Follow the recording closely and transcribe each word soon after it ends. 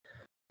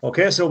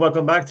Okay, so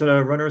welcome back to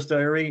the Runner's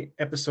Diary,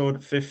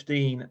 episode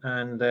 15,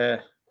 and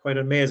quite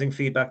amazing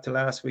feedback to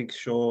last week's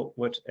show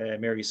with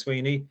Mary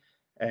Sweeney.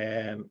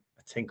 I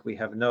think we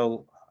have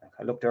now,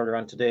 I looked earlier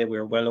on today, we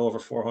were well over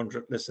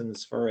 400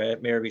 listens for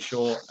Mary's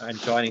show, and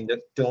joining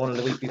the Dawn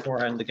the week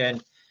beforehand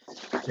again.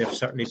 They've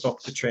certainly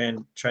bucked the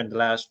trend. The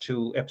last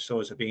two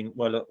episodes have been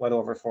well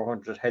over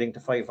 400, heading to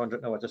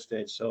 500 now at this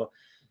stage. So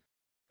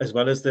as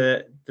well as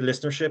the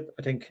listenership,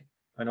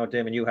 I know,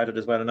 Damon, you had it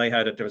as well, and I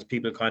had it. There was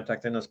people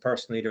contacting us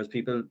personally. There was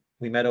people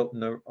we met out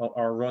in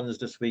our runs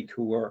this week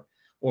who were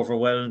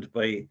overwhelmed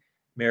by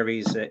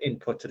Mary's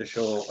input to the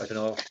show. I don't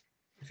know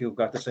if you've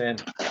got the same.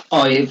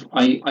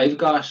 I've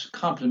got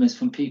compliments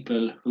from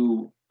people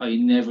who I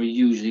never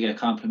usually get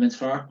compliments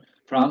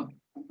from,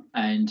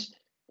 and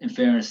in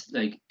fairness,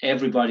 like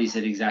everybody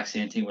said the exact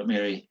same thing with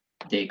Mary.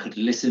 They could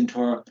listen to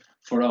her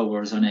for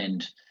hours on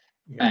end,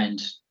 and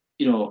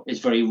it's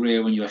very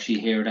rare when you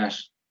actually hear that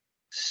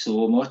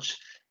so much.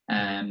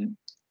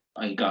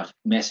 I got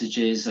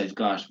messages. I've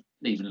got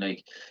even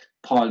like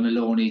Paul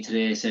Maloney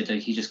today said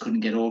like he just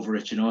couldn't get over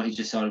it. He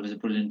just thought it was a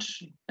brilliant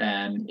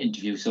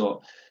interview.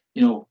 So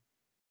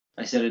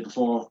I said it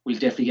before, we'll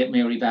definitely get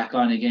Mary back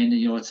on again,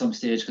 at some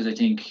stage, because I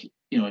think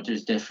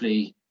there's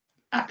definitely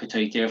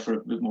appetite there for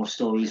a bit more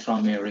stories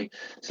from Mary.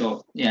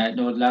 So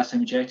the last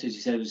time I checked, as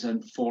you said, it was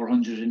on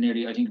 400 and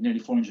nearly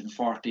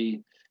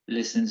 440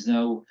 listens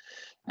now.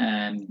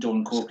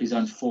 Dolan Coakley's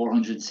on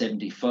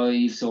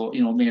 475. So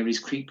Mary's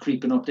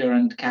creeping up there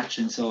and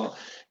catching. So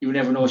you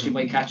never know, she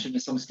might catch him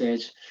at some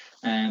stage.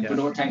 But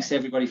no, thanks to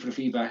everybody for the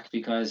feedback,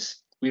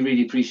 because we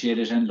really appreciate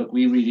it, and look,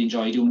 we really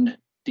enjoy doing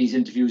these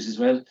interviews as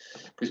well,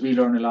 because we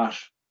learn a lot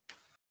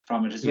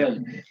from it as well.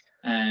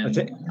 I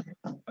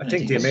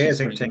think the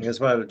amazing thing as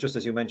well, just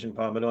as you mentioned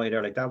Paul Maloney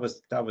there, like that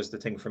was the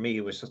thing for me.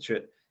 It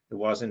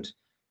wasn't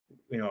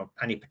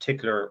any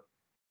particular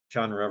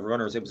genre of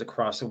runners. It was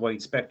across a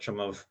wide spectrum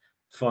of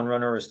fun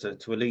runners to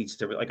elites.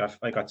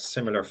 I got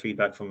similar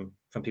feedback from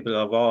people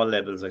of all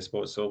levels, I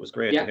suppose. So it was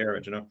great to hear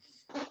it.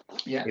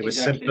 Yeah, it was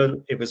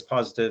simple, it was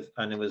positive,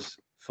 and it was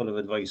full of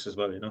advice as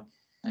well.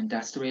 And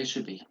that's the way it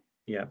should be.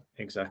 Yeah,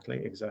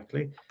 exactly.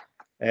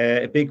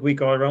 A big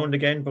week all around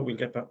again, but we'll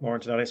get back more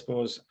into that, I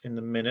suppose, in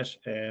a minute.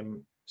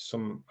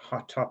 Some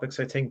hot topics,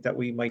 I think, that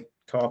we might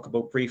talk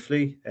about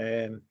briefly.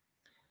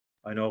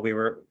 I know we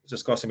were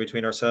discussing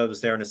between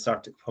ourselves there, and it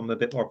started to become a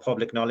bit more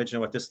public knowledge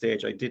now at this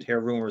stage. I did hear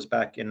rumours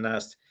back in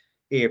last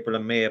April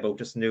and May about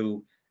this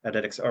new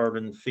Athletics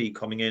Ireland fee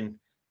coming in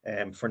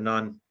for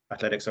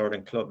non-Athletics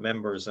Ireland club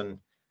members, and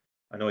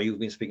I know you've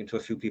been speaking to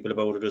a few people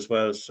about it as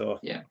well. So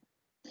yeah,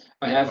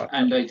 I have,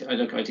 and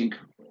I think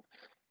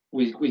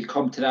we'll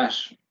come to that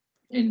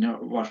in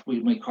what we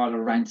might call a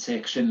rant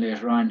section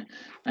later on,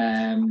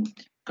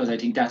 because I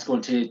think there's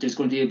going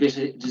to be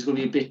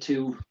a bit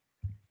to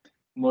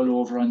mull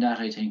over on that,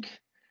 I think.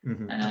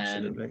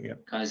 Absolutely, yeah.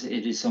 Because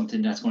it is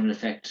something that's going to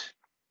affect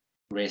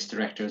race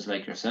directors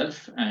like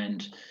yourself,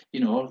 and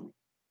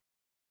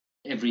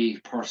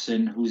every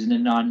person who's in a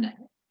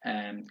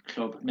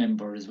non-club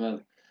member as well.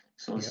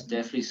 So it's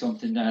definitely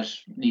something that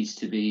needs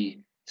to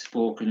be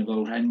spoken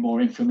about, and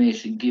more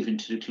information given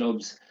to the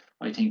clubs,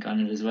 I think, on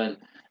it as well,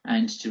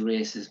 and to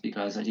races,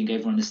 because I think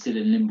everyone is still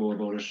in limbo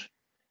about it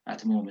at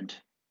the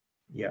moment.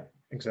 Yeah,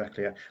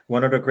 exactly. Yeah.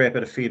 One other great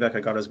bit of feedback I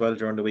got as well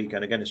during the week,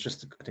 and again, I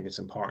think it's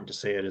important to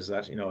say it, is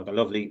that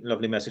the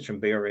lovely message from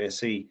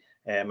BRAC,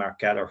 Mark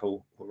Galler,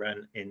 who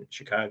ran in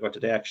Chicago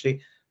today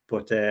actually,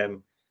 but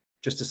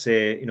just to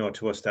say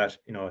to us that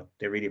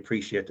they really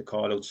appreciate the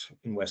call outs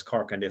in West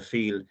Cork, and they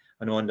feel,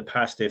 I know in the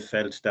past they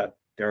felt that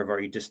they're a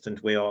very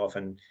distant way off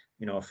and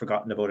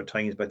forgotten about at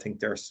times, but I think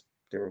they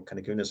were kind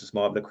of giving us a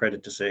small bit of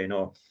credit to say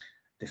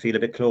they feel a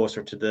bit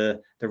closer to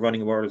the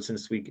running world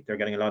since they're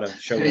getting a lot of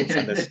shout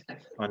outs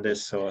on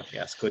this. So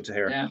yeah, it's good to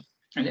hear. Yeah,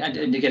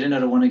 and they get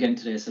another one again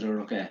today, so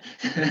they're okay.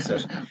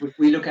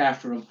 We look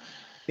after them.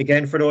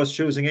 Again, for those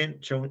tuning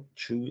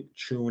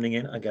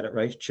in, I get it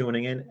right,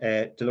 tuning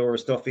in,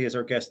 Dolores Duffy is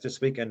our guest this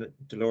week, and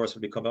Dolores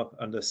will be coming up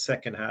on the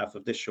second half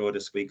of this show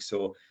this week.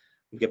 So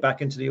we'll get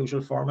back into the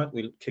usual format.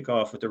 We'll kick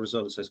off with the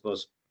results, I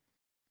suppose.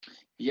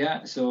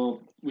 Yeah,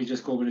 so we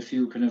just go with a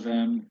few kind of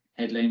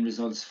headline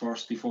results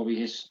first before we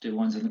hit the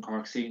ones in the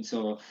Cork scene.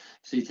 So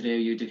see, today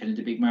you did kind of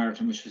the big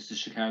marathon, which was the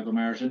Chicago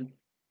Marathon,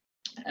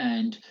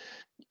 and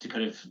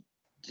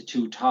the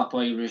two top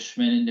Irish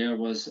men in there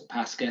was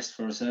past guest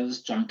for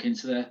ourselves, John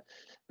Kinsella,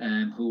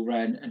 who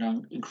ran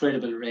an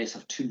incredible race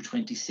of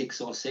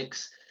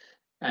 2:26:06.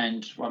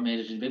 And what made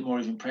it a bit more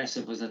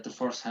impressive was that the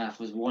first half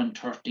was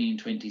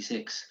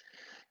 1:13:26.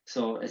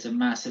 So it's a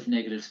massive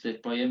negative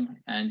split by him,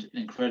 and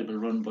an incredible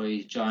run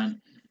by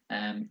John.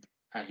 And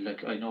I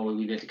know we'll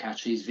be able to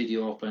catch his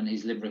video up on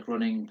his Limerick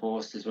running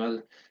post as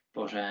well.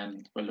 But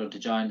well done to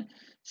John.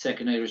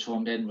 Second Irish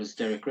home then was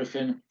Derek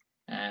Griffin,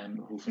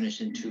 who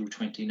finished in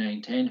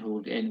 2:29:10, who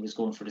again was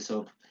going for the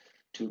sub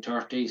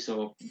 2:30.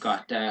 So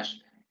got that.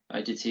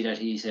 I did see that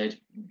he said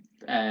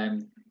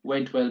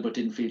went well but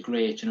didn't feel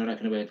great, that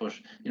kind of way. But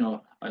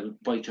I would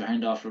bite your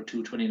hand off for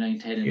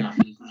 2:29.10 and not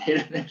feel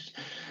great in it.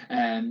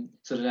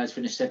 So the lads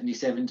finished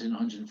 77th and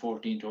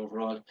 114th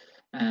overall.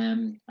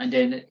 And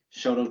then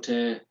shout out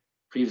to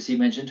previously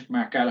mentioned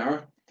Mark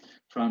Gallagher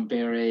from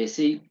Bear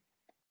AC,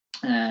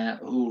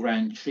 who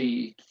ran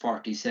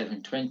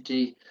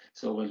 3:47.20.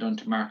 So well done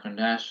to Mark on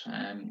that.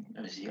 I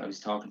was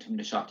talking to him in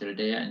the shop the other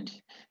day, and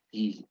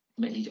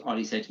all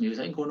he said to me was,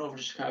 "I'm going over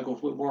to Chicago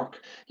with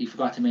work." He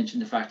forgot to mention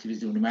the fact he was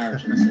doing a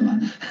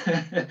marathon.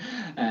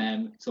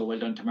 So well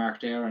done to Mark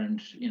there,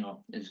 and it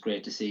was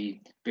great to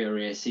see Bear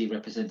AC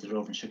represented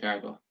over in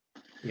Chicago.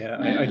 Yeah,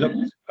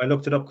 I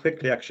looked it up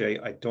quickly. Actually,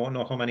 I don't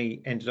know how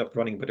many ended up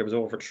running, but there was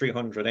over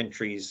 300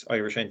 entries,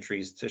 Irish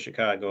entries to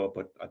Chicago.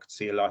 But I could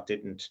see a lot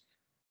didn't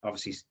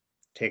obviously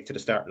take to the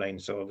start line,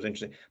 so it was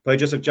interesting. But I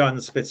just have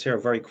John splits here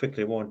very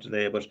quickly. Won't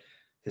today, but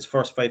his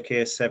first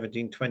 5K is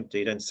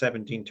 17:20, then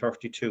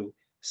 17:32,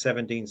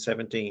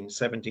 17:17,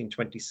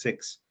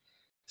 17:26,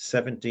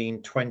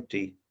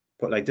 17:20.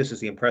 But like this is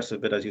the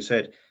impressive bit, as you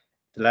said.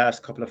 The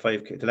last couple of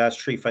 5K, the last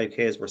 3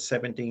 5Ks were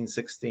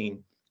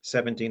 17:16,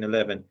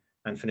 17:11.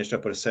 And finished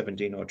up with a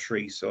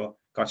 17:03, so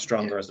got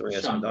stronger as the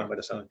race went on by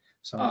the sound.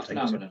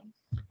 Phenomenal.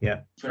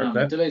 Yeah,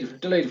 phenomenal.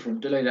 Delighted for him.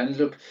 Delighted. And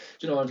look,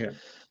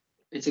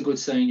 it's a good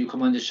sign. You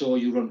come on the show,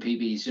 you run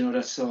PBs.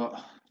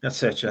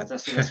 That's it. Yeah.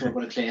 That's what we're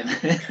going to claim.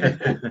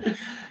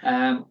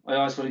 I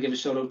also want to give a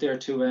shout out there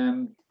to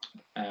one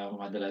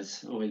of the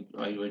lads I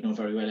know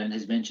very well and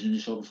has mentioned in the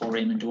show before,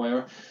 Raymond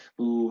Dwyer,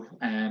 who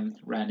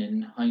ran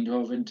in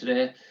Eindhoven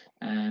today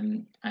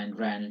and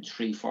ran in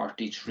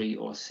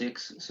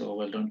 3:43.06. So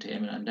well done to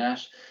him on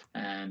that.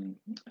 And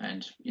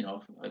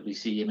we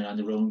see him on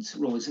the roads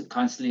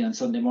constantly on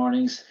Sunday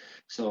mornings.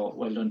 So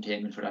well done to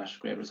him for that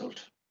great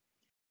result.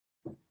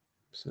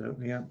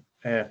 Absolutely, yeah.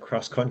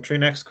 Cross country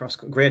next.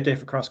 Great day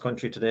for cross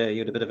country today. You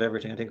had a bit of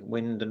everything. I think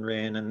wind and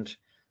rain and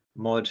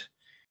mud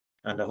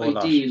and a whole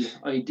lot.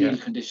 Ideal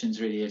conditions,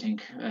 really. I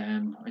think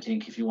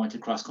if you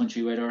wanted cross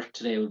country weather,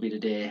 today would be the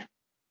day.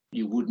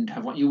 You would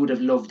have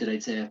loved it,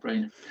 I'd say,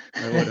 Brian.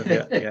 I would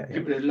have, yeah.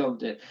 You would have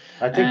loved it.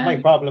 I think my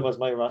problem was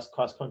my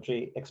cross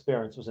country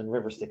experience was in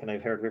Riverstick, and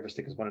I've heard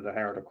Riverstick is one of the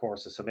harder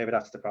courses, so maybe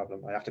that's the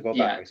problem. I have to go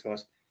back, I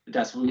suppose.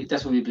 That's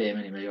what we blame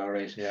anyway. All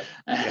right. Yeah.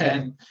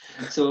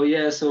 So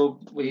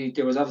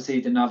there was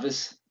obviously the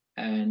novice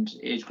and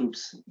age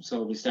groups.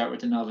 So we start with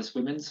the novice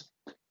women's.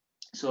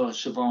 So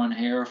Siobhan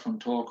Hare from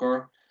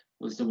Talker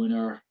was the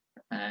winner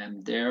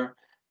there,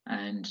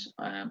 and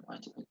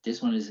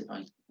this one is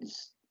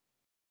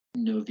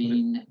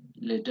Novine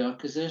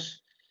Leduc, is it?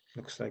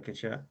 Looks like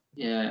it, yeah.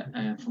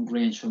 Yeah, from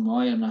Grange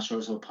Fermoy. I'm not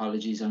sure, so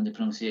apologies on the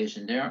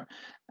pronunciation there.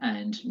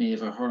 And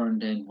Maeve Ahern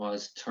then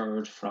was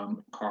third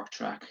from Cork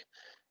Track.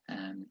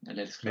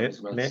 Athletics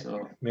Club as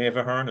well. Maeve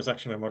Ahern is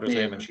actually my mother's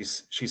name, and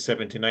she's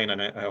 79,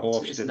 and I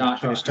hope she didn't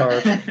finish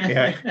third.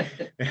 Yeah.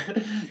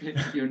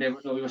 You never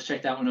know. We must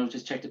check that one out.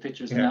 Just check the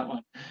pictures on that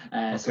one.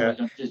 So well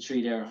done to the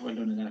three there. Well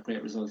done in that.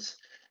 Great results.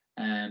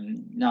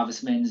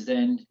 Novice men's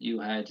then you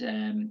had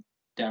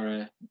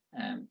Dara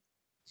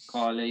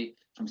Cawley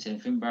from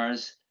St.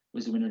 Finbarrs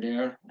was the winner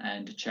there,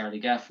 and Charlie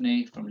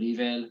Gaffney from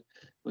Leevale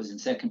was in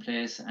second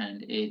place,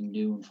 and Aidan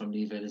Noon from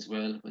Leevale as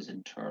well was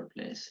in third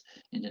place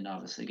in the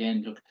novice.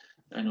 Again, look,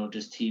 I know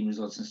there's team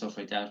results and stuff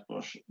like that,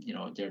 but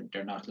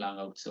they're not long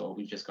out, so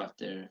we've just got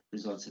the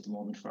results at the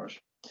moment for it.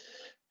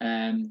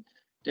 Then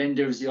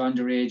there's the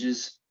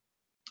underages,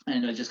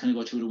 and I'll just kind of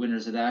go through the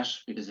winners of that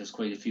because there's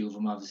quite a few of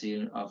them,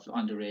 obviously, of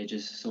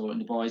underages. So in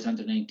the boys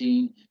under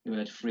 19, you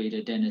had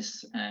Frida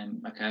Dennis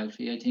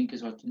McAlfee, I think,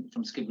 is what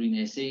from Skibbereen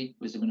AC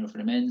was the winner for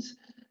the men's,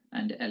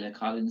 and Ella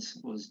Collins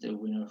was the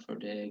winner for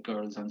the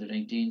girls under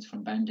 19s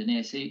from Bandon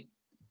AC.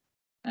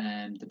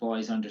 And the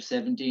boys under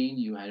 17,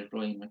 you had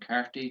Ryan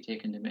McCarthy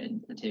taking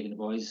the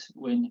boys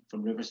win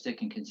from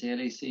Riverstick and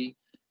Kinsale AC,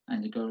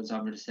 and the girls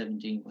under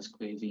 17 was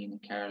Quavine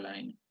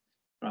Caroline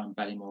from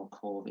Ballymore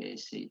Cove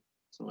AC.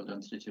 So well done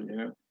to the two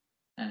there.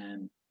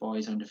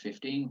 Boys under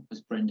 15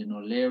 was Brendan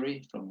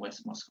O'Leary from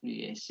West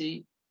Muscovy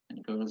AC, and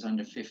the girls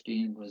under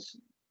 15 was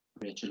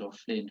Rachel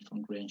O'Flynn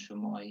from Grange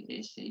Fermoy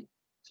AC.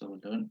 So well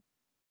done.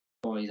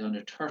 Boys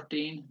under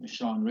 13 was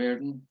Sean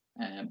Reardon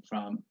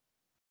from,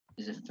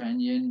 is it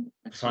Fanahin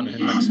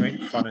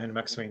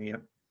McSweeney, yeah.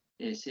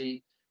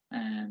 AC.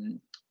 And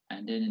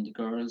then in the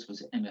girls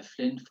was Emma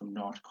Flynn from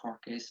North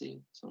Cork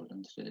AC. So well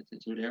done to the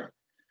two there.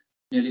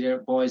 Nearly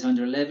there, boys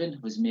under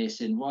 11 was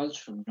Mason Walsh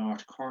from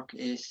North Cork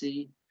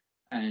AC,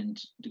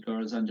 and the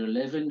girls under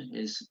 11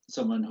 is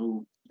someone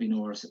who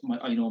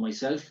I know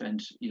myself, and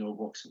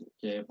works.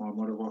 My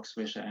mother works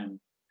with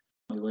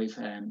my wife,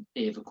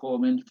 Ava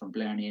Coleman from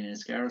Blarney and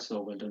Enniscarra.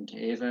 So well done to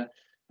Ava.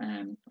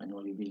 I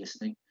know you'll be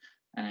listening.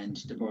 And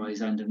the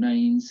boys under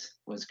 9s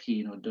was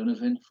Cian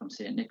O'Donovan from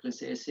St.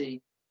 Nicholas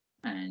AC,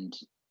 and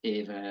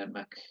Ava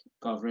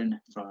McGovern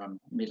from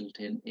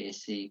Middleton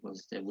AC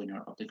was the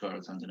winner of the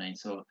girls under 9.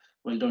 So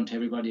well done to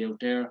everybody out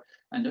there.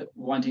 And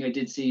one thing I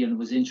did see and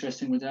was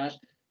interesting with that,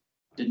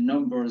 the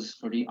numbers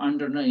for the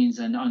under 9s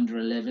and under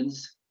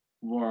 11s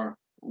were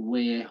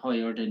way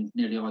higher than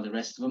nearly all the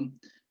rest of them.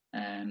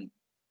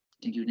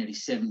 think you were nearly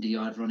 70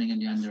 odd running in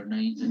the under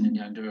 9s and in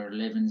the under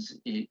 11s,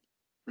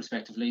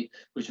 respectively,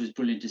 which was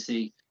brilliant to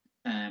see.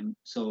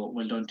 So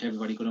well done to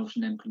everybody going out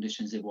in them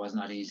conditions. It was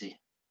not easy.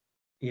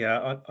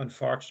 Yeah,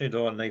 unfortunately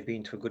though, and I've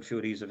been to a good few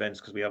of these events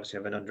because we obviously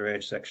have an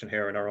underage section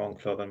here in our own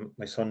club, and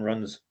my son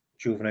runs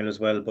juvenile as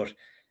well. But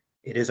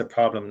it is a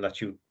problem that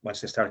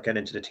once they start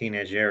getting into the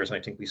teenage years, and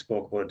I think we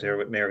spoke about it there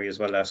with Mary as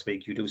well last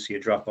week, you do see a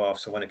drop off.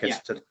 So when it gets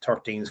to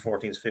 13s,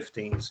 14s,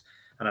 15s,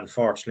 and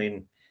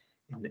unfortunately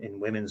in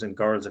women's and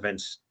girls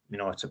events,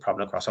 it's a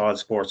problem across all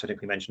sports. I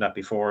think we mentioned that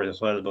before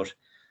as well. But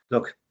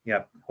look,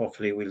 yeah,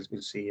 hopefully we'll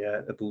see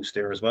a boost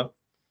there as well.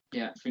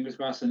 Yeah, fingers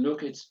crossed. And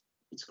look, it's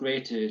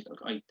great to.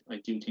 I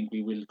do think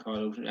we will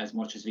call out as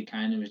much as we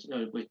can with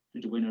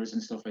the winners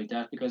and stuff like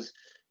that, because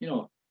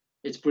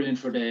it's brilliant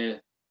for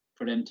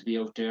them to be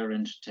out there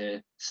and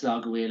to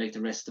slog away like the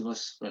rest of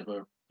us. Well,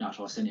 we're not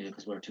us anyway,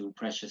 because we're too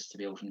precious to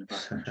be out in the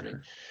cross country.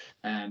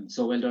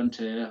 So well done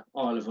to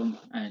all of them.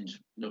 And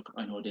look,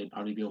 I know they'll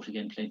probably be out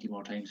again plenty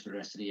more times for the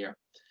rest of the year.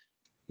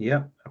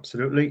 Yeah,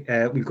 absolutely.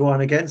 We'll go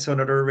on again. So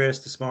another race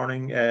this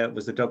morning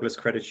was the Douglas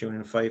Credit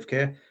Union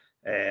 5K.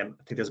 I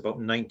think there's about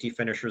 90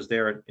 finishers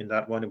there in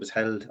that one. It was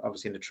held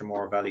obviously in the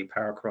Tremor Valley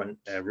Park Run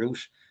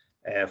route.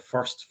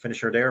 First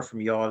finisher there from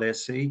Youghal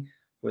AC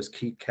was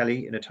Keith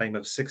Kelly in a time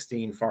of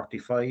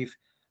 16:45,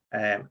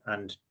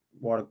 and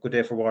what a good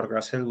day for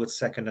Watergrass Hill with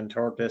second and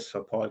third place.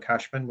 So Paul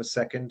Cashman was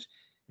second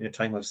in a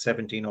time of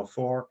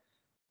 17:04,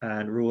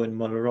 and Ruan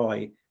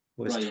Mulroy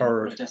was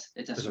third.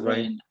 That's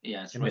Ryan.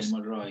 Yeah, it's Ryan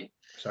Mulroy.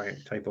 Sorry,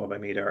 typo by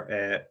me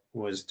there.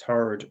 Was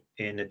third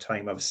in a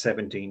time of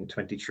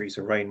 17:23.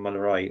 So Ryan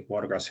Mulroy,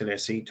 Watergrass Hill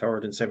AC,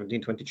 third in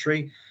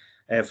 17:23.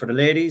 For the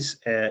ladies,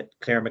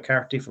 Claire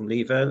McCarthy from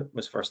Leavelle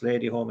was first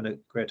lady home in a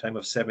great time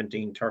of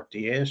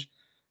 17:38.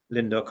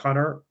 Linda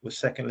O'Connor was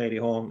second lady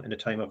home in a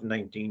time of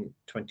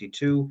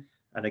 19:22.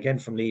 And again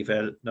from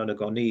Leavelle,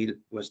 Nunnog O'Neill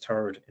was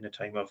third in a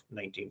time of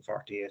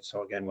 19:48.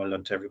 So again, well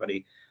done to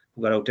everybody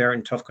who got out there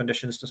in tough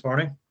conditions this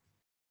morning.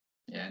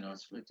 Yeah, no,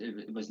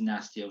 it was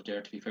nasty out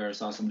there, to be fair. I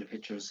saw some of the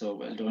pictures, so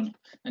well done.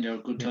 And there are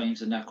good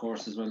times in that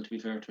course as well, to be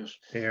fair to it.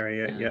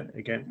 Yeah,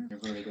 again. They're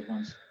very good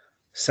ones.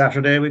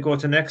 Saturday we go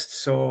to next.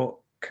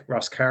 So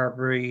Ross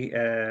Carberry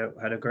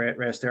had a great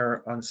race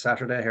there on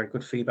Saturday. I heard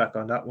good feedback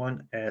on that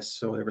one.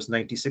 So there was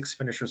 96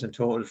 finishers in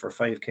total for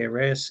 5K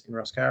race in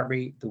Ross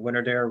Carberry. The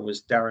winner there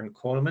was Darren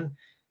Coleman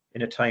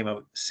in a time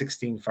of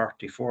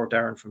 16:44.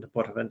 Darren from the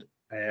Buttevant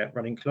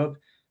Running Club.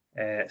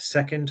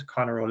 Second,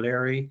 Conor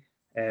O'Leary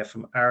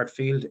from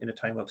Ardfield in a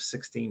time of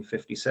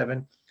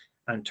 16:57.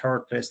 And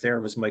third place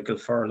there was Michael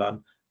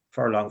Furlong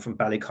from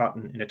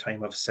Ballycotton in a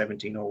time of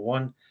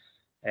 17:01.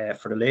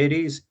 For the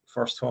ladies,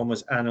 first home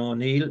was Anna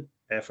O'Neill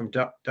from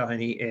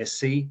Doheny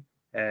AC,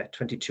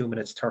 22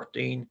 minutes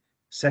 13.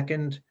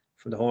 Second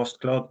from the host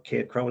club,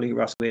 Kate Crowley,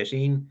 Roscoe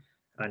 18.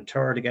 And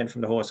third again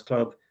from the host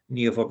club,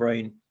 Niamh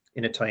O'Brien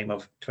in a time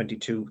of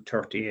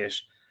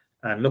 22:38.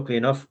 And luckily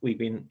enough, we've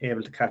been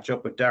able to catch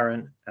up with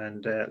Darren,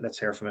 and let's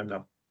hear from him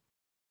now.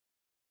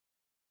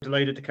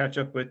 Delighted to catch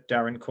up with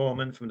Darren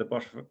Coleman from the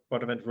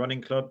Buttevant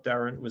Running Club.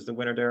 Darren was the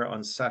winner there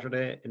on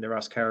Saturday in the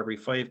Ross Carberry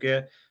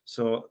 5K.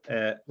 So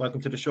welcome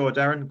to the show,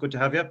 Darren. Good to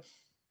have you.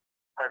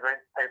 Hi, Brian.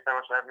 Thanks so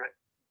much for having me.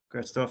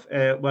 Great stuff.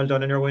 Well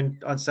done in your win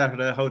on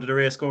Saturday. How did the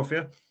race go for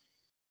you?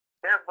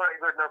 Yeah, very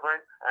good now,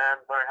 Brian.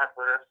 Very happy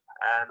with it.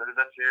 It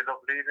was actually a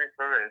lovely evening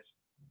for a race.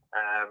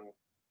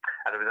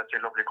 And it was actually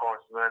a lovely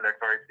course as well, like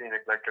very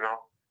scenic,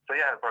 So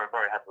yeah, very,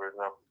 very happy with it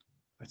now.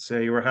 I'd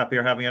say you were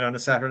happier having it on a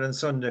Saturday and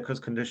Sunday because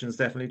conditions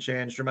definitely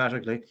changed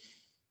dramatically.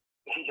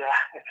 Yeah,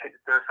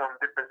 there's some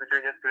difference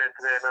between yesterday and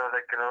today now,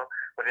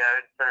 But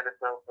yeah, in fairness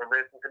now, for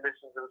racing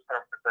conditions, it was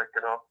perfect,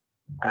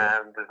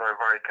 There's very,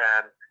 very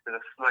calm. There's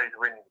a slight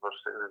wind, but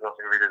there's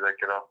nothing really,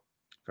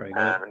 Very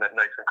good. And that's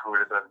nice and cool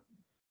as well.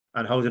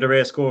 And how did the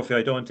race go for you?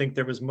 I don't think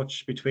there was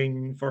much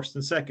between first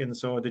and second.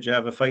 So did you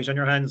have a fight on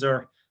your hands,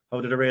 or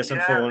how did the race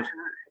unfold?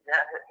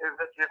 Yeah, it was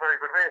actually a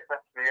very good race,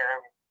 actually.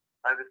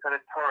 I was kind of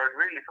third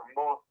really for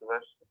most of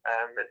it.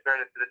 In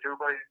fairness to the two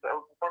boys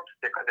out in front,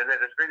 they kind of led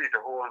us really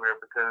the whole way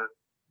up until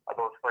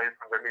about 500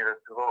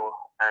 metres to go.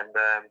 And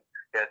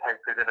yeah,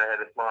 thankfully then I had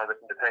a small bit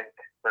in the tank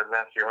for the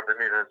last few 100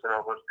 metres,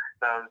 But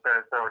now in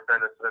fairness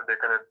to them,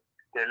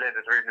 they led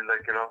us really,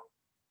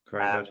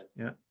 Very good,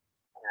 yeah.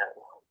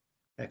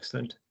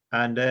 Excellent.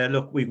 And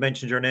look, we've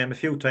mentioned your name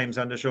a few times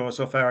on the show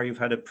so far.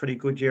 You've had a pretty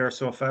good year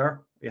so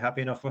far. Are you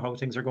happy enough with how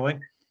things are going?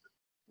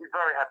 We're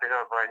very happy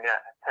now, Brian, yeah.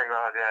 Thank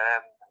God,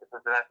 yeah. The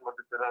last month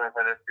I've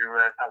had a few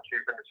top 3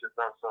 finishes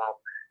now, so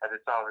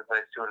it's always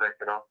nice too,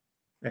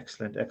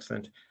 Excellent.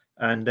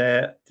 And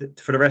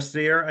for the rest of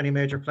the year, any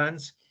major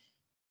plans?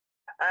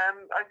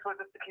 I suppose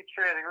just to keep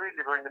training really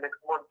during the next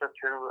month or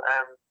two.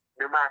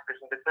 Newmarket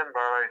in December,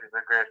 right, is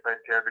a great race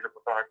here. I'll be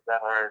looking forward to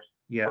that, alright.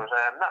 Yeah. But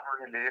not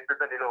really. If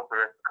there's any local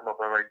races come up,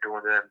 I might do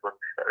them. But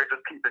I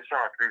just keep it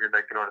short, really, the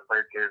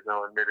 5Ks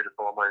now and maybe the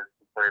 4 miles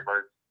and 5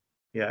 miles.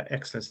 Yeah,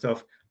 excellent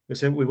stuff.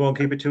 Listen, we won't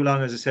keep it too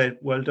long. As I said,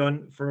 well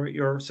done for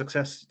your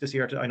success this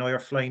year. I know you're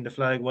flying the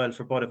flag well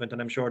for Buttevant,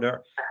 and I'm sure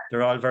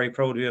they're all very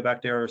proud of you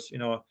back there.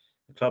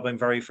 a club I'm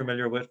very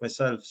familiar with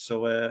myself.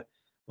 So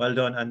well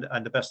done,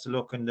 and the best of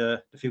luck in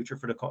the future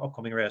for the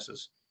upcoming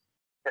races.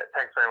 Yeah,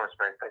 thanks very much,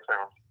 Frank. Thanks very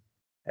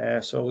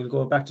much. So we'll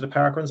go back to the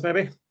park runs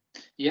maybe.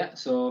 Yeah,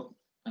 so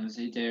I would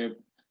say there,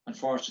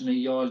 unfortunately,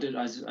 you all did,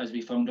 as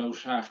we found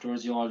out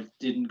afterwards, you all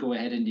didn't go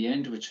ahead in the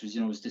end, which was,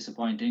 was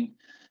disappointing.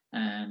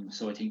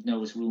 So I think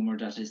now it's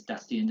rumored that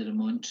that's the end of the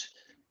month,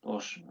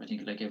 but I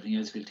think like everything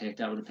else, we'll take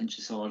that with a pinch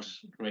of salt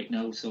right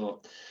now.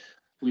 So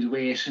we'll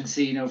wait and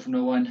see now from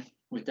now on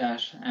with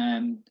that.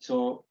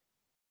 So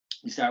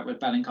we start with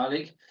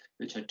Ballincollig,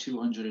 which had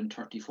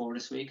 234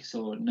 this week.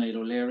 So Niall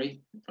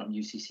O'Leary from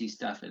UCC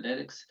Staff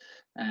Athletics,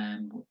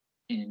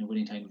 in a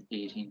winning time of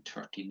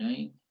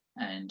 18:39,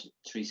 and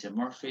Teresa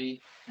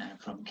Murphy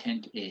from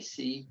Kent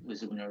AC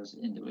was the winners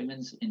in the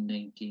women's in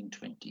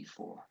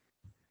 1924.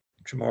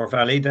 Tramore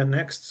Valley then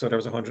next. So there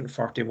was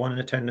 141 in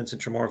attendance in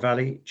Tramore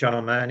Valley. John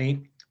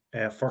O'Mahony,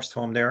 first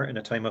home there in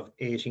a time of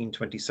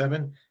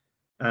 18:27,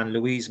 and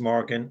Louise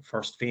Morgan,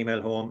 first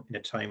female home in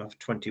a time of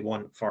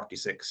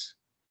 21:46.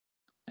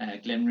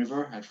 Glen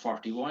River had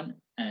 41,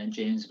 and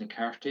James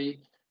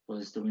McCarthy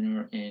was the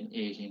winner in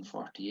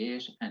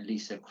 18:48, and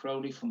Lisa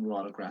Crowley from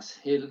Rollgrass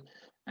Hill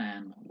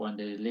won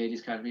the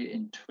ladies category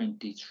in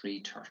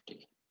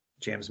 23:30.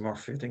 James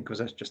Murphy, I think, was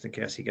it, just in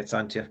case he gets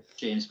onto you.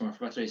 James Murphy,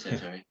 what did I say?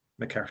 Sorry.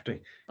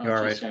 McCarthy. Oh, You're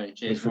all right. Sorry,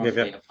 James We'll Murphy.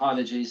 forgive you.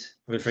 Apologies.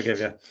 We'll forgive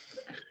you.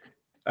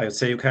 I would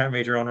say you can't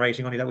read your own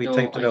writing, only that we No,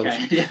 typed it out.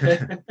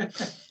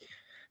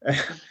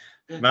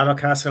 Mallow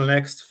Castle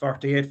next,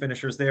 48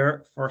 finishers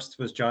there. First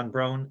was John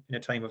Brown in a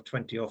time of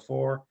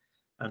 20:04,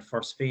 and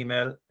first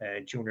female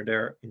junior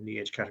there in the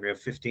age category of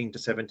 15 to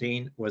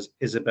 17 was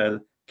Isabel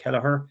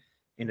Kelleher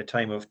in a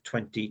time of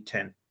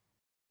 20:10.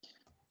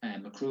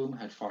 Macroom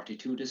had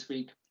 42 this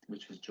week,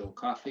 which was Joe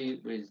Coffey,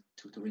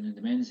 took the win in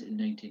the men's in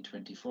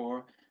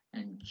 1924,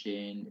 and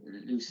Jane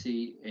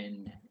Lucy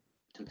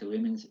took the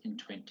women's in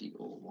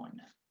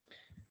 2001.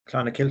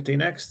 Clonakilty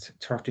next,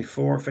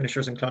 34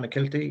 finishers in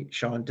Clonakilty.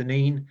 Sean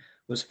Deneen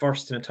was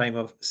first in a time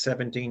of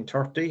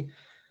 17:30,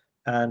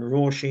 and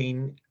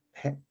Roisin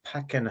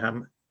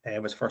Pakenham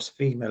was first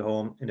female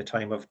home in a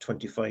time of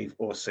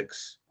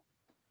 25:06.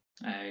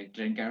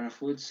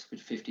 Glengarriff Woods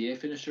with 58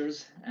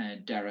 finishers,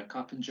 and Dara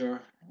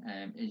Coppinger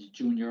is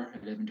junior,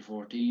 11 to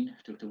 14,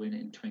 took the win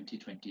in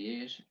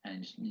 20:28,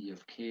 and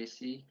Niamh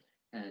Casey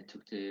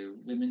took the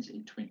women's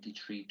in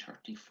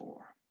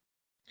 23:34.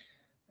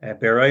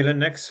 Bear Island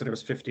next, so there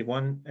was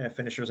 51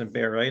 finishers in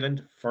Bear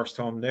Island. First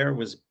home there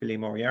was Billy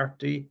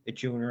Moriarty, a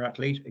junior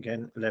athlete,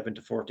 again 11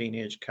 to 14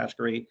 age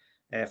category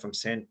from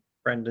St.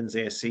 Brendan's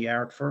AC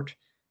Ardford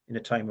in a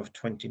time of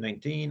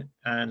 20:19.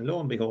 And lo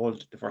and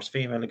behold, the first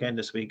female again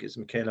this week is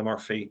Michaela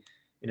Murphy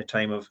in a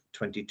time of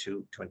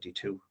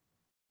 22:22.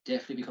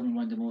 Definitely becoming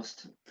one of the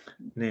most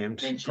named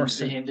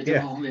person at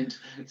the moment.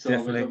 So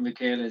definitely. With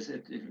Michaela,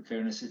 in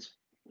fairness, it's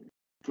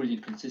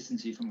brilliant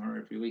consistency from her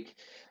every week.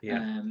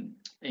 Yeah.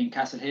 In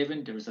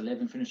Castlehaven, there was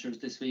 11 finishers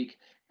this week.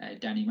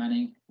 Danny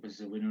Manning was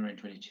the winner in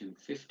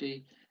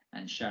 22:50,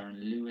 and Sharon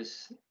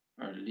Levis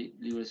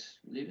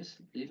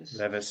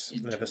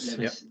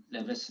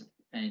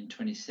in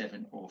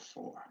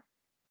 27:04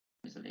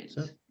 was the ladies.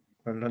 So,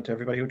 well done to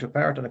everybody who took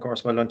part, and of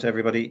course well done to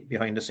everybody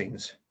behind the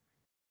scenes.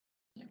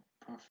 Yeah,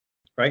 perfect.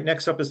 Right,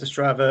 next up is the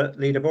Strava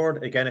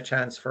Leaderboard. Again, a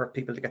chance for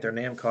people to get their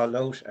name called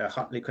out, a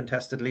hotly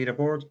contested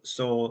leaderboard.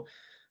 So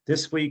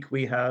this week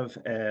we have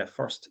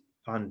first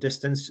on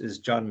distance is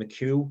John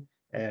McHugh.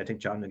 I think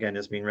John again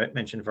has been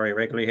mentioned very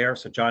regularly here.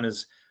 So John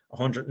is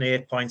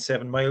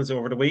 108.7 miles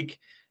over the week.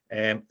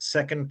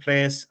 Second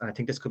place, and I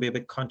think this could be a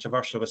bit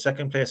controversial, but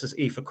second place is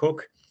Aoife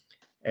Cook,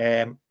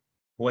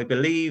 who I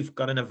believe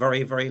got in a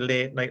very, very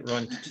late night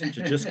run to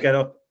just get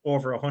up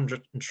over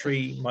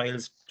 103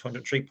 miles,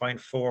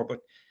 103.4.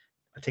 But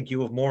I think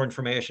you have more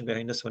information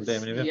behind this one,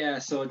 Damon. Yeah,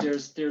 so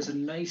there's a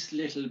nice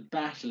little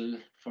battle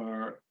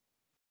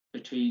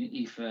between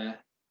Aoife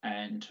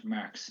and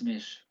Mark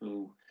Smith,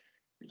 who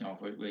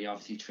we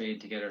obviously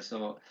trained together.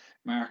 So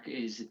Mark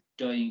is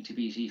dying to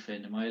beat Aoife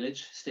in the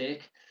mileage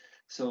stake.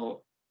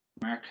 So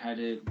Mark had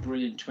a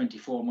brilliant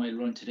 24-mile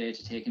run today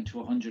to take him to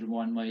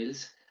 101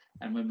 miles.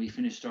 And when we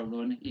finished our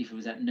run, Aoife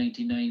was at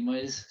 99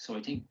 miles. So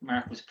I think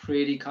Mark was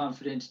pretty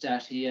confident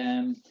that he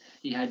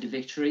had the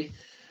victory.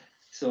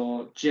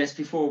 So just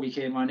before we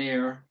came on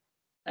air,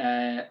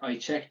 I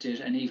checked it,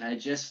 and Aoife had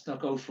just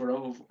snuck out for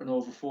an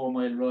over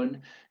 4-mile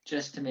run,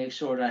 just to make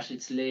sure that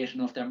it's late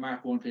enough that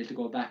Mark won't be able to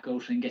go back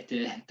out and get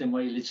the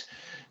mileage.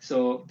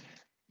 So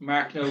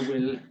Mark now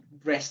will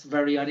rest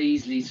very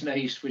uneasily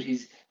tonight with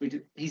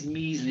his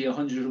measly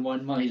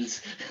 101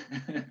 miles.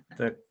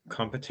 The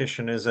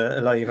competition is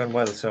alive and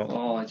well. So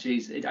oh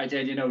geez, I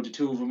tell you, the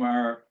two of them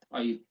are,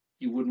 you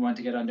wouldn't want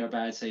to get on their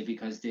bad side,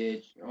 because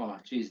they're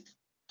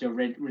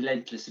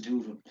relentless, the two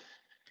of them.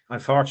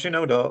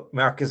 Unfortunately, though,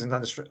 Mark isn't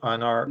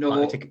on our.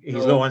 No, I think he's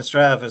low on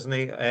Strava, isn't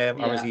he?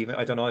 Or is he even?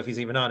 I don't know if he's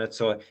even on it.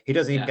 So he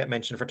doesn't even get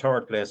mentioned for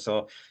third place.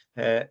 So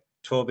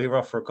Toby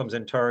Ruffer comes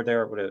in third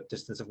there with a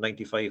distance of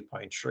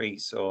 95.3.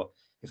 So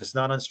if it's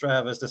not on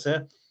Strava, as they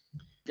say,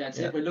 That's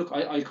Yeah. it. But look,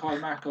 I'll call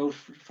Mark out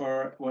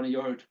for one of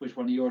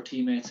your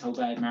teammates. How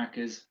bad Mark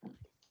is.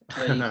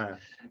 Ty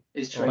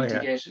is trying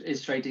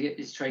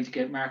to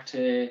get Mark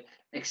to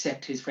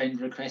accept his friend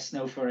request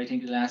now for I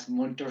think the last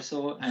month or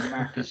so, and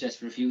Mark is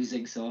just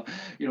refusing. So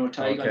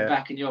Ty, I'm Okay.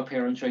 backing you up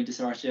here. I'm trying to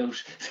sort you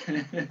out.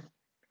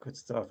 Good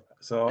stuff.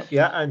 So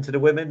yeah, and to the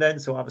women then.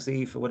 So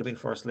obviously, Aoife would have been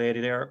first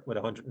lady there with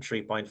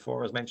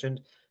 103.4 as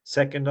mentioned.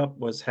 Second up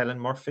was Helen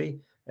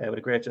Murphy with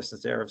a great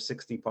distance there of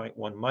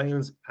 60.1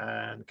 miles,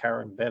 and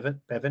Karen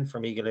Bevan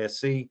from Eagle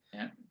AC.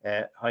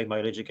 Yeah. High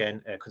mileage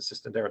again,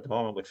 consistent there at the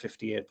moment with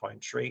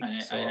 58.3.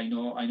 And So I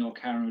know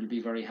Karen will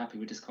be very happy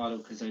with this call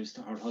out, because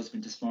her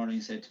husband this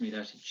morning said to me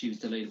that she was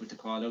delighted with the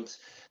call outs.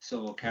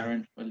 So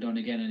Karen, well done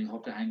again, and I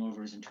hope the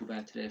hangover isn't too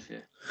bad today for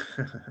you.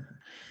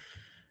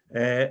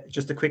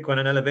 Just a quick one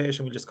on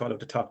elevation. We'll just call it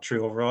the top three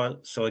overall.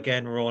 So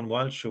again, Rowan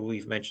Walsh, who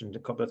we've mentioned a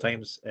couple of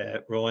times.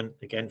 Rowan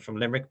again from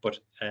Limerick, but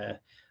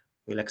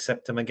we'll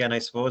accept him again, I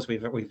suppose.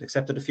 We've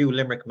accepted a few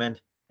Limerick men.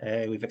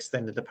 We've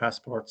extended the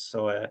passports.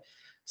 So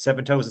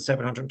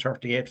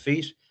 7,738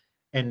 feet.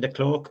 In the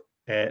cloak,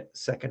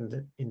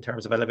 second in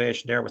terms of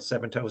elevation there with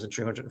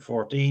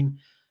 7,314.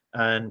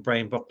 And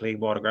Brian Buckley,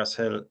 Watergrass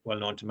Hill, well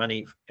known to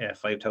many,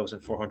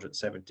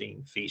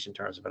 5,417 feet in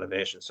terms of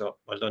elevation. So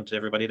well done to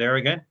everybody there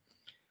again.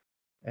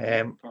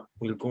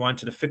 We'll go on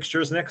to the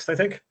fixtures next, I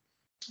think.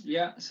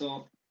 Yeah,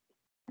 so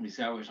we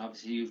start with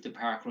obviously you've the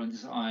park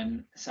runs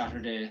on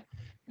Saturday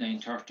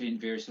 9:30 in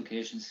various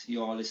locations.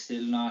 You all is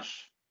still not,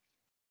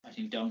 I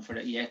think, down for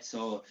that yet,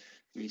 so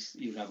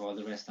you'll have all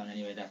the rest on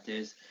anyway that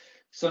days.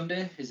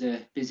 Sunday is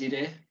a busy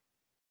day.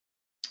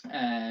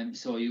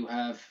 So you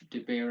have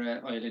the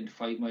Beara Island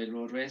 5 mile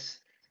road race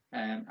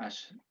at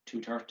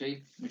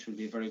 2:30, which will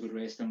be a very good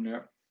race down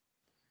there.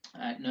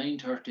 At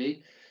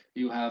 9:30,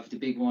 you have the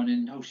big one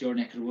in out your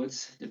neck of the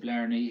woods, the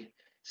Blarney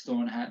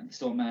Stone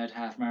Mad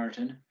Half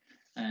Marathon,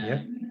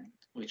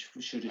 which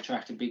should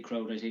attract a big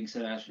crowd, I think. So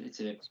that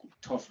it's a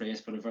tough race,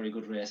 but a very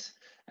good race.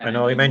 I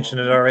know you mentioned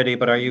it already,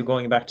 but are you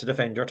going back to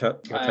defend your title?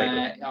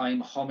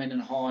 I'm humming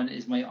and hawing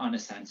is my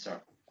honest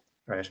answer.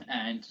 Right.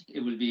 And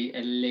it will be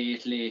a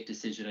late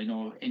decision. I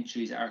know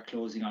entries are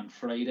closing on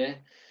Friday,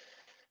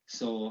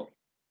 so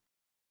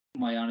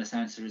my honest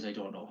answer is I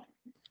don't know.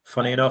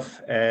 Funny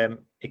enough,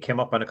 it came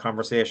up on a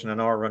conversation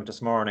on our run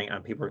this morning,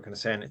 and people were kind of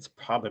saying it's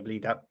probably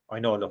that. I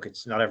know, look,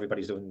 it's not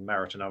everybody's doing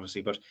marathon,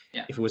 obviously, but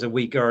if it was a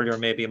week earlier,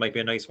 maybe it might be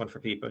a nice one for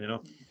people,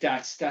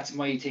 That's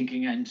my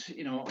thinking, and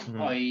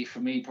for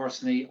me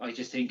personally, I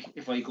just think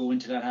if I go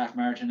into that half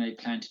marathon, I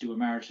plan to do a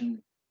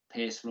marathon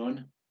pace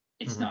run.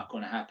 It's not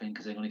going to happen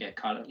because I'm going to get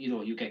caught up.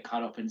 You get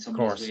caught up in some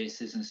of these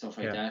races and stuff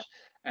like that.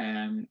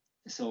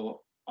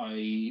 So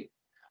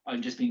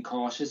I'm just being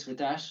cautious with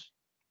that.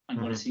 I'm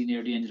going to see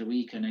near the end of the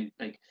week, and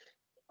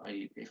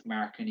if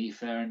Mark and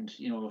Aoife and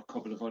a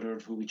couple of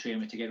others who we train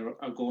with together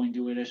are going to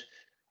do it,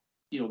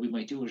 we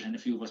might do it, and a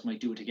few of us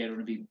might do it together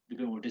and be a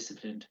bit more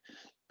disciplined.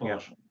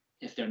 But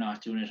if they're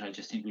not doing it, I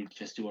just think we'll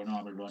just do our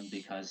normal run,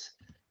 because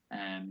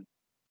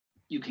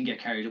you can get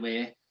carried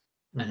away,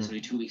 and it's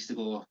only 2 weeks to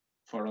go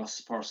for us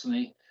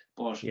personally.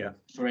 But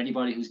for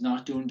anybody who's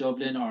not doing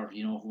Dublin, or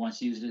who wants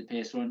to use it as a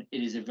pace run,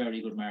 it is a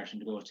very good marathon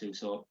to go to.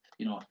 So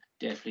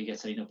definitely get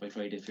signed up by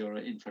Friday if you're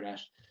in for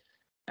that.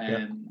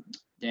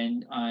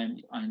 Then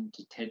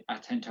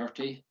at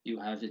 10:30 you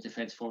have the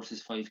Defence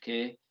Forces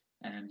 5K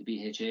and the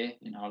BHA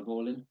in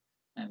Hallgolan,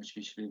 which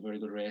should be a very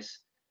good race.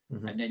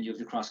 And then you have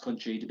the cross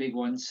country, the big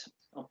ones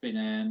up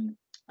in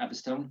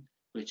Abbottstown,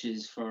 which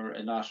is for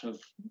a lot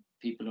of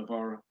people of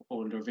our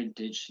older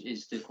vintage,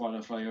 is the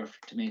qualifier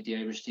to make the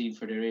Irish team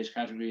for their age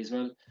category as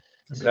well.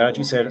 I'm glad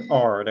you said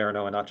 "or" there,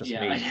 no, and not just me.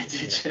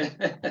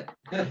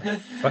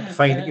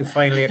 You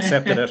finally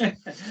accepted it.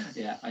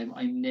 Yeah,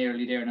 I'm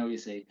nearly there now, you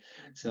see.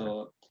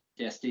 So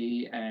yes,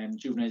 the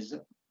juveniles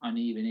on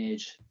even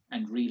age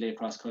and relay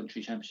cross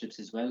country championships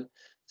as well.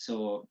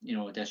 So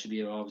that should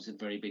be always a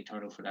very big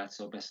turnout for that.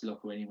 So best of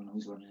luck with anyone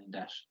who's running in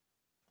that.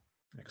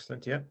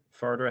 Excellent. Yeah.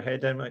 Further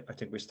ahead then, I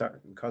think we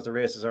start, because the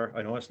races are,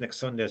 I know it's next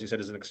Sunday, as you said,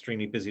 is an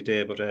extremely busy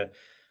day, but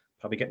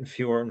probably getting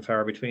fewer and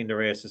far between the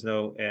races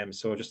now.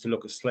 So just to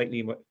look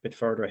slightly bit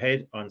further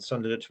ahead, on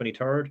Sunday the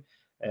 23rd,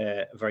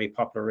 a very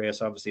popular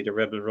race, obviously the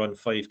Rebel Run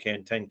 5K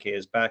and 10K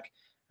is back,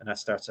 and that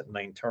starts at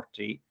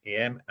 9:30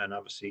 a.m. and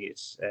obviously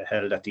it's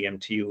held at the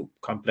MTU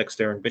complex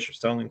there in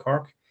Bishopstown in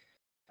Cork.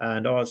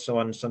 And also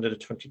on Sunday the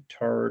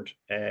 23rd,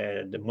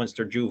 the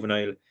Munster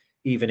Juvenile,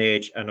 even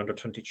age and under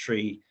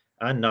 23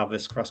 and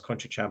novice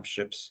cross-country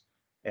championships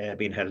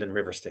being held in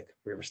Riverstick.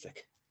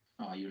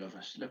 Oh, you love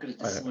it. Look at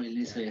the smile in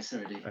his face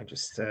already. I'm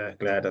just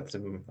glad that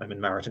I'm in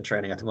marathon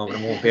training at the moment.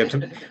 I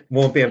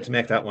won't be able to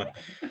make that one.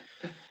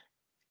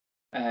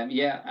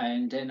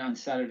 And then on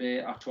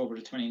Saturday, October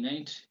the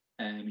 29th,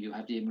 you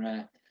have the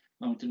Imra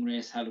Mountain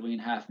Race Halloween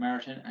Half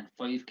Marathon and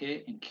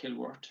 5K in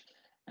Kilworth.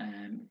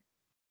 And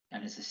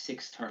it's a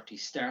 6:30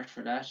 start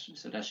for that,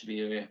 so that should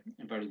be a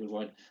very good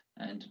one.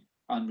 And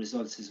on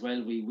results as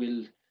well,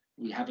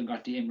 we haven't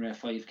got the Imra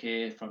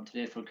 5K from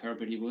today for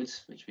Kirby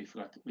Woods, which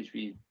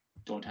we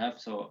don't have,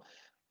 so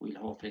we'll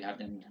hopefully have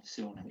them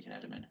soon and we can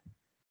add them in.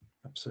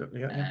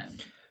 absolutely. Yeah. Um,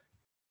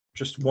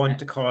 Just one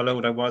to call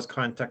out. I was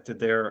contacted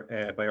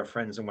there by our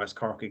friends in West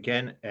Cork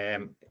again.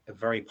 A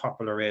very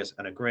popular race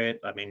and a great.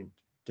 I mean,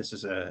 this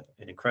is an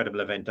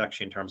incredible event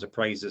actually in terms of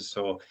prizes.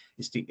 So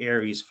it's the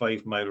Aries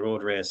 5 Mile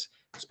Road Race.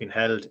 It's been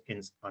held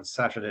on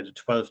Saturday, the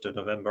 12th of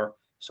November.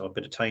 So a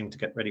bit of time to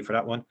get ready for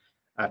that one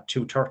at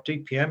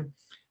 2:30 p.m.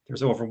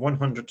 There's over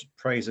 100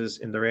 prizes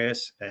in the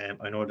race.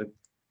 I know the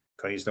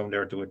guys down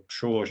there do a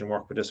Trojan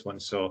work with this one.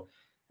 So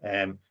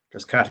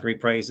there's category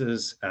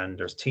prizes and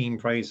there's team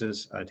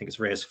prizes. I think it's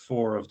race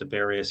 4 of the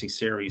Bear Racy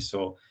series.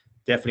 So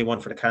definitely one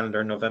for the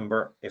calendar in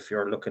November. If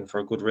you're looking for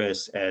a good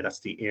race,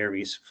 that's the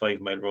Aries 5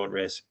 Mile Road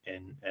Race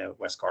in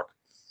West Cork.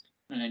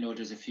 And I know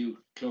there's a few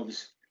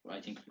clubs, I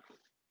think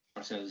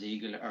ourselves,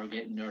 Eagle, are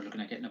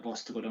looking at getting a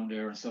bus to go down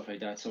there and stuff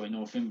like that. So I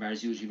know Finbar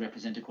is usually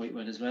represented quite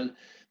well as well.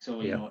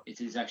 So, you know, it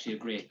is actually a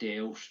great day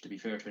out, to be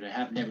fair to it. I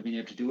have never been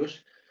able to do it,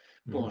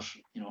 but,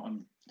 you know,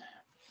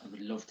 I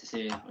would love to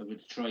say I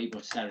would try,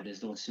 but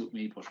Saturdays don't suit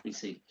me, but we'll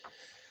see.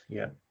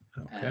 Yeah.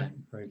 Okay.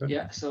 Very good.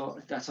 Yeah, so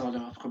that's all the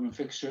upcoming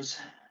fixtures.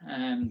 Do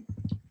you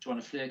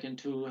want to flake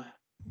into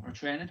our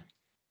training?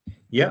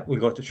 Yeah, we'll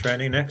go to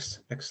training next.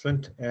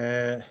 Excellent.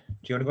 Do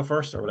you want to go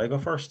first, or will I go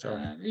first?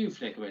 Or? You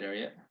flake away there,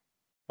 yeah.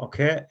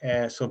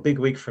 Okay. So big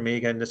week for me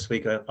again this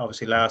week.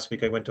 Obviously, last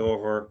week I went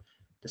over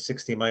the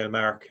 60-mile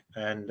mark,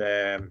 and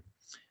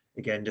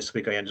again this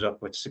week I ended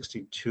up with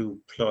 62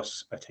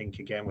 plus, I think,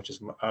 again, which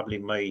is probably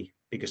my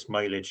biggest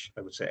mileage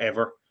I would say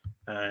ever.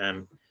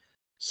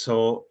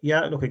 So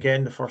yeah, look,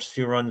 again, the first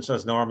few runs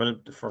as normal.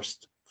 The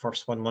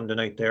first one Monday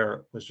night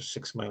there was just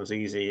 6 miles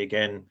easy.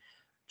 Again,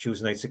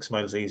 Tuesday night 6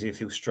 miles easy, a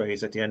few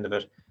strays at the end of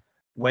it.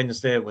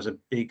 Wednesday was a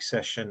big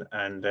session,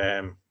 and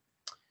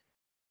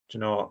you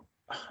know,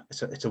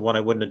 it's a one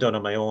I wouldn't have done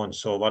on my own.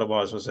 So what it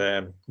was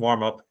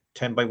warm up,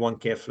 10 by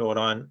 1K float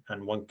on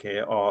and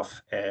 1K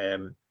off.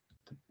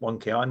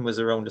 1K on was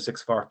around the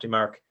 6:40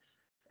 mark.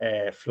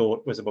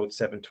 Float was about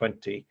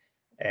 7:20.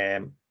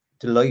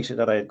 Delighted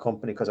that I had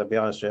company, because I'll be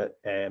honest with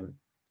you, it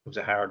was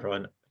a hard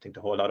run. I think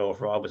the whole lot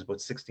overall was about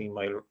 16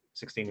 miles.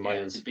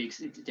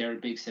 They're a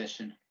big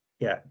session.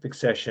 Yeah, big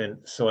session.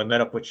 So I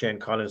met up with Shane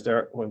Collins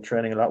there, who I'm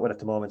training a lot with at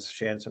the moment.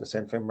 Shane's from the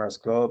St. Finbar's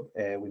Club.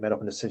 We met up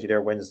in the city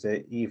there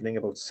Wednesday evening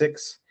about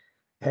 6.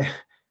 And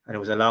it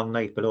was a long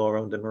night below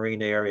around the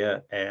marina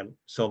area.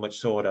 So much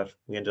so that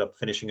we ended up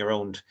finishing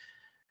around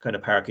kind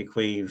of Parky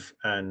Queeve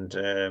and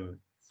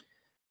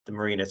the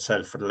marina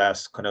itself for the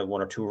last kind of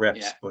 1 or 2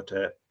 reps. Yeah. But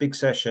big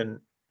session,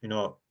 you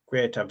know,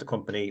 great to have the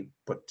company.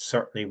 But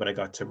certainly when I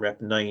got to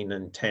rep 9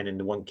 and 10 in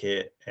the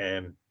 1K,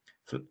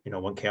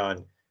 1K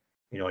on,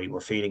 you know, you were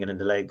feeling it in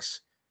the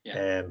legs.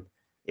 Yeah.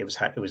 It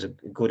was a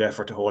good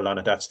effort to hold on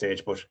at that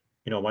stage. But,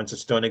 you know, once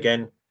it's done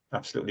again,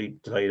 absolutely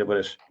delighted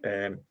with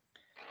it.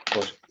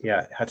 But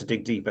yeah, had to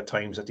dig deep at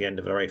times at the end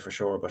of it, right, for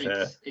sure. But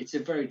it's a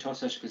very tough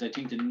session, because I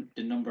think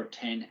the number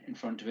 10 in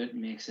front of it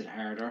makes it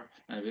harder.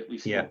 We've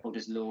spoken about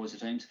this loads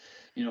of times.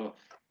 You know,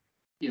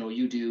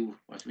 you do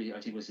what I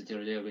think was the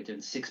other day, we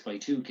did 6 by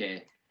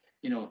 2K.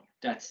 You know,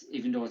 that's,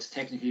 even though it's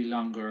technically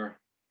longer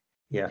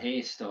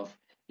pace stuff,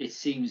 it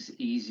seems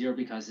easier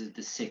because of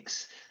the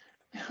 6.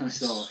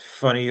 So it's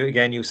funny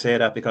again you say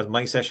that, because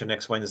my session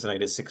next Wednesday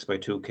night is 6 by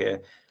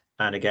 2K.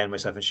 And again,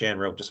 myself and Shane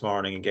were up this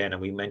morning again,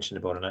 and we mentioned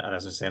about it. And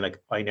as I say,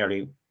 like, I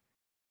nearly,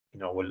 you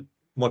know, will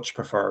much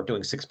prefer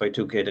doing 6 by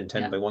 2K than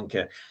 10 by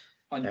 1K.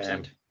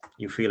 100%.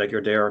 You feel like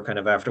you're there kind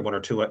of after 1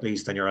 or 2 at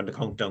least, and you're on the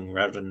countdown,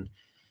 rather than,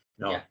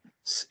 you know,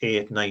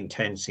 8, 9,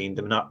 10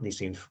 the monotony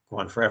seemed to go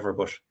on forever,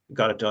 but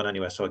got it done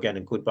anyway. So again,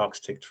 a good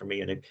box ticked for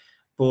me. And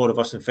both of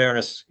us, in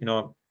fairness, you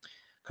know,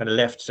 kind of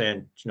left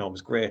saying, you know, it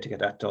was great to get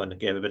that done. It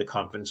gave a bit of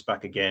confidence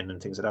back again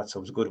and things like that. So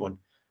it was a good one.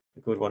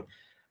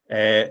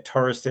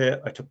 Thursday,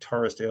 I took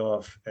Thursday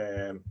off,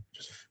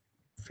 just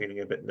feeling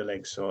a bit in the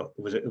legs. So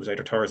it was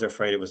either Thursday or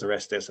Friday was the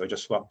rest day. So I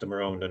just swapped them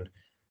around, and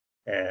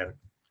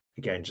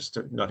again, just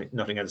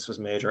nothing else was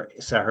major.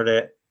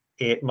 Saturday,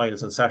 8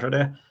 miles on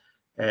Saturday,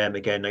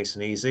 again, nice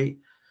and easy.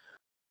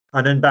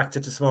 And then back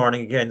to this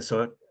morning again.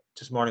 So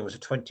this morning was a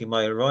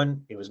 20-mile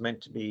run. It was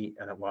meant to be,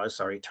 and it was,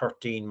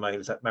 13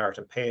 miles at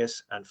marathon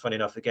pace. And funny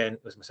enough, again,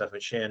 it was myself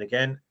and Shane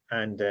again.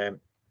 And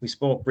we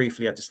spoke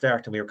briefly at the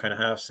start, and we were kind of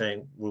half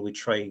saying, will we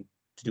try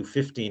to do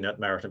 15 at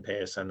marathon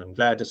pace? And I'm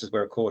glad this is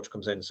where a coach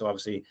comes in. So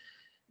obviously,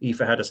 Aoife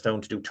had us down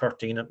to do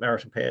 13 at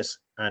marathon pace.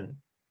 And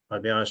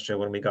I'll be honest with you,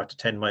 when we got to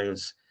 10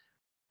 miles,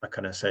 I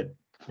kind of said,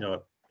 you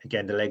know,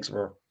 again, the legs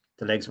were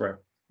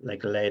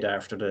like laid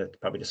after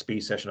probably the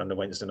speed session on the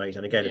Wednesday night.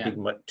 And again,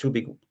 two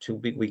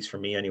big weeks for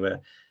me anyway.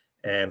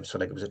 So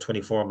like it was a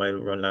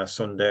 24-mile run last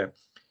Sunday,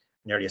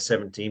 nearly a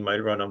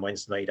 17-mile run on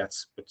Wednesday night.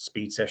 That's with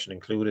speed session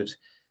included.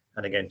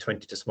 And again,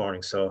 20 this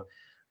morning. So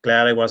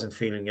glad I wasn't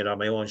feeling it on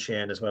my own,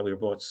 Shane, as well. We were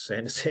both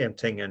saying the same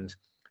thing, and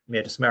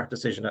made a smart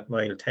decision at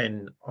mile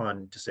 10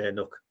 on to say,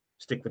 look,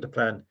 stick with the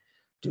plan,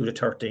 do the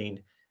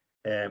 13.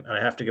 And I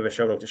have to give a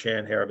shout out to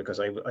Shane here, because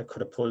I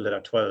could have pulled it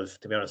at 12,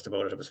 to be honest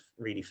about it. I was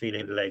really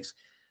feeling the legs.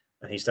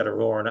 And he started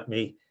roaring at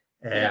me,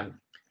 and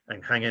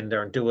hang in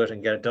there and do it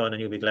and get it done,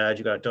 and you'll be glad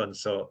you got it done.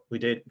 So we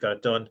got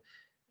it done.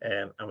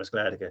 I was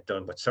glad to get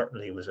done. But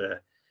certainly it was a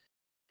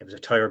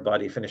tired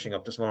body finishing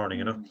up this morning,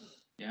 you know.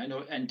 Yeah, I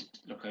know. And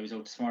look, I was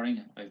out this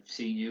morning. I've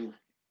seen you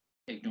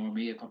ignore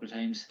me a couple of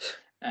times.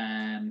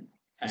 And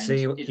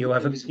See, you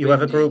have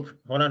a group.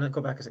 Hold on,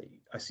 go back.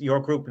 I see your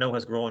group now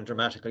has grown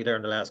dramatically there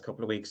in the last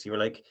couple of weeks. You're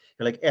like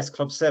S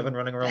Club 7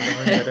 running around the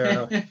ring there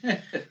now.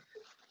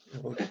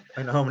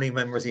 I know how many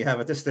members you have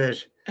at this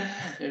stage.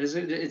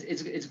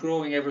 It's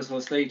growing ever so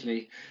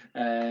slightly.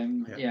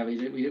 Yeah,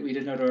 we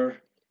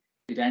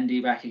did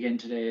Andy back again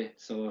today.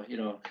 So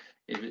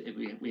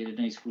we had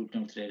a nice group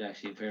now today.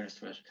 Actually, in fairness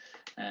to it.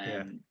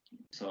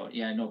 So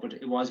yeah, no, but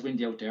it was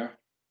windy out there.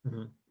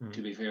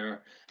 To be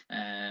fair,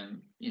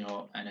 and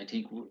I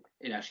think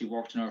it actually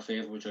worked in our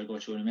favor, which I'll go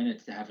through in a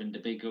minute. Having the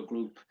bigger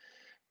group,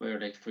 where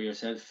like for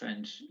yourself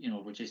and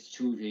with just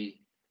 2 of you,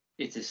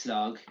 it's a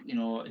slog.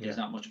 There's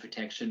not much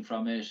protection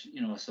from it.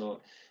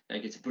 So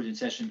like it's a brilliant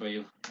session by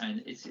you,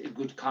 and it's a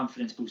good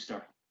confidence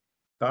booster.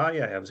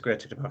 Yeah, it was great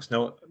to the box.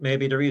 Now,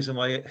 maybe the reason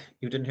why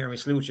you didn't hear me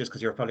salute you is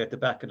because you're probably at the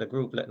back of the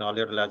group letting all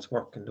the other lads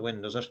work in the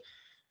wind, is it?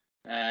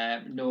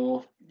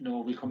 No,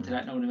 we'll come to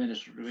that now in a minute.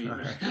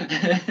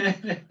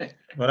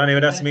 Well, anyway,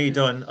 that's me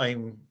done.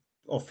 I'm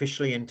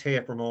officially in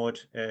taper mode,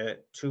 2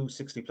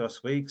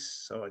 60+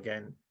 weeks. So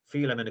again,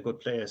 feel I'm in a good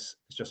place.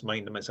 It's just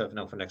minding myself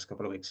now for the next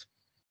couple of weeks.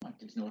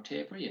 There's no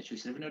taper yet. You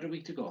still have another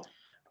week to go.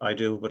 I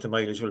do, but the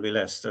mileage will be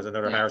less. There's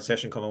another hard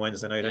session coming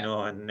Wednesday night, I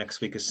know, and next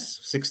week is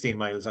 16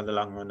 miles on the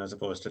long run as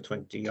opposed to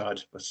 20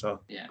 odd. But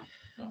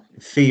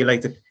feel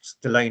like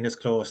the line is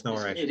close now,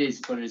 right? It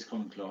is, but it is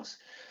coming close.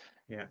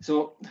 Yeah.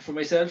 So for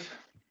myself,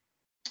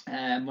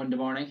 Monday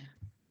morning,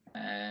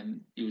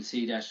 you will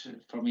see that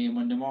for me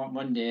on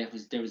Monday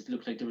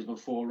looked like there was about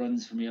 4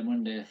 runs for me on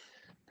Monday,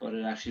 but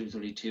it actually was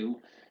only 2.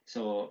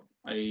 So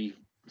I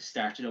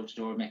started out the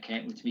door with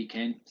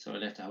Ken. So I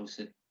left the house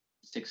at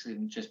 6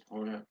 just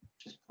before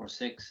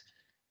 6,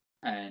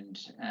 and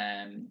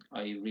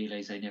I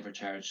realized I never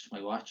charged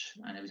my watch,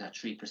 and it was at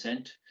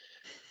 3%.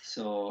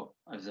 So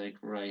I was like,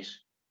 right,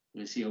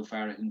 we'll see how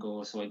far I can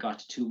go. So I got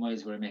to 2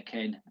 miles where I met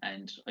Ken,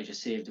 and I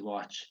just saved the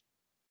watch,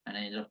 and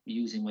I ended up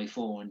using my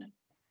phone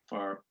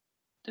for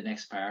the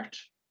next part,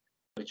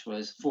 which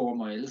was 4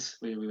 miles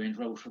where we went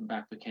round from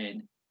back with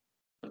Ken.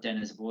 But then,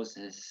 as opposed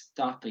to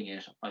stopping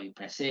it, I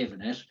pressed save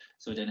on it.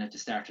 So then I had to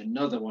start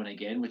another one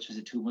again, which was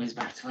a 2 miles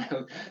back to my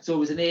house. So it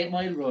was an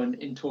 8-mile run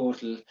in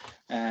total.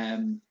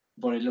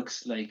 But it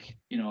looks like,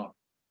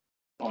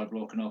 all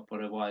broken up,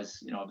 but it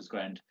was, it was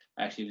grand.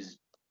 Actually, it was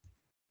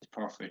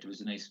perfect. It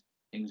was a nice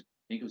thing. I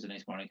think it was a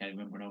nice morning. I can't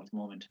remember now at the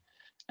moment.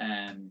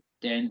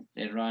 Then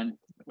later on,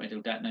 went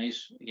out that night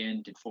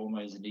again, did 4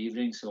 miles in the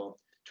evening. So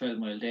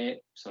 12-mile day.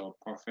 So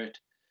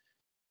perfect.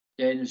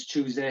 Then it was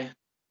Tuesday.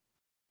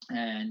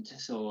 And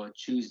so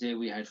Tuesday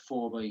we had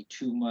 4 by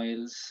 2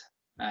 miles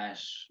at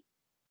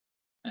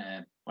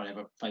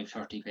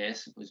 5:30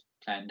 pace. It was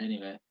planned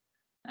anyway,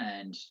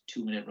 and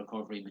 2-minute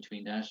recovery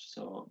between that.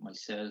 So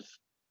myself,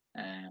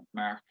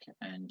 Mark,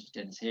 and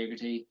Dennis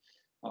Hagerty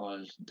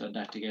all done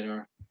that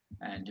together.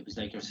 And it was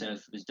like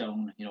yourself. It was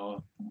down.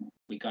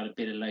 We got a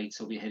bit of light,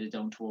 so we headed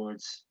down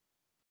towards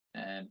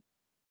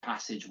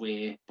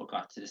Passageway, but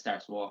got to the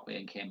Starts Walkway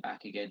and came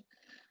back again.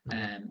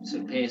 So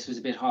the pace was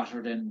a bit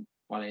hotter than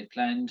what I had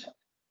planned.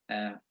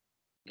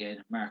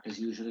 Again, Mark as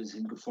usual is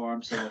in good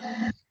form. So,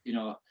 I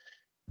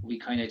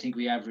think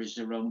we averaged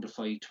around the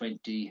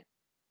 5:20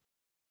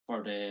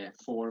 for the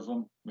 4 of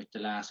them, with the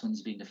last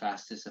ones being the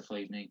fastest at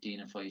 5:19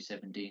 and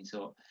 5:17.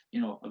 So,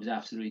 I was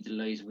absolutely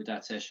delighted with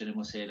that session. I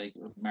must say, like,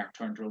 Mark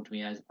turned around to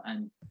me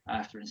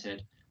after and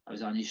said, I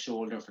was on his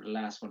shoulder for the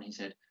last one. He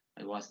said,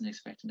 I wasn't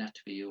expecting that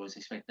to be you. I was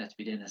expecting that to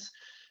be Dennis.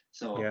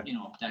 So,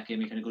 that gave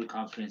me kind of good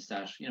confidence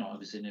that, I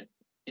was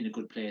in a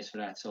good place for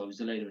that. So I was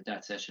delighted with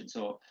that session.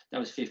 So that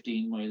was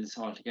 15 miles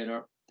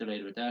altogether.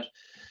 Delighted with that.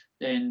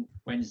 Then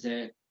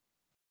Wednesday,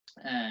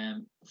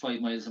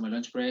 5 miles on my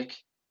lunch break.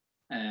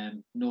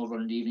 No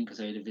run in the evening because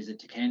I had a visit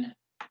to Ken.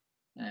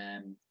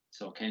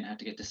 So Ken had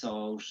to get the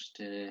saw out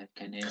to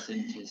Ken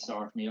Nason to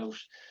sort me out.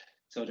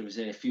 So there was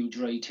a few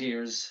dry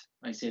tears,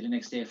 I say, the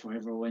next day for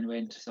everyone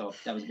went. So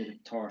that was a bit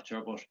of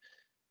torture, but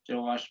you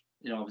know what?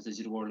 It always does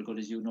you the world of good,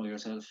 as you know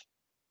yourself.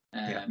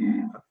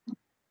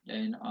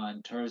 Then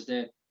on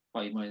Thursday,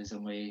 5 miles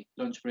on my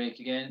lunch break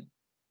again,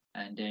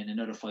 and then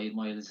another 5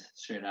 miles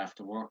straight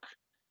after work.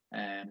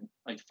 I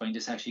find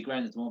this actually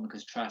grand at the moment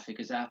because traffic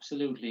is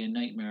absolutely a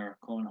nightmare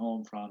going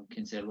home from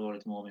Kinsale Road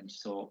at the moment.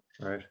 So,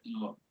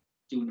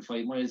 doing the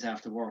 5 miles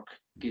after work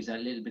gives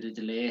that little bit of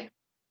delay,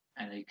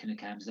 and it kind of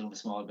calms down a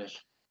small bit.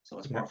 So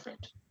it's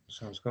perfect.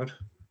 Sounds good.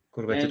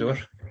 Good way to do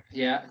it.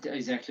 Yeah,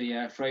 exactly.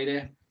 Yeah,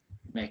 Friday,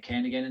 met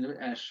Ken again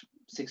at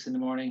 6 in the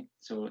morning.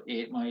 So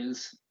 8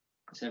 miles,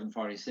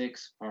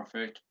 7:46,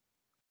 perfect.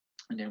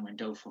 And then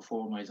went out for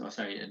 4 miles.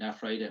 And that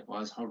Friday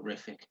was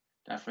horrific.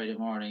 That Friday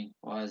morning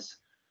was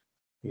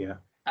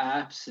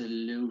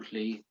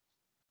absolutely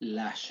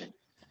lashing.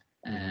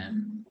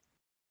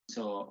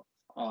 So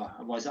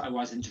I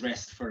wasn't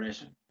dressed for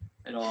it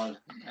at all.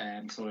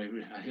 So I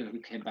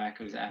came back.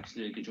 I was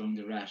absolutely gajummed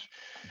the rat.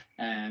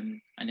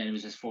 And then it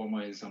was just 4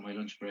 miles on my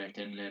lunch break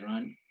then later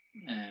on,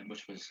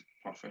 which was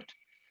perfect.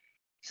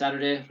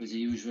 Saturday was the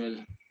usual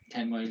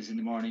 10 miles in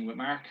the morning with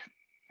Mark,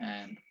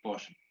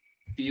 but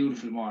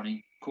beautiful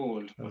morning,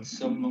 cold, but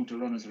some amount of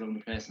runners around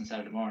the place on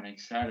Saturday morning.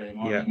 Saturday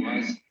morning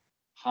was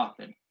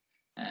hopping.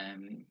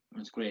 It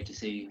was great to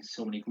see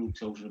so many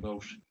groups out and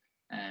about.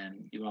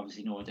 You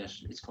obviously know that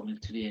it's coming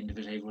to the end of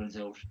it, everyone's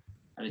out.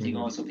 And I think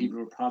also people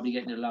were probably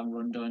getting their long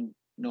run done,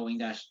 knowing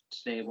that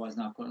today was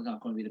not going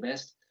to be the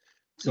best.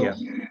 So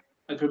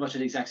I pretty much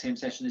had the exact same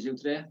session as you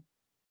today.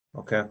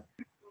 Okay.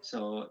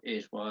 So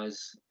it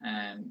was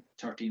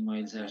 13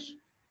 miles at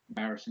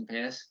marathon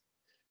pace.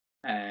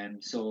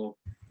 So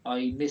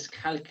I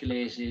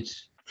miscalculated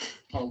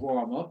our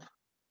warm up.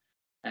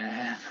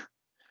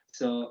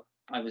 So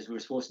we were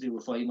supposed to do a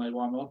 5 mile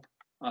warm up.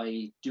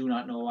 I do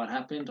not know what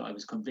happened. I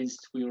was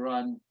convinced we were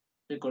going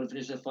to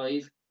finish at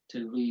 5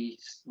 till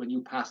when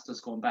you passed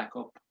us going back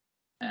up,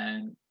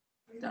 Centre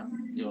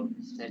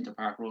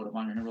Park Road or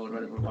Monaghan Road,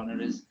 whatever one it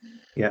is.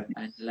 Yeah.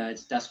 And the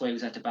lads, that's why I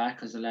was at the back,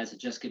 because the lads had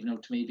just given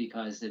out to me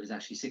because it was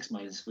actually 6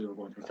 miles we were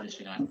going to be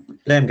finishing on.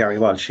 Blame Gary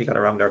Walsh. He got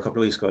around there a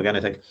couple of weeks ago again,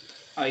 I think.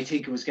 I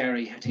think it was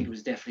Gary. I think it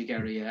was definitely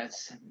Gary. Yeah,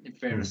 it's in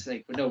fairness,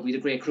 but no, we had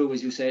a great crew,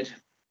 as you said.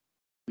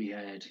 We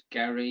had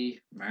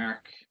Gary,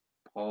 Mark,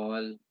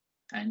 Paul,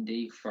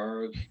 Andy,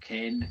 Ferg,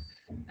 Ken.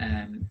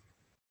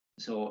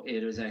 So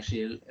it was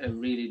actually a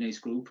really nice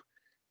group.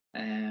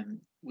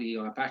 We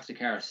got back to the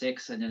car at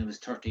 6, and then it was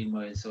 13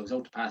 miles. So it was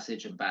out the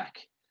passage and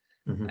back.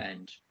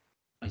 And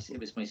it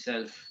was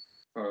myself,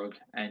 Ferg,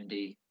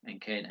 Andy,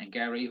 and Ken, and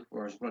Gary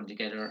were run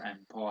together, and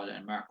Paul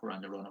and Mark were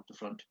on the run up the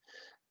front.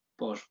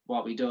 But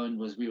what we done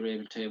was we were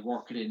able to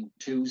work it in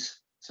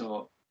twos.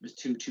 So it was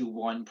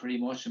 2-2-1 pretty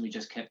much, and we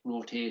just kept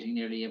rotating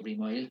nearly every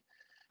mile.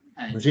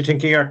 And was you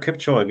thinking you're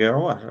Kipchoge or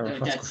what? Or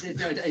that's it.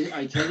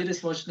 I tell you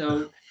this much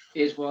now.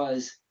 It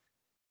was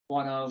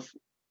one of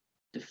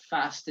the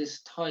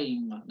fastest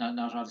time,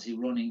 not obviously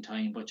running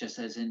time, but just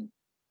as in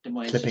the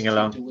miles clipping just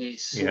along clipped away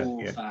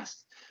so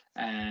fast.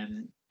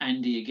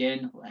 Andy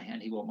again,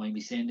 and he won't mind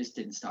me saying this,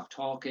 didn't stop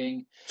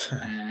talking.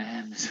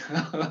 And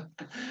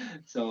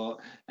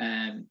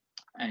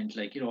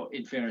like,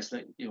 in fairness,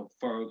 like,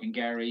 Ferg and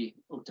Gary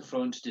up the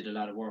front did a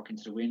lot of work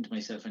into the wind.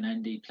 Myself and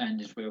Andy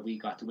planned it where we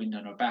got the wind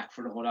on our back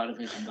for the whole lot of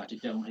it and got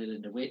it downhill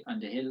on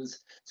the hills.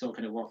 So it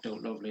kind of worked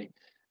out lovely.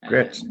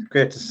 Great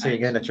to see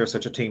again that you're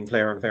such a team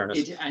player, in fairness.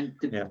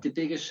 The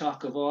biggest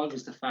shock of all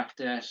was the fact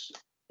that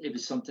it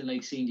was something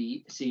like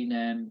seeing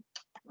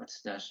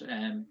what's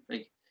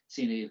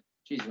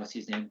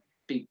his name?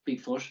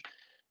 Bigfoot.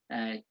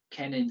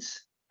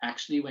 Kennins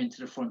actually went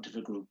to the front of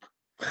a group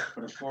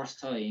for the first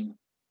time.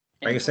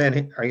 Are you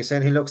saying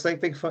he looks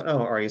like Bigfoot? No,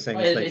 or are you saying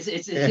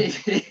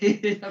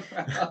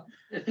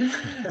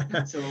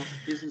So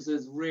this was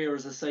as rare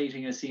as a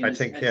sighting as seen. I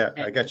think,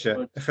 I get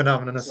you. A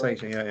phenomenon of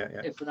sighting, yeah.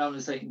 A phenomenon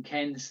of sighting.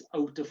 Ken's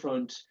out the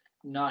front,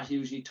 not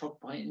usually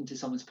tucked into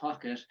someone's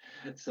pocket.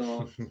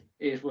 So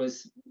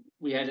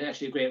we had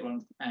actually a great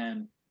run.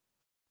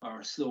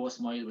 Our slowest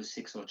mile was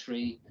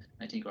 6:03.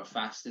 I think our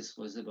fastest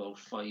was about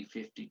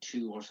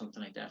 5:52 or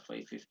something like that,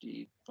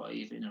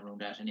 5:55 in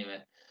around that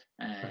anyway.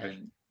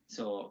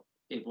 So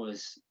it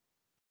was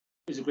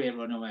a great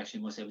run. I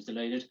actually must say I was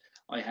delighted.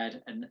 I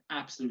had an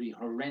absolutely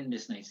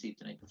horrendous night's sleep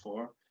the night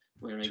before,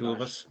 where two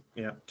of us.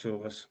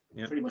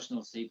 Pretty much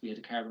no sleep. We had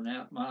a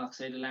carbon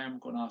monoxide alarm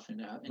going off in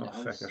the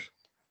house.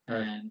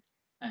 And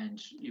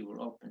you were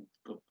up and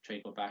try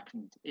to go back,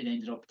 and it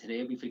ended up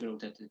today. We figured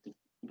out that it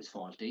was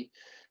faulty,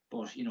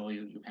 but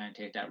you can't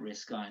take that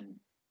risk on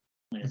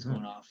when it's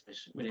going off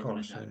with everyone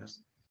in the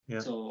house.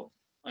 So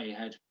I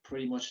had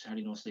pretty much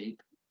hardly no sleep.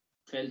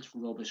 Felt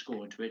rubbish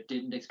going to it.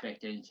 Didn't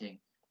expect anything,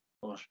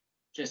 but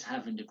just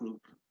having the group.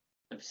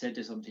 I've said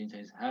this so many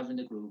times. Having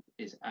the group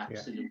is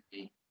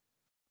absolutely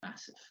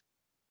massive.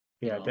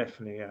 Yeah,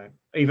 definitely. Yeah.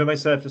 Even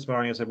myself this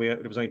morning, I said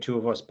there was only two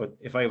of us, but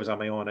if I was on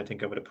my own, I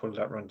think I would have pulled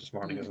that run this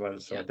morning as well.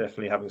 So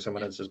definitely having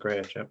someone else is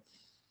great. Yeah.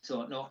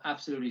 So no,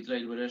 absolutely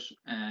delighted with it,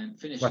 and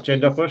finished. What you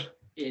end up with?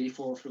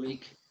 84 for the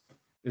week.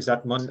 Is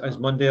that is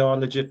Monday all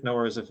legit now,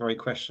 or is it very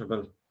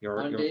questionable?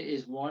 Monday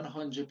is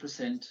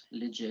 100%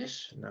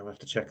 legit. Now I have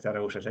to check that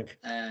out, I think.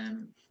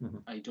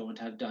 I don't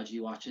have dodgy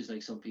watches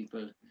like some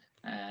people.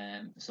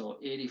 So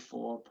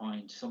 84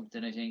 point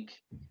something, I think.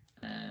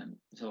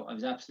 So I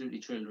was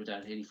absolutely thrilled with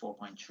that,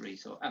 84.3.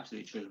 So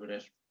absolutely thrilled with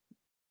it.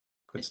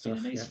 It's been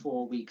a nice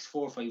 4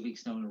 or 5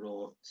 weeks now in a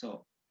row.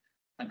 So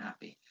I'm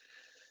happy.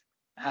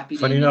 Happy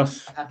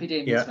Damien's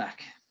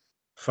back.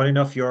 Funny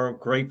enough, your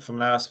gripe from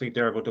last week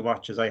there about the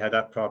watches, I had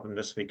that problem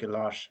this week a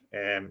lot.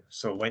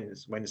 So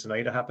Wednesday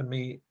night it happened to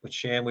me with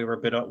Shane. We were a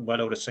bit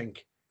well out of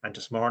sync, and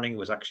this morning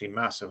was actually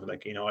massive.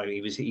 Like,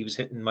 he was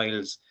hitting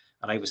miles,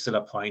 and I was still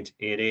at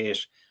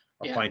 0.88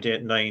 or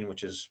 0.89,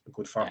 which is a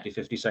good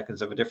 40-50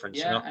 seconds of a difference.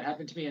 Yeah, it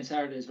happened to me on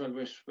Saturday as well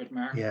with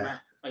Mark.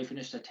 Mark, I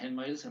finished at 10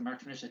 miles, and Mark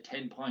finished at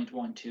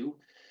 10.12.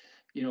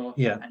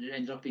 And it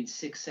ended up being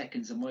 6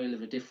 seconds a mile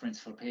of a difference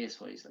for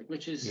pace wise,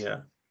 which is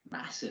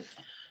massive.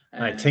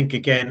 I think,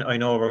 again, I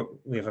know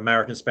we have a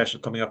marathon special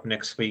coming up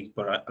next week,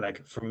 but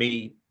like for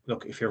me,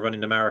 look, if you're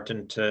running the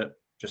marathon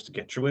just to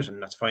get through it,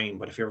 and that's fine.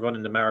 But if you're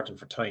running the marathon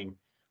for time,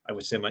 I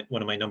would say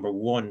one of my number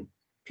one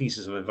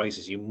pieces of advice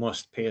is you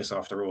must pace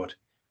off the road.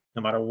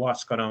 No matter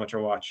what's going on with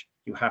your watch,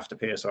 you have to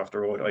pace off the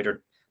road.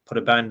 Either put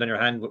a band on your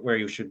hand where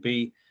you should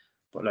be,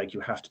 but like you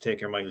have to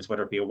take your miles,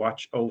 whether it be a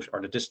watch out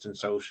or the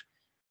distance out.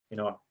 You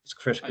know, it's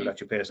critical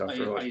that you pace off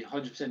the road. I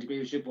 100% agree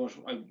with you, but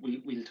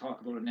we'll talk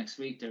about it next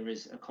week. There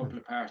is a couple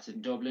of parts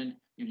in Dublin.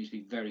 You need to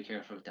be very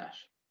careful with that.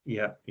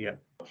 Yeah.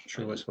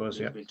 True, I suppose,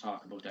 yeah. We'll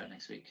talk about that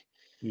next week.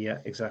 Yeah,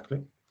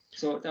 exactly.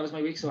 So that was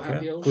my week. So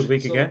happy out. Good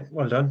week again.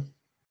 Well done.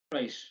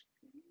 Right.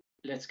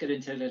 Let's get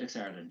into Athletics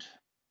Ireland.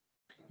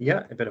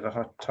 Yeah, a bit of a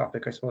hot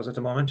topic, I suppose, at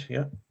the moment.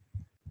 Yeah.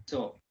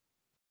 So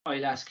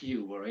I'll ask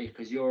you, all right,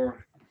 because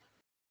you're,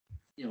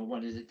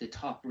 one of the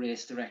top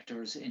race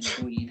directors in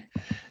Boyne.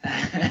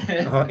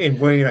 In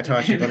Boyne, I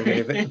thought you were going to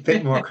give a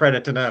bit more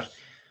credit to that.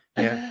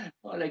 Yeah.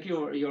 Well, like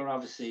you're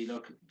obviously,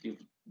 look,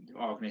 you've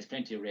organised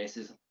plenty of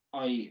races.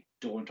 I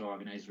don't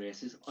organise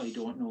races. I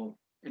don't know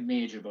a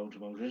major amount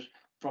about it.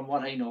 From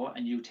what I know,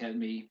 and you tell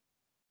me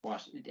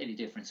what any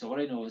difference. So what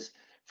I know is,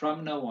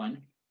 from now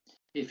on,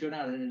 if you're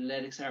not an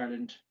Athletics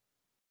Ireland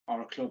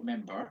or a club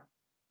member,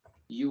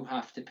 you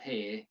have to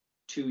pay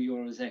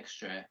 €2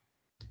 extra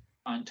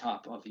on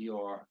top of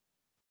your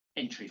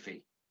entry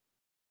fee.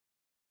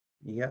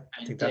 Yeah,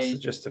 I think that's the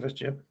gist of it,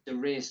 Jim. The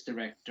race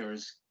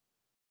directors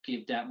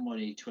give that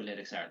money to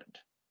Athletics Ireland.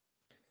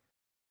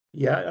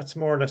 Yeah, that's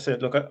more or less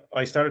it. Look,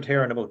 I started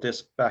hearing about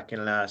this back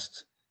in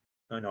last,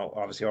 I know,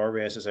 obviously our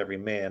race is every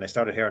May, and I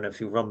started hearing a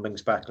few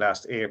rumblings back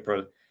last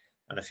April,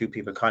 and a few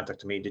people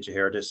contacted me, did you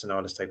hear this, and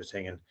all this type of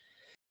thing. And,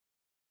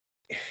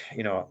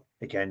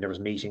 again, there was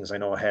meetings I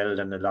know held,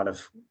 and a lot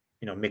of,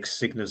 mixed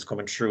signals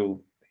coming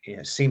through.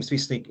 It seems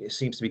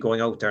to be going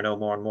out there now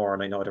more and more.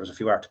 And I know there was a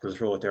few articles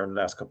wrote there in the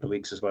last couple of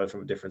weeks as well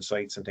from different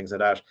sites and things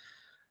like that.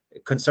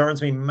 It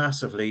concerns me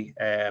massively.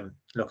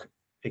 Look,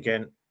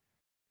 again,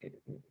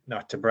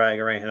 not to brag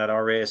or anything, that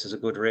our race is a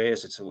good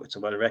race. It's a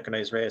well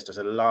recognized race. There's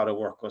a lot of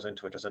work goes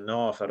into it. There's an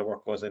awful lot of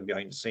work goes in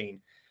behind the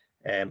scene.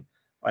 I'm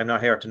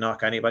not here to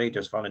knock anybody.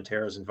 There's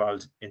volunteers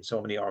involved in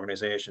so many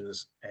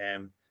organizations,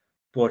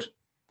 but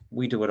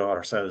we do it all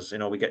ourselves.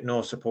 We get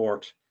no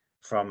support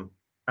from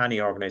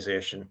any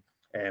organization.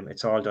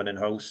 It's all done in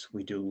house.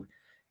 We do,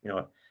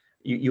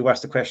 you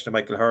asked the question to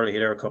Michael Hurley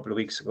there a couple of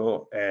weeks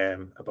ago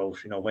about,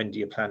 when do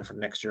you plan for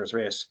next year's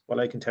race? Well,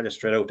 I can tell you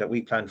straight out that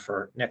we plan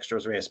for next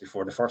year's race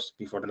before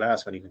the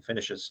last one even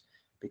finishes,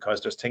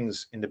 because there's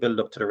things in the build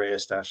up to the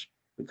race that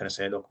we kind of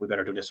say, look, we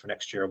better do this for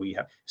next year.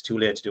 It's too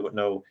late to do it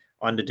now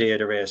on the day of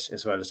the race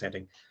as well, the same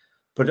thing.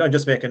 But I'm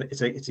just making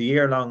it's a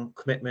year-long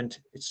commitment.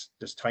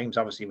 There's times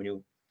obviously when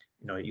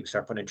you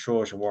start putting in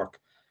Trojan work,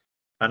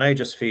 and I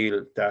just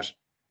feel that,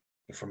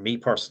 for me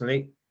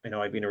personally,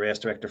 I've been a race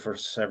director for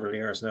several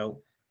years now.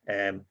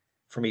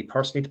 For me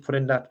personally to put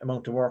in that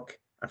amount of work,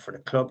 and for the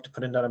club to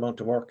put in that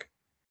amount of work,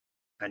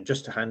 and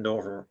just to hand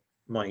over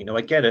money. Now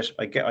I get it.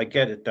 I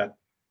get it that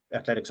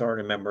Athletics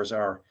Ireland members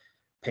are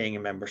paying a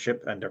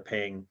membership and they're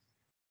paying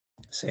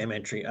same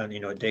entry,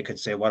 and they could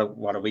say, what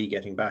are we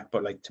getting back?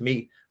 But like, to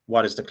me,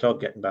 what is the club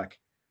getting back?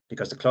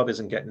 Because the club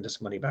isn't getting this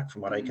money back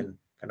from what I can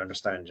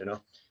understand.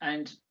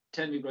 And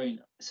tell me, Brian,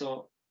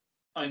 so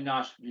I'm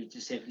not,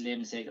 to say for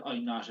layman's sake,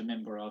 I'm not a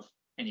member of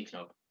any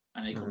club,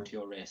 and I come to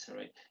your race, all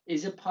right?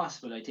 Is it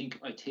possible? I think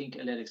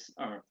Athletics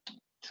or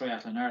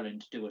Triathlon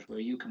Ireland do it, where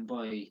you can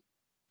buy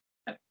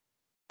a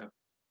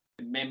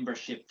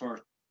membership for,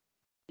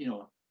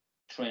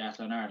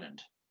 Triathlon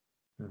Ireland,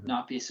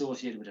 not be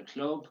associated with a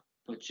club,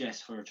 but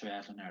just for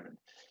Triathlon Ireland.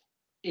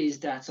 Is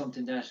that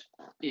something that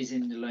is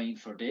in the line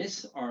for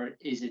this, or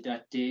is it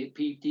that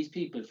these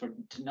people,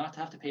 to not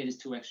have to pay this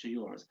 €2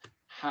 extra,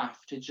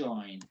 have to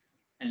join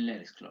an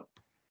athletics club?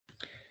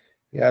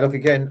 Yeah, look,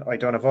 again, I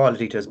don't have all the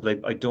details, but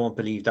I don't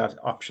believe that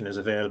option is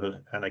available,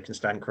 and I can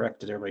stand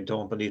corrected there, but I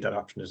don't believe that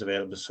option is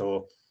available.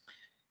 So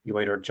you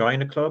either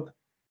join a club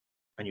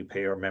and you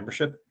pay your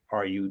membership,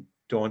 or you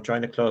don't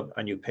join a club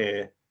and you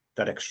pay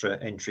that extra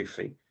entry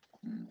fee.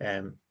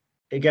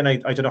 Again, I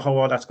don't know how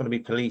all that's going to be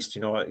policed.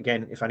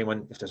 Again, if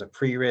there's a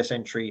pre-race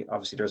entry,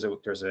 obviously there's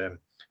a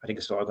I think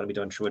it's all going to be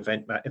done through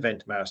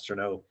Event Master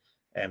now,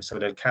 so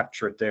they'll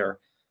capture it there,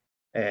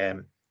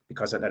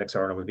 because Athletics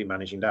Ireland will be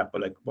managing that.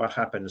 But like, what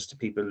happens to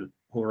people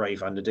who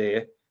arrive on the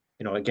day?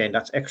 Again,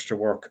 that's extra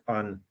work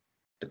on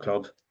the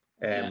club,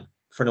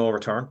 for no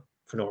return.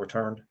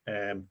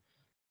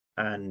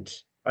 And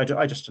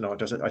I just don't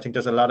know. I think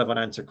there's a lot of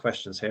unanswered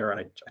questions here,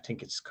 and I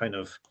think it's kind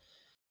of,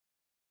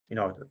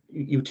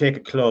 you take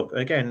a club,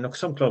 again, look,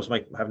 some clubs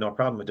might have no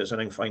problem with this,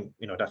 and I'm fine,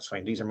 that's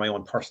fine. These are my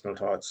own personal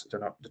thoughts. They're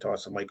not the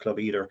thoughts of my club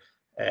either.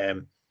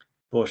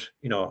 But,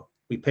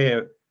 we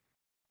pay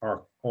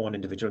our own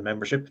individual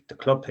membership. The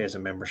club pays a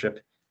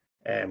membership.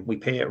 We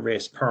pay a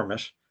race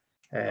permit.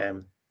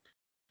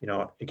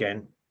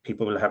 Again,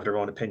 people will have their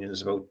own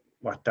opinions about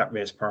what that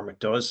race permit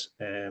does.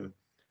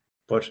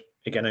 But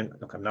again,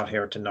 I'm not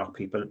here to knock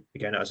people,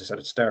 again, as I said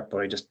at the start, but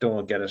I just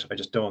don't get it. I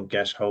just don't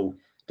get how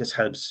this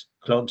helps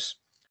clubs.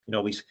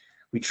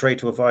 We try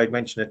to avoid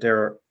mentioning it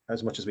there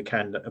as much as we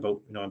can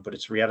about, but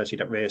it's reality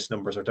that race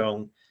numbers are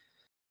down.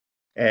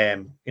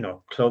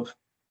 Club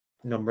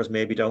numbers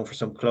may be down for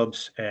some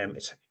clubs.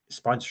 It's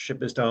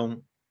sponsorship is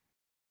down.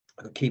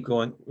 I could keep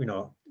going.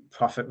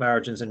 Profit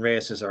margins in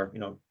races are,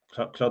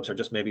 clubs are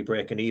just maybe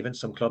breaking even.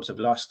 Some clubs have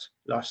lost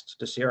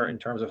this year in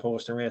terms of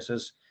hosting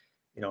races.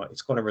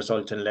 It's going to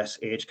result in less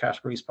age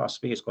categories,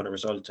 possibly. It's going to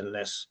result in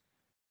less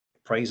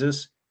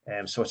prizes.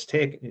 So it's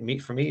taken,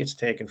 for me, it's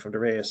taken from the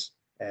race.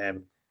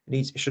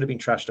 It should have been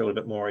trashed a little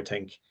bit more, I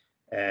think.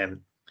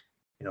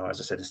 As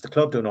I said, it's the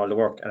club doing all the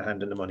work and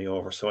handing the money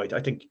over. So I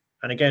think,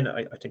 and again,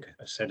 I think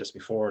I said this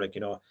before,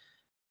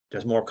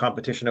 there's more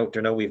competition out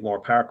there now. We have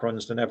more park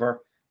runs than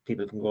ever.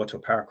 People can go to a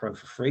park run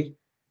for free.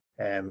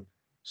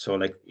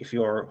 So if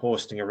you're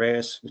hosting a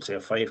race, let's say a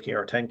 5K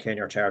or 10K, and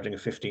you're charging a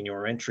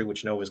 €15 entry,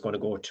 which now is going to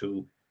go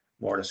to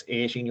more or less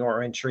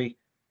 €18 entry,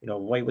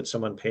 why would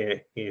someone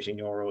pay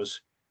 €18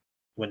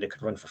 when they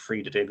could run for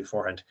free the day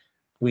beforehand?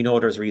 We know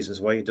there's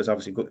reasons why. There's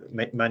obviously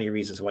many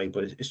reasons why,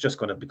 but it's just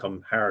going to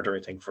become harder,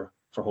 I think, for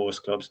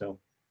host clubs now.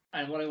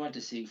 And what I want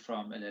to see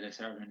from Athletics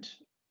Ireland,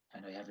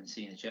 and I haven't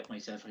seen it yet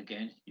myself,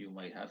 again, you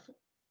might have,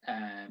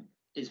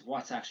 is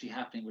what's actually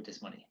happening with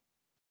this money.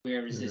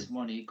 Where is this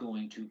money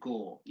going to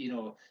go?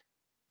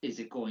 Is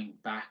it going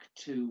back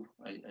to,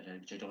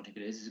 which I don't think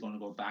it is it going to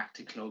go back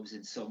to clubs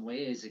in some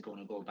way? Is it going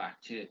to go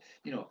back to,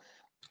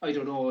 I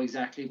don't know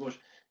exactly, but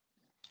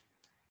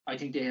I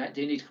think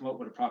they need to come up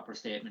with a proper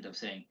statement of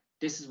saying,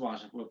 this is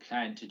what we're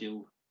planning to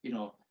do.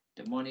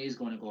 The money is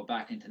going to go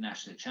back into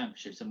national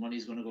championships. The money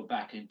is going to go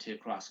back into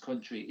cross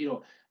country,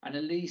 and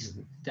at least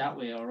that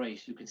way, all right,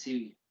 you can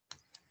see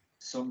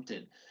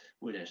something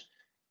with it.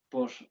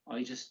 But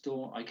I just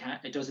don't,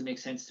 it doesn't make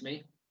sense to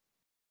me.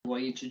 Why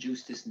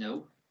introduce this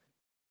now?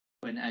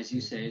 When, as you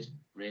said,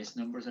 race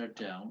numbers are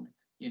down,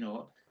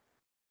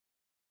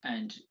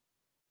 and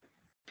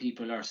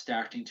people are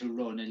starting to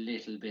run a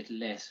little bit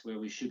less, where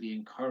we should be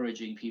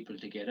encouraging people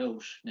to get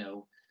out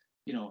now.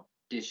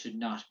 This should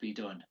not be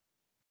done.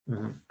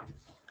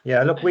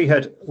 Yeah, look, we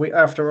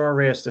after our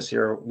race this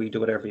year, we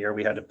do it every year.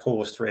 We had a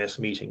post-race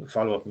meeting,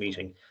 follow-up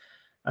meeting,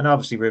 and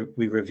obviously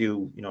we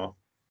review,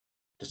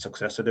 the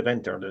success of the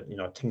event, or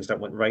the things that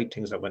went right,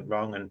 things that went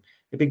wrong. And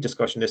the big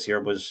discussion this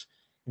year was,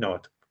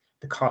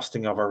 the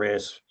costing of our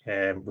race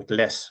with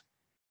less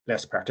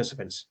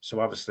participants. So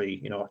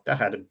obviously, that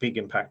had a big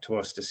impact to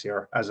us this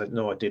year, as I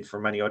know it did for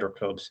many other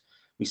clubs.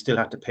 We still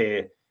had to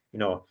pay,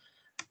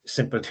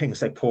 simple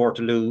things like pour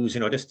to lose,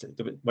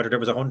 whether there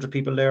was 100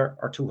 people there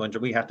or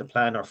 200, we had to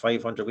plan, or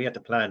 500, we had to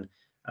plan,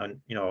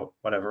 and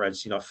whatever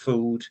else,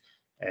 food,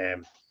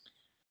 the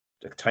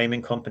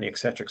timing company,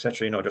 etc.,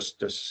 etc.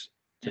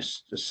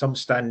 There's some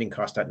standing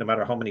cost that no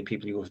matter how many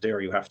people you have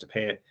there, you have to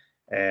pay.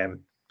 And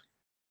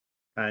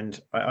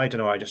I don't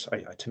know. I just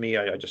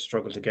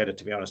struggle to get it,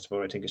 to be honest.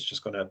 But I think it's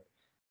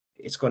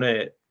going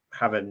to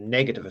have a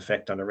negative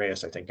effect on the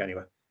race, I think,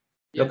 anyway.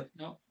 Yeah,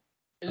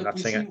 Look,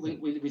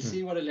 we'll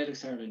see what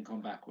Athletics Ireland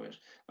come back with.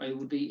 I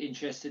would be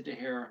interested to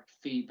hear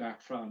feedback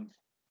from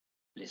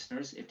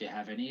listeners, if they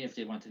have any. If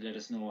they want to let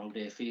us know how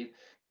they feel,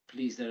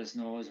 please let us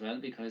know as well,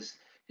 because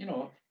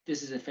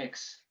this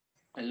affects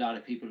a lot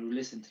of people who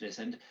listen to this,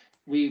 and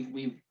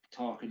we've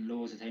talked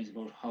loads of times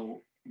about how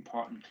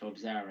important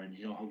clubs are, and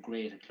how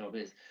great a club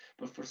is.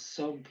 But for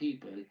some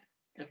people,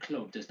 a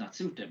club does not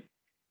suit them,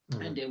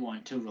 and they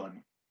want to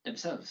run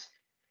themselves,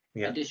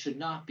 and they should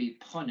not be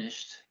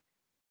punished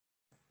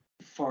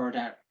for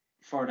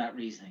that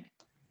reasoning.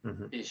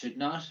 They should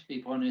not be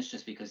punished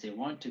just because they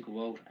want to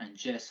go out and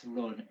just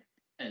run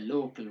a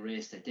local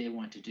race that they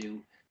want to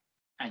do,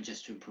 and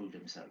just to improve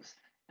themselves.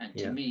 And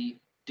to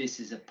me, this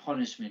is a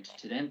punishment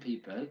to them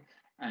people,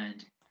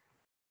 and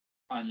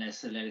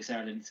unless Athletics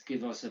Ireland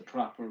give us a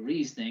proper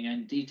reasoning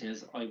and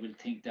details, I will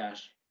think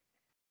that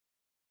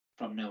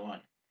from now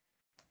on.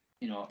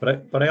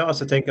 But I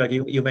also think, like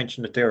you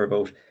mentioned it there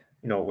about,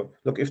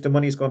 look, if the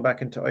money's going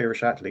back into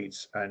Irish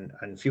athletes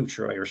and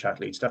future Irish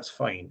athletes, that's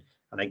fine,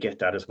 and I get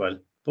that as well.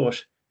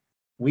 But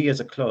we as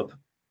a club,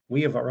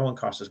 we have our own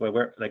costs as well.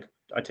 We're like,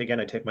 I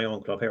take my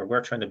own club here.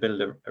 We're trying to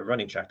build a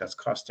running track that's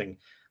costing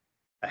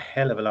a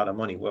hell of a lot of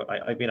money.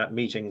 I've been at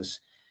meetings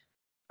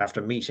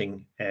after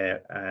meeting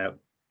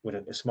with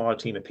a small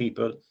team of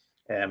people.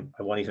 I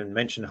won't even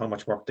mention how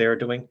much work they're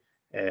doing.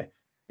 There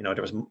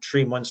was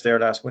 3 months there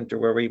last winter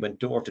where we went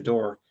door to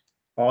door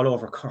all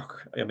over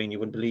Cork. I mean, you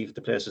wouldn't believe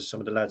the places some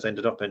of the lads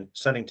ended up in,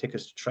 selling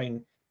tickets to try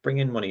and bring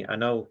in money. And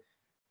now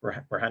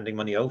we're handing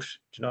money out.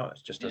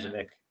 It just doesn't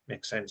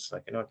make sense.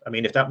 Like, I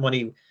mean, if that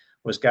money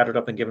was gathered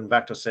up and given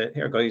back to us, say,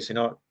 here guys,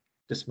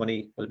 this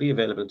money will be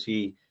available to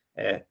you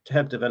to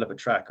help develop a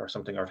track or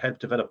something, or help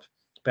develop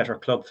better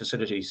club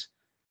facilities.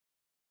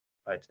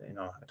 I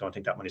don't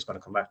think that money's going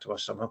to come back to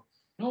us somehow.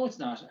 No, it's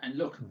not. And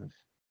look,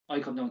 I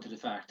come down to the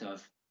fact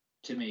of,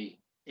 to me,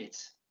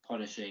 it's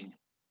punishing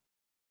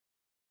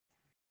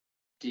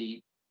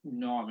the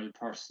normal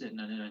person,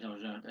 and I know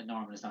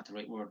normal is not the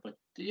right word, but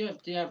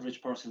the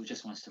average person who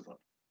just wants to run.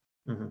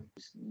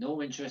 There's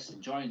no interest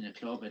in joining the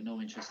club and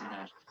no interest in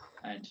that.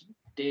 And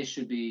they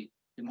should be,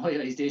 in my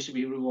eyes, they should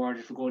be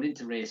rewarded for going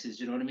into races,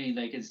 you know what I mean?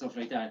 Like, and stuff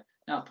like that,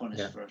 not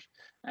punished for it.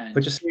 And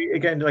but you see,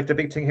 again, like the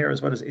big thing here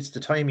as well is it's the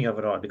timing of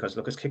it all, because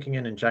look, it's kicking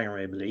in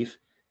January, I believe.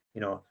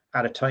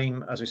 At a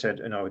time, as we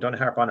said, we don't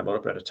harp on about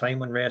it, but at a time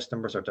when race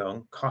numbers are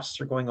down, costs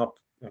are going up.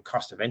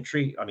 Cost of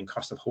entry,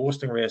 cost of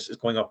hosting a race is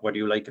going up, whether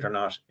you like it or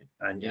not.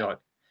 And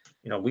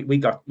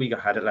we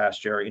had it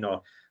last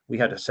year. We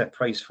had a set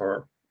price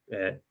for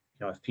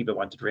if people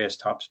wanted race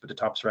tops, but the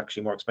tops were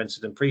actually more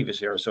expensive than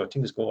previous years, so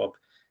things go up.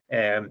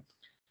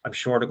 I'm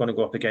sure they're going to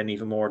go up again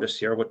even more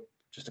this year with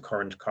just the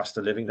current cost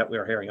of living that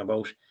we're hearing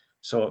about.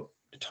 So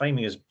the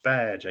timing is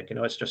bad.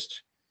 It's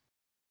just.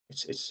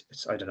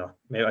 It's I don't know.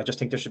 Maybe I just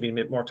think there should be a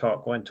bit more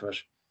thought going to it.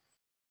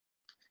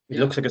 It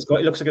looks like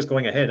it's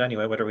going ahead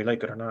anyway, whether we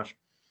like it or not.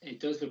 It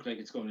does look like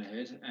it's going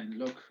ahead, and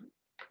look,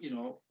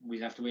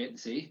 we'll have to wait and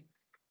see,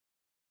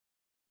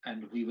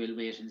 and we will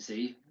wait and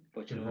see.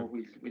 But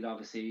we'll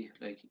obviously,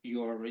 like,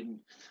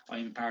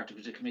 I'm part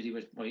of the committee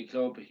with my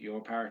club. You're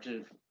part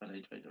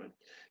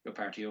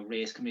of your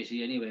race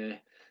committee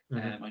anyway.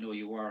 I know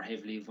you are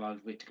heavily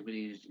involved with the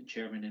committee,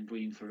 chairman and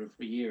Breen for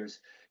years.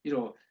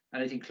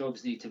 And I think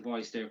clubs need to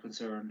voice their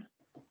concern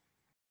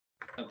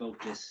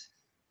about this,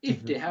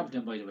 if they have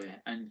them, by the way.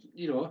 And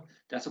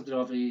that's up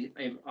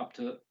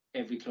to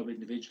every club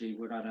individually.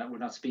 We're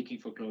not speaking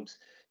for clubs,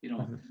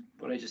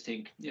 But I just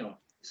think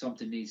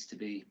something needs to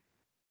be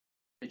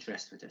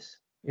addressed with this.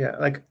 Yeah,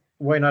 like,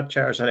 why not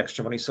charge that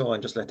extra money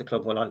and just let the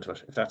club hold on to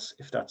it? If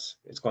that's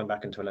it's going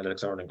back into an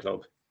Athletics Ireland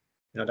club,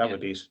 that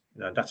would be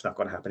that's not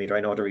going to happen either.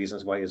 I know the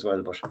reasons why as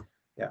well, but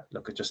yeah,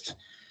 look,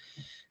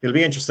 it'll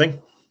be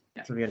interesting.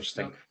 Yeah. It'll be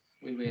interesting. Look,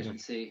 we'll wait and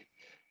see.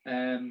 You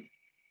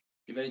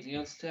have anything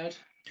else to add?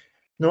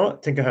 No, I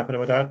think I'm happy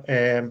with that.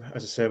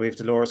 As I said, we have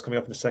Dolores coming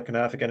up in the second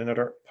half again,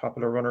 another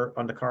popular runner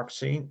on the Cork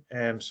scene.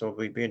 So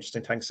it'll be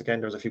interesting. Thanks again.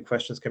 There was a few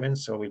questions come in,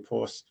 so we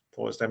pose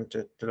them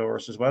to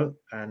Dolores as well.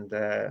 And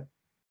I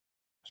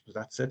suppose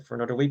that's it for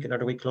another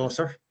week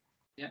closer.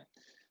 Yeah.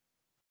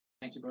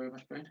 Thank you very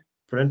much, Brian.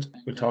 Brilliant.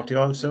 We'll talk to you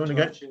all soon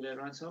again. See you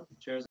later on, so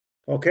cheers.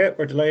 Okay,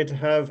 we're delighted to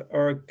have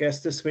our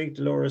guest this week,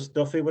 Dolores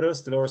Duffy, with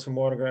us. Dolores from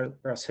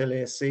Watergrass Hill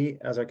AC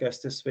as our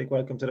guest this week.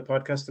 Welcome to the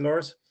podcast,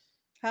 Dolores.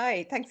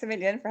 Hi, thanks a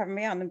million for having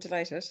me on. I'm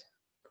delighted.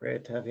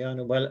 Great to have you on.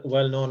 A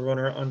well-known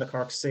runner on the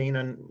Cork scene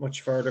and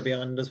much further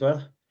beyond as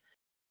well.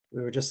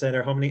 We were just saying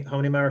there, how many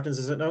marathons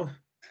is it now?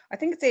 I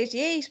think it's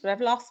 88, but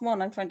I've lost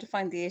one. I'm trying to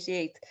find the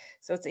 88th.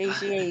 So it's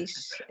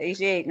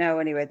 88 now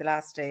anyway, the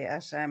last day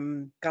at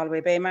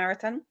Galway Bay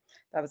Marathon.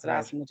 That was the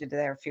last one we did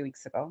there a few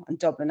weeks ago. And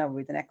Dublin now will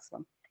be the next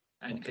one.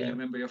 And can you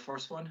remember your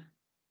first one?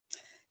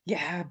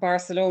 Yeah,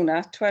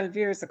 Barcelona, 12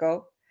 years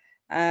ago.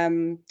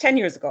 10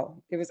 years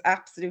ago. It was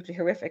absolutely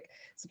horrific.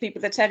 So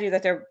people that tell you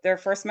that their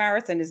first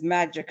marathon is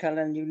magical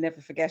and you'll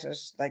never forget it,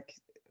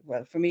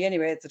 well, for me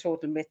anyway, it's a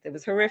total myth. It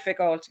was horrific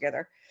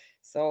altogether.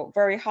 So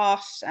very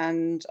hot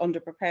and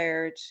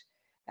underprepared.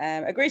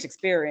 A great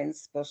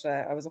experience, but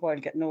I was a while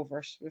getting over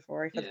it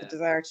before I felt the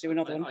desire to do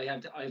another one. I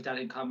have that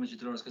in common with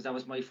Dolores, because that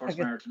was my first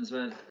marathon as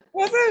well.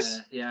 Was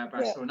it? Yeah,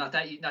 Barcelona.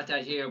 Yeah. Not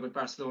that year, but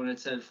Barcelona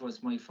itself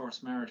was my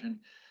first marathon.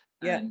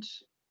 Yeah. And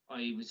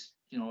I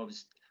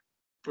was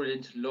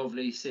brilliant,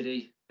 lovely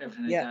city,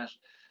 everything like that.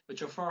 But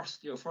your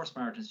first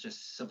marathon is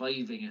just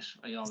surviving it.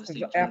 I always think,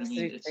 you know what I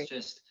mean? It's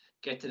just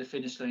get to the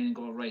finish line and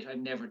go, right,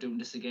 I'm never doing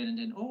this again. And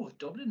then,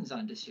 Dublin's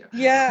on this year.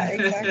 Yeah,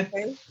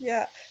 exactly.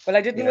 Yeah. Well,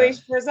 I didn't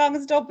wait for as long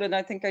as Dublin.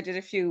 I think I did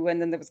a few,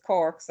 and then there was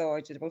Cork, so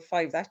I did about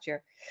 5 that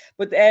year.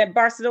 But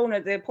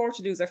Barcelona, the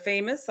Portuguese are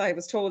famous. I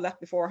was told that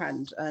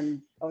beforehand,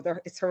 and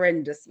it's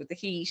horrendous with the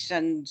heat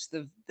and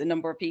the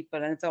number of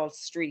people, and it's all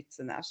streets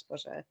and that.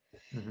 But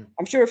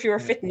I'm sure if you were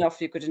fit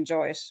enough, you could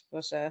enjoy it.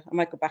 But I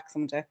might go back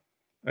someday.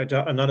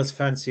 I'm not as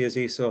fancy as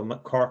you, so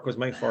Cork was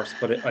my first,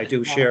 but I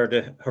do share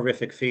the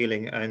horrific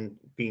feeling and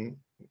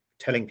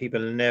telling people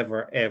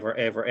never, ever,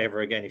 ever,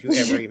 ever again. If you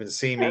ever even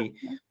see me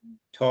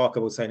talk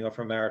about signing up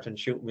for a marathon,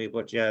 shoot me.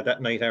 But yeah,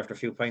 that night after a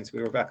few pints,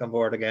 we were back on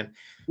board again.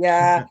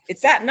 Yeah,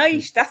 it's that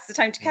night. That's the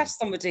time to catch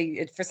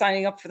somebody for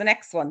signing up for the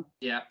next one.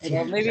 Yeah,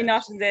 maybe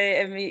not in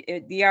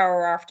the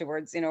hour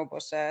afterwards,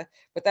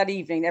 but that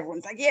evening,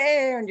 everyone's like,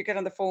 yeah, and you get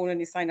on the phone and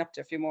you sign up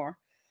to a few more.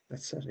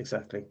 That's it,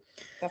 exactly.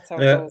 That's how it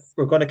goes.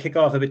 We're going to kick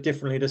off a bit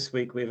differently this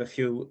week. We have a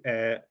few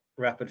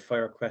rapid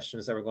fire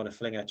questions that we're going to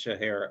fling at you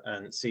here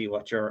and see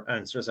what your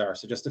answers are.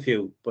 So just a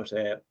few, but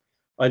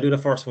I'll do the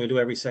first one. We'll do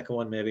every second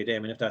one, maybe,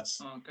 Damien, if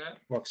that's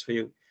works for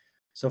you.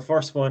 So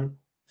first one,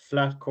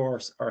 flat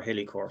course or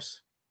hilly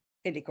course?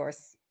 Hilly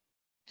course.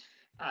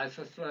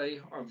 Alpha fly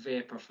or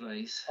vapor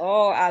flies?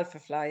 Oh, alpha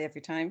fly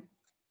every time.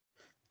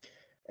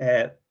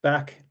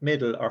 Back,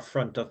 middle or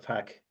front of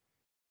pack?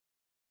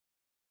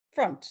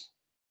 Front.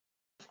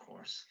 Of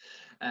course.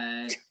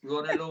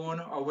 Run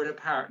alone or with a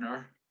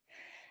partner?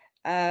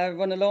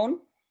 Run alone.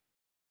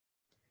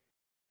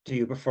 Do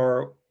you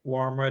prefer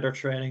warm weather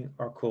training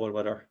or cold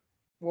weather?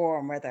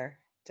 Warm weather,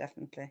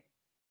 definitely.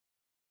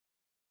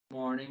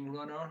 Morning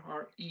runner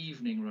or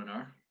evening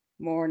runner?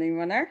 Morning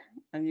runner.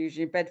 I'm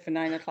usually in bed for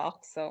 9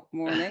 o'clock, so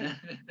morning.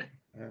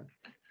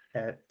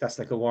 That's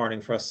like a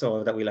warning for us,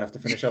 so that we'll have to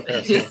finish up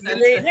here. Yeah. So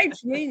Late night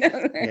for me now.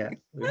 yeah,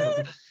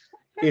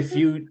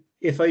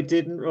 if I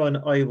didn't run,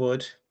 I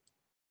would.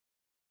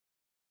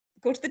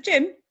 Go to the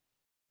gym.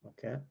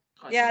 Okay.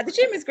 Yeah, the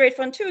gym is great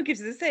fun too. It gives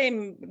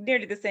you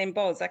nearly the same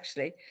buzz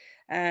actually.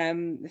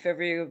 If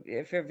ever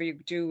you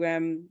do,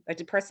 I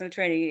did personal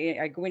training.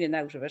 I go in and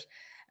out of it.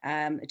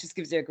 It just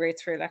gives you a great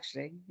thrill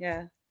actually.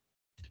 Yeah,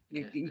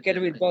 you get a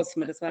real buzz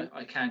from it as well.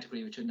 I can't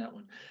agree with you on that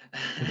one.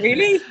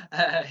 Really?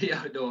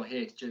 Yeah, no, I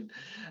hate gym.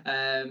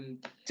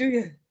 Do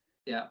you?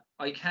 Yeah,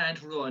 I can't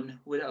run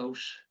without.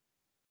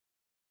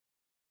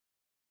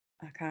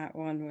 I can't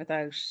run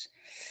without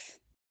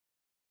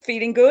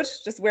feeling good.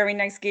 Just wearing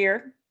nice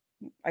gear.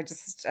 I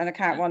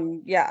can't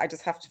run. Yeah, I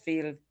just have to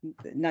feel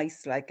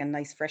nice, like a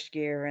nice fresh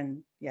gear,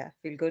 and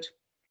feel good.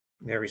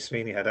 Mary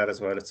Sweeney had that as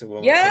well. It's a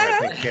woman Yeah.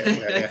 thing, I think.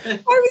 Yeah.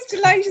 I was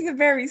delighted that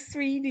Mary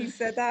Sweeney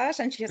said that,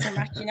 and she has her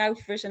matching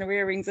outfit and her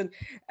earrings, and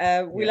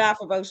we laugh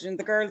about it in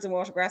the girls in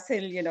Watergrass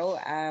Hill,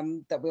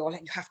 that we all you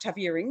have to have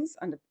earrings,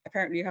 and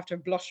apparently you have to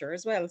have blusher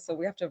as well. So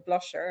we have to have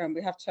blusher, and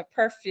we have to have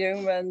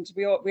perfume, and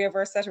we have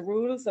our set of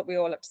rules that we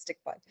all have to stick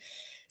by.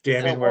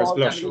 Damien wears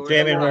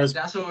blusher.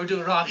 That's what we're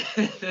doing wrong.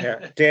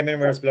 Yeah, Damien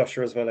wears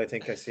blusher as well. I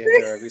think I see him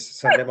there every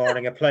Sunday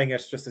morning applying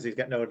it just as he's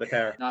getting out of the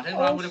car. Nothing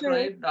wrong with it,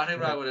 Brian. Nothing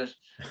wrong with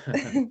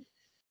it.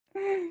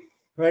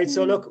 Right.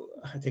 So look,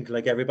 I think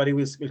like everybody,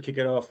 we'll kick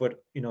it off with,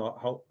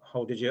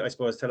 how did you, I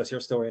suppose, tell us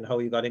your story and how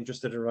you got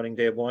interested in running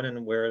day one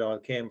and where it all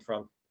came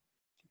from.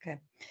 Okay.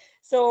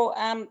 So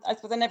I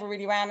suppose I never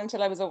really ran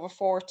until I was over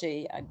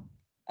 40.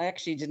 I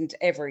actually didn't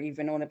ever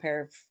even own a pair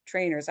of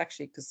trainers,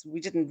 actually, because we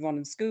didn't run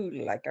in school.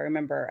 Like I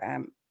remember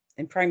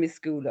in primary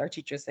school, our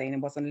teacher saying it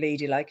wasn't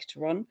ladylike to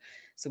run.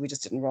 So we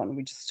just didn't run.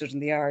 We just stood in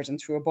the yard and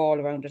threw a ball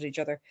around at each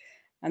other.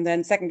 And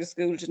then secondary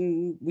school,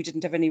 we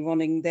didn't have any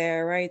running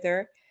there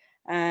either.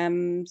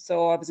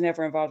 So I was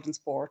never involved in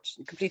sport,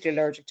 completely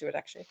allergic to it,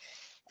 actually.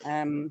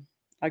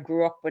 I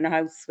grew up in a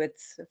house with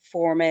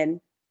 4 men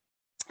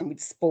and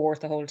we'd sport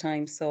the whole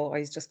time. So I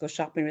used to just go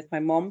shopping with my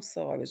mum.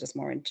 So I was just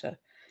more into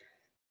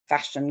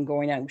fashion,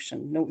 going out,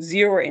 and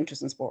zero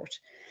interest in sport.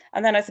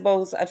 And then I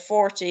suppose at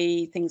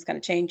 40 things kind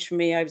of changed for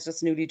me. I was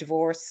just newly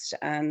divorced,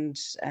 and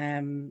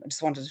I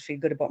just wanted to feel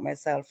good about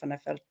myself, and I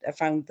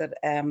found that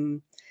I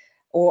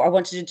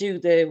wanted to do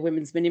the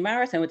women's mini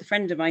marathon with a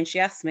friend of mine. She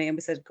asked me, and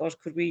we said, God,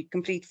 could we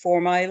complete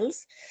 4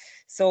 miles?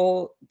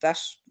 So that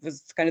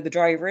was kind of the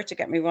driver to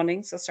get me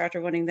running. So I started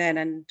running then,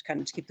 and kind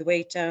of to keep the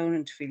weight down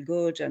and to feel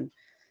good. And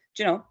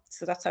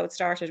so that's how it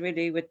started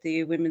really with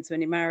the women's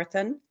mini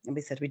marathon. And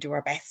we said we'd do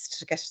our best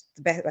to get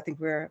the best. I think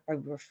we were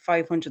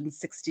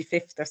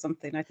 565th or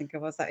something, I think it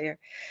was that year.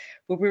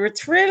 But we were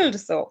thrilled.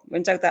 So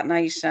went out that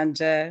night, and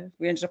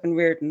we ended up in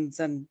Reardon's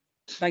and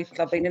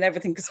nightclubbing and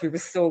everything because we were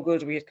so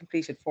good. We had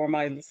completed 4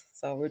 miles.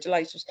 So we're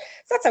delighted. So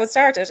that's how it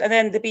started. And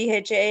then the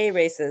BHA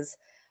races,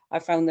 I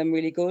found them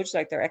really good.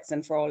 Like they're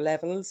excellent for all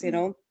levels,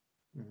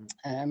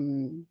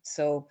 Mm-hmm.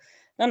 So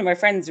none of my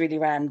friends really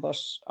ran, but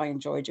I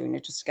enjoy doing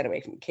it just to get away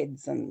from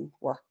kids and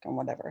work and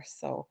whatever.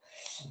 So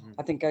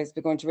I think I've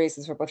been going to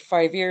races for about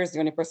 5 years. The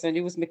only person I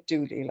knew was Mick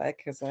Dooley,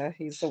 because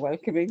he's so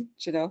welcoming,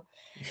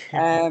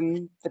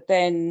 But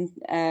then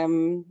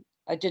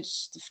I did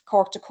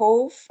Cork to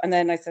Cove, and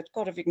then I said,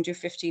 God, if you can do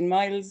 15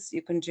 miles,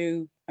 you can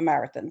do a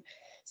marathon.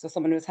 So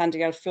someone was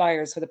handing out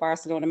flyers for the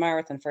Barcelona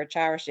Marathon for a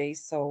charity.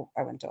 So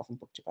I went off and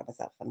booked it by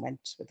myself and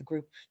went with the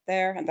group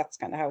there. And that's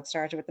kind of how it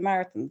started with the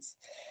marathons.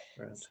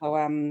 Right. So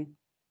and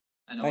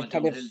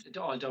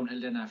all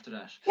downhill then after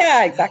that.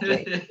 Yeah,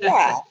 exactly.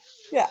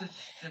 yeah.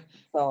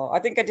 So I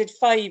think I did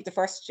 5 the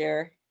first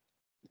year,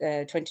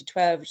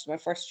 2012, which was my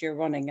first year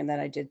running, and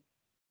then I did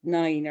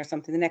 9 or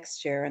something the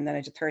next year, and then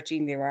I did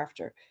 13 the year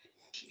after.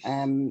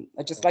 I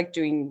just like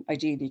doing,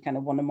 ideally, kind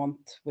of 1 a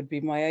month would be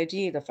my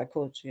ideal if I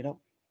could,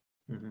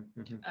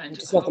 And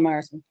just love the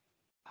marathon.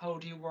 How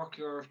do you work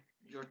your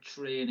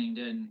training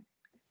then,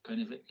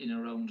 kind of in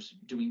around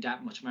doing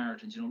that much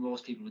marathons?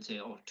 Most people would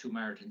say, 2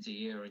 marathons a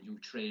year, and you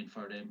train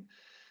for them.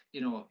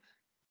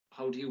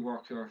 How do you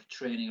work your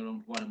training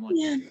around 1 a month?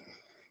 Yeah.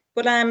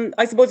 But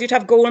I suppose you'd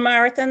have goal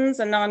marathons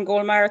and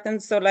non-goal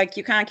marathons. So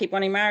you can't keep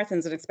running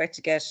marathons and expect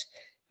to get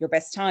your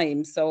best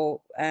time.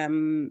 So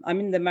I'm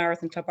in the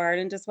Marathon Club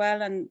Ireland as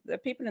well, and the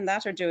people in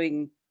that are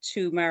doing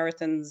 2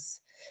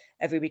 marathons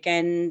every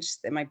weekend.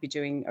 They might be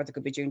doing, or they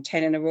could be doing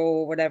 10 in a row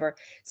or whatever.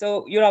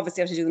 So you'll obviously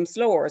have to do them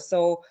slower.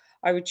 So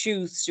I would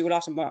choose to do a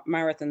lot of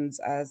marathons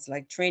as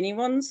like training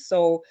runs.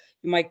 So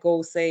you might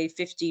go, say,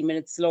 15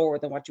 minutes slower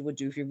than what you would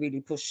do if you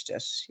really pushed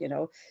it,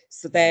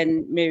 So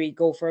then maybe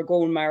go for a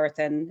goal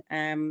marathon,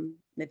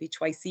 maybe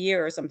twice a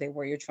year or something,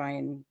 where you try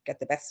and get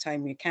the best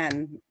time you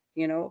can,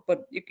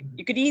 But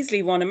you could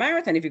easily run a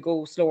marathon if you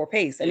go slower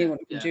pace. Anyone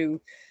can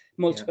do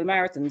multiple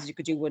marathons. You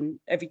could do one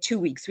every 2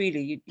 weeks,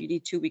 really. You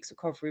need 2 weeks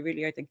recovery,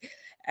 really, I think.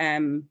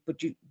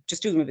 But you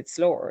just do them a bit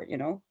slower,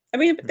 I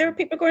mean, there are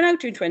people going out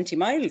doing 20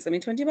 miles. I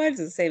mean, 20 miles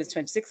is the same as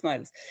 26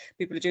 miles.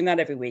 People are doing that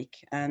every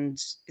week.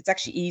 And it's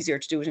actually easier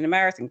to do it in a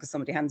marathon because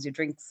somebody hands you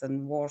drinks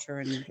and water.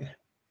 And,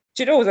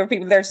 you know, there are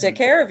people there to take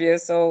care of you.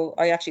 So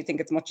I actually think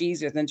it's much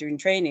easier than doing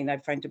training. I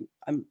find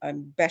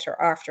I'm better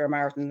after a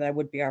marathon than I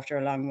would be after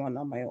a long one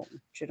on my own,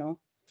 you know?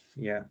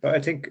 Yeah, but I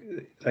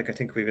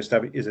think we've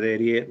established, is it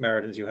 88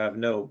 marathons you have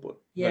now? But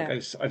Yeah.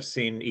 like I've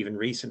seen even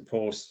recent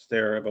posts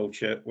there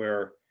about you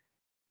where,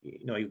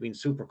 you know, you've been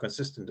super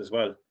consistent as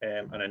well.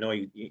 And I know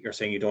you're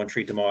saying you don't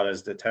treat them all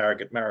as the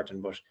target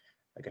marathon, but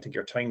like I think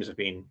your times have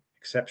been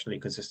exceptionally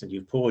consistent.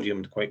 You've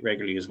podiumed quite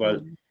regularly as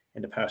well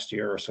in the past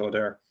year or so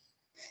there.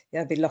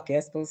 Yeah, I'd be lucky,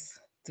 I suppose.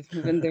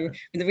 When the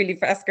really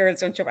fast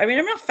girls don't show up. I mean,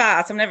 I'm not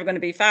fast. I'm never going to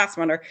be a fast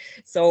runner.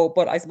 So,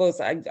 but I suppose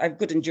I've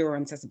good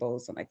endurance, I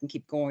suppose, and I can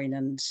keep going.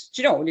 And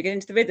you know, when you get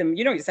into the rhythm,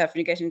 you know yourself, when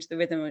you get into the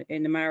rhythm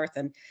in a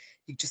marathon,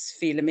 you just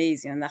feel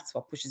amazing, and that's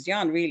what pushes you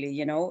on, really.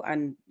 You know,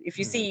 and if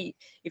I see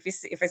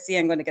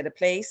I'm going to get a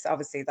place,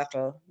 obviously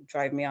that'll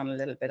drive me on a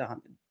little bit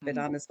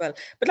on as well.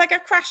 But like I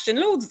crashed in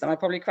loads of them. I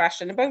probably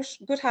crashed in about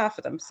a good half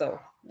of them. So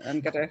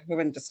I'm gonna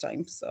win this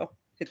time. So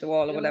hit the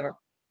wall or whatever.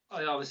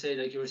 I always say,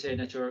 like you were saying,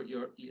 that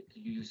you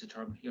use the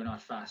term "you're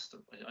not fast."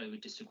 I would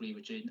disagree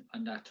with you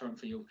on that term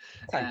for you.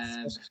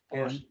 Thanks.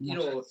 But you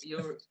know,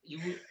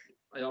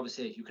 I always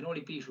say you can only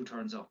beat who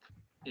turns up.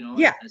 You know,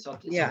 yeah, it's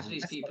up to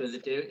these people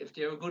if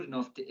they're good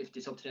enough. If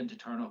it's up to them to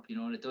turn up, you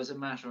know, and it doesn't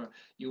matter.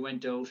 You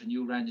went out and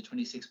you ran the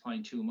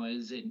 26.2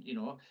 miles in, you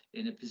know,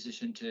 in a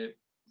position to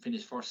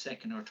finish first,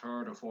 second, or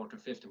third, or fourth, or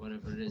fifth, or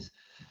whatever it is,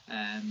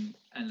 and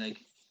like,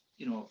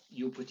 you know,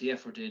 you put the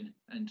effort in,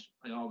 and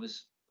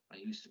I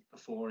used to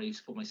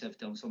put myself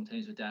down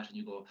sometimes with that, and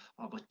you go,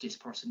 oh, but this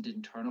person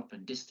didn't turn up,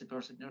 and this the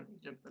person.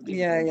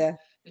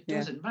 It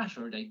doesn't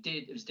matter.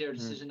 It was their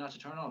decision not to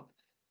turn up.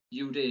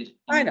 You did.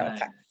 I know.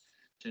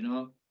 You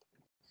know.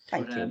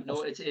 Thank you.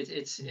 No, it's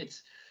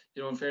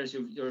you know, in fairness,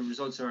 your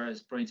results are,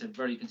 as Brian said,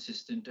 very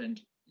consistent, and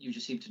you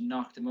just seem to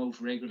knock them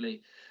out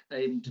regularly.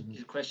 And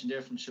a question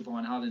there from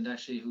Siobhan Holland,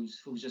 actually,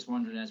 who's just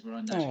wondering, as we're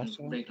on that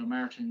regular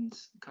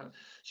marathons,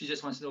 she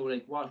just wants to know,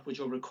 like, what would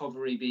your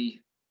recovery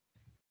be?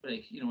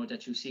 Like, you know,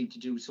 that you seem to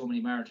do so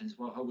many marathons,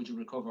 how would you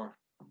recover?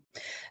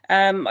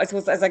 I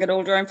suppose as I get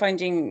older, I'm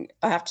finding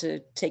I have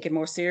to take it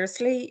more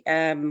seriously.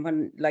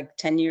 When like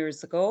 10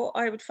 years ago,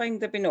 I would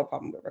find there'd be no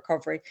problem with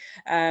recovery.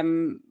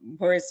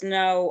 Whereas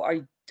now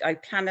I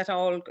plan it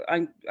all.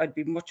 I'd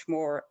be much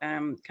more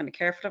kind of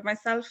careful of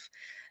myself.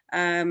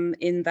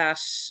 In that,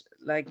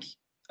 like,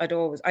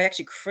 I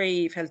actually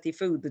crave healthy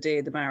food the day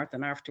of the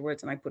marathon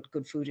afterwards, and I put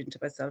good food into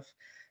myself.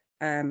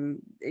 I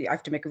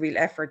have to make a real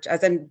effort,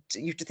 as in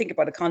you have to think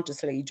about it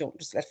consciously. You don't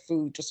just let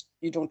food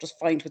you don't just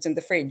find what's in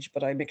the fridge,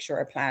 but I make sure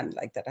I plan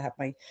like that. I have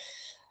my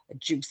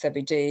juice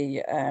every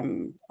day,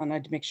 and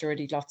I'd make sure I'd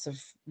eat lots of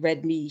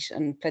red meat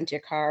and plenty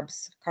of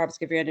carbs. Carbs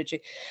give you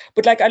energy,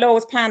 but like I'd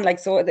always plan, like,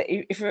 so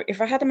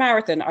if I had a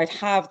marathon, I'd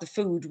have the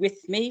food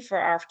with me for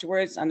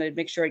afterwards, and I'd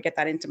make sure I get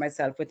that into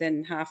myself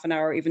within half an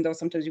hour, even though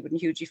sometimes you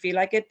wouldn't hugely feel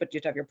like it, but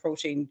you'd have your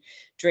protein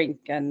drink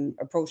and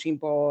a protein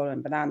ball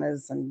and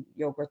bananas and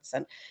yogurts,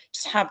 and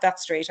just have that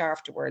straight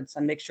afterwards,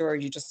 and make sure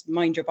you just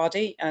mind your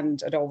body.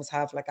 And I'd always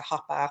have like a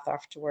hot bath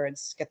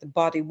afterwards, get the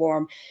body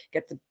warm,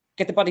 get the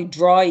body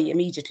dry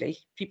immediately.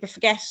 People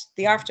forget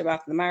the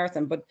aftermath of the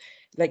marathon, but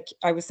like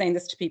I was saying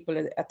this to people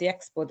at the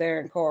expo there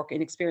in Cork,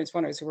 inexperienced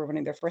runners who were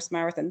running their first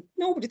marathon,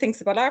 nobody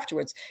thinks about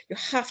afterwards. You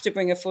have to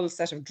bring a full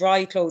set of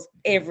dry clothes,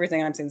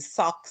 everything. I'm saying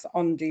socks,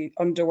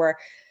 underwear,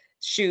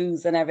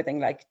 shoes, and everything.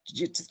 Like,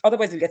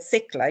 otherwise you'll get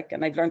sick. Like,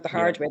 and I've learned the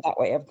hard way that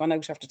way. I've gone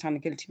out after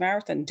Guilty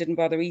Marathon, didn't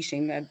bother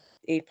eating, had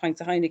 8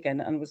 pints of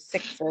Heineken, and was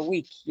sick for a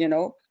week. You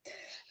know.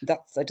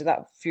 I did that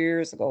a few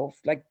years ago.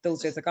 Like,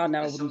 those days are gone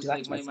now. I wouldn't do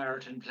that. Sounds like my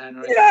marathon plan,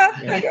 right?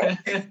 Yeah.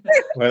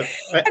 Well,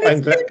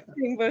 I'm glad.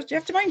 But you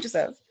have to mind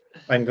yourself.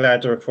 I'm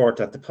glad to report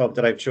that the pub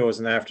that I've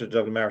chosen after the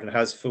Dublin Marathon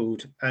has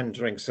food and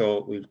drink,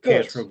 so we'll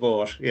cater for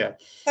both. Yeah,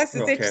 that's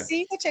it. Okay.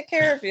 See, they take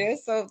care of you.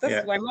 So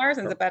that's why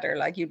marathons are better.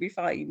 Like, you'll be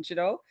fine, you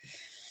know.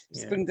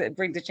 Just bring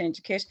the change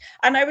of kit.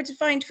 And I would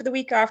find for the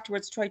week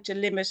afterwards, try to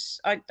limit.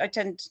 I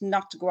tend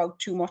not to go out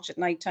too much at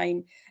night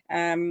time.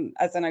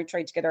 As in I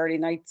try to get early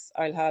nights.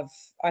 I'll have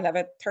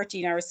a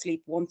 13-hour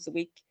sleep once a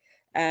week.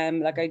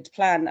 Like I'd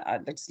plan,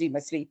 I'd like to need my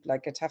sleep.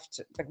 Like I'd have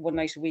to, like, one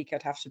night a week,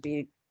 I'd have to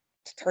be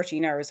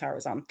 13 hours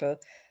horizontal.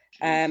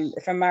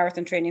 If I'm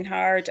marathon training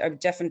hard, I would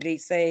definitely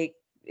say,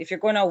 if you're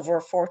going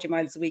over 40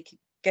 miles a week,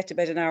 get to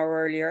bed an hour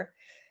earlier.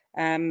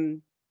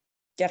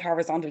 Get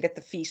horizontal, get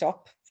the feet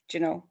up,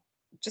 you know.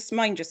 Just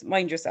mind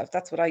yourself.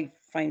 That's what I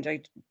find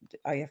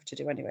I have to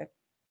do anyway.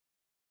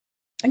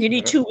 And you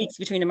need 2 weeks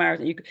between a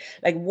marathon. You could,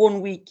 like, 1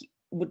 week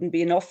wouldn't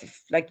be enough.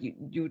 If, like,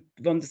 you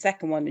run the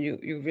second one, and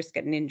you risk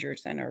getting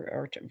injured then,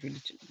 or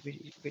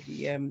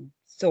really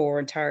sore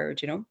and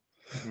tired, you know.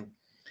 Mm-hmm.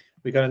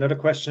 We got another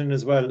question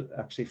as well,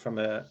 actually, from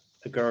a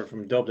girl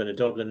from Dublin, a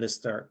Dublin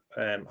listener.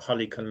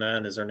 Holly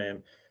Culnan is her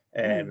name.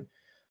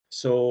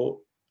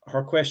 So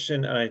her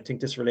question, and I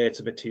think this relates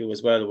a bit to you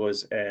as well,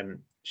 was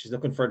she's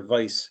looking for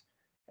advice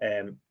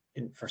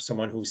for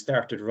someone who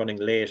started running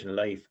late in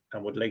life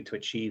and would like to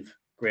achieve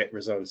great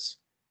results?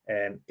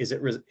 Is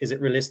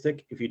it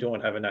realistic if you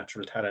don't have a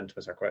natural talent,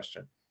 was our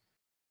question.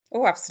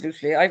 Oh,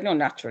 absolutely. I've no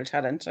natural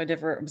talent. I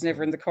was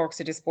never in the Cork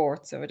City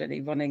Sports, so I did any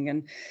running,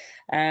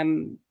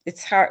 and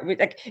it's hard.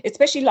 Like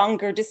especially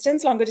longer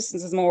distance. Longer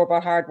distance is more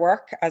about hard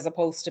work as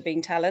opposed to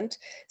being talent.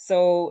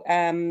 So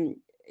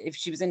if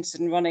she was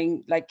interested in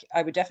running, like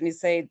I would definitely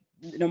say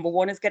number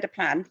one is get a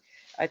plan.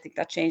 I think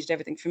that changed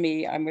everything for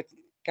me. I'm with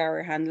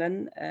Gary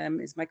Hanlon,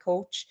 is my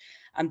coach,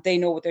 and they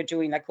know what they're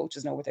doing. Like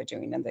coaches know what they're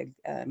doing, and they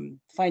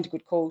find a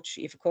good coach.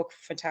 If a cook,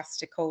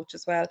 fantastic coach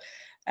as well,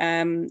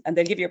 and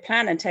they'll give you a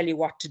plan and tell you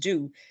what to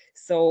do.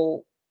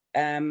 So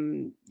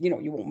you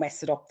won't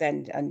mess it up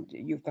then, and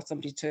you've got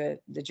somebody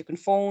that you can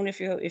phone if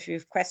you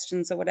have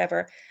questions or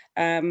whatever.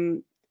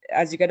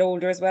 As you get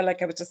older as well,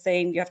 like I was just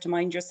saying, you have to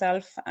mind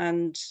yourself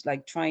and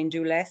like try and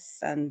do less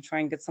and try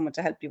and get someone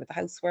to help you with the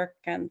housework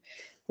and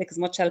take as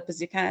much help as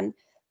you can.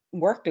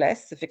 Work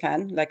less if you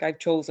can. Like I've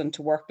chosen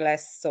to work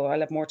less, so I'll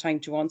have more time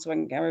to run, so I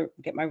can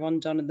get my run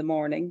done in the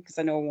morning because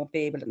I know I won't be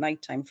able at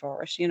night time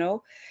for it,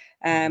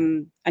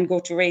 and go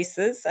to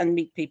races and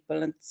meet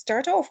people and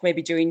start off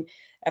maybe doing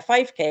a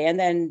 5K and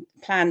then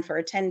plan for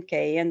a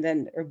 10K and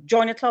then or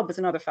join a club is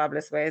another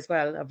fabulous way as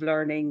well of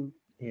learning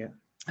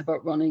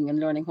about running and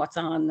learning what's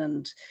on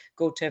and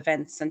go to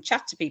events and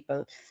chat to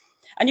people.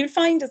 And you'll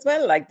find as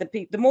well, like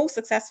the most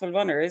successful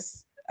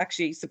runners,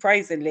 actually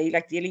surprisingly,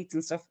 like the elites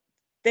and stuff,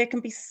 they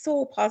can be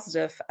so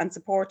positive and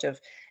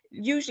supportive.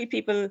 Usually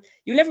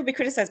you'll never be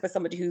criticized by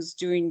somebody who's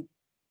doing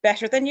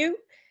better than you.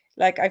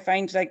 Like I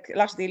find like a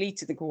lot of the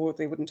elites think, oh,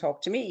 they wouldn't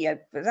talk to me.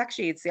 But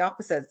actually it's the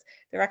opposite.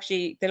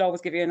 They'll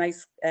always give you a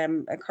nice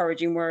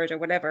encouraging word or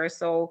whatever.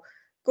 So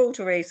go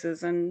to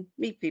races and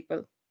meet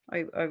people.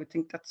 I would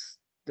think that's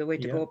the way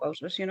to go about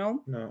it,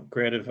 No,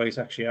 great advice.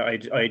 Actually,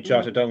 I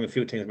jotted down a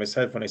few things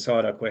myself when I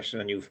saw that question,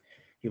 and you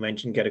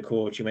mentioned get a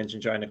coach, you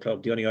mentioned join a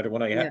club. The only other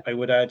one I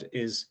would add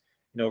is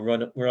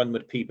run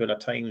with people at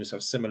times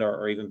of similar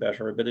or even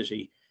better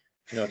ability,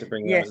 to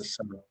bring on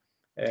some.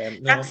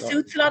 That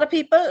suits a lot of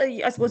people.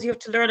 I suppose you have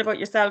to learn about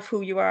yourself,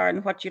 who you are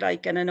and what you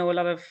like. And I know a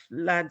lot of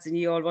lads and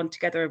you all run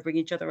together and bring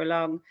each other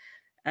along.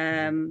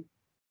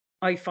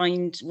 I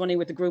find running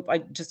with the group,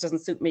 just doesn't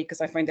suit me because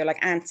I find they're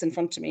like ants in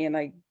front of me and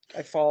I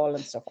fall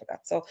and stuff like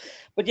that. So,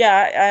 but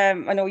yeah,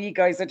 I know you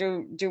guys are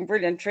doing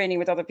brilliant training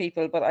with other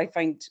people, but I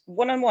find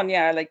one-on-one,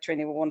 I like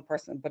training with one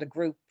person, but a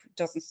group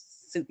doesn't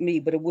suit me,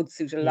 but it would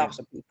suit a lot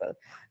of people.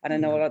 And I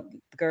know a lot of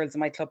the girls in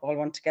my club all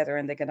run together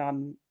and they get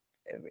on,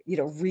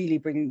 really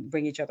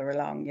bring each other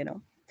along,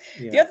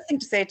 The other thing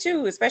to say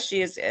too,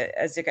 especially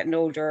as you're getting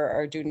older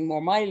or doing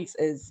more miles,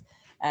 is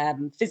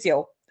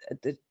physio.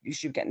 That you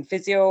should get in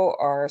physio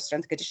or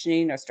strength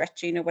conditioning or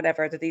stretching or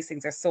whatever, that these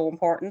things are so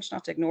important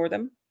not to ignore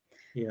them.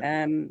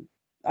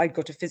 I'd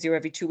go to physio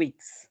every 2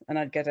 weeks and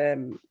I'd get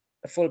a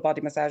full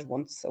body massage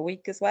once a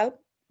week as well.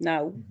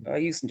 Now I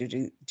used to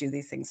do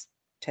these things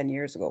 10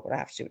 years ago, but I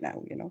have to do it now,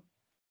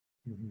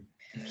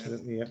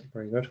 Absolutely,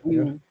 very good.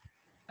 You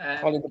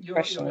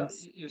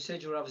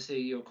said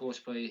you're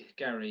coached by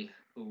Gary,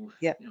 who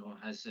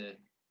has a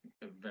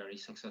very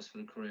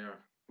successful career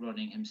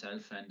running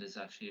himself and is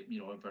actually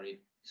a very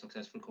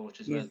successful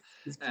coach as well.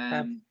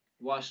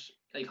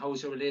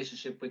 How's your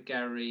relationship with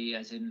Gary?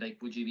 As in,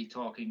 like, would you be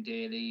talking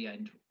daily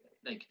and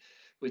like,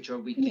 which are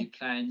weekly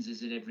plans?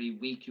 Is it every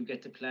week you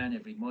get to plan,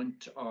 every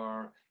month,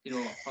 or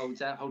how does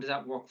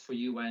that work for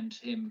you and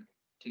him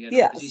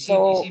together? Because you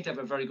seem to have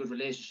a very good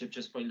relationship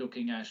just by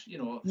looking at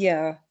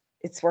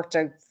it's worked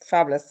out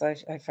fabulous.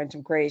 I find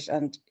him great,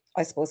 and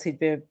I suppose he'd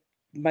be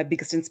my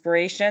biggest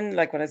inspiration.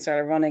 Like when I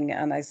started running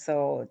and I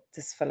saw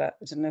this fella,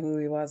 I didn't know who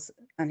he was,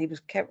 and he'd be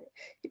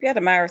at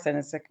a marathon.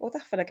 It's like, oh,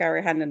 that fella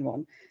Gary Hanlon won.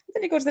 And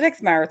then you go to the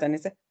next marathon,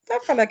 he's like,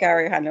 that fella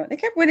Gary Hanlon. And he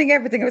kept winning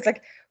everything. I was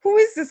like, who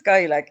is this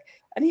guy? Like,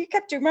 and he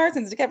kept doing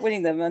marathons, he kept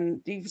winning them,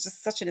 and he was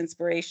just such an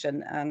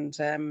inspiration. And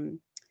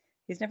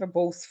he's never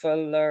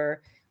boastful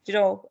or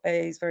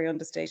he's very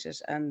understated,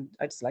 and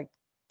I just like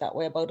that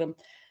way about him.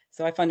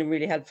 So I found him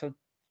really helpful.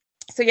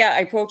 So I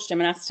approached him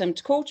and asked him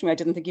to coach me. I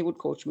didn't think he would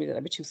coach me, that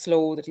I'd be too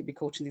slow, that he'd be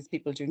coaching these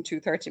people doing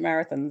 2:30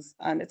 marathons.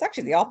 And it's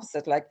actually the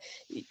opposite. Like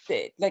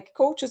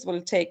coaches will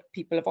take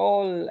people of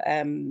all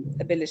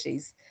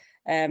abilities.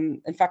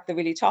 In fact, the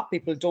really top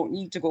people don't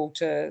need to go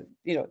to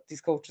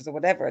these coaches or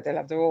whatever. They'll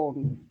have their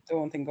own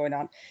thing going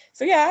on.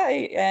 So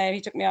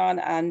he took me on,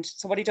 and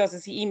so what he does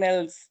is he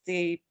emails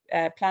the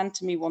plan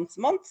to me once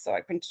a month. So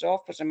I print it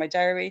off, put it in my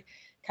diary,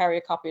 carry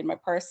a copy in my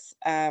purse.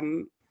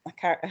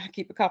 I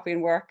keep a copy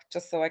in work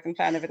just so I can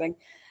plan everything.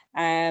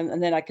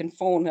 And then I can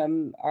phone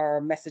him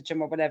or message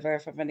him or whatever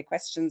if I have any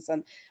questions.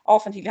 And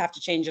often he'll have to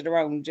change it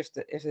around. If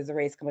there's a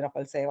race coming up,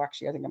 I'll say,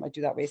 actually, I think I might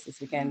do that race this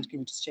weekend.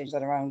 Can you just change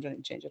that around?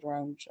 And change it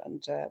around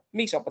and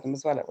meet up with him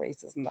as well at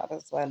races and that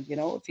as well.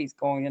 If he's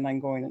going and I'm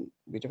going, and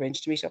we'd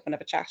arrange to meet up and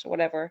have a chat or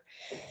whatever.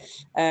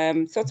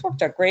 So it's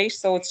worked out great.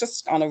 So it's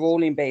just on a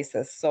rolling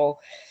basis. So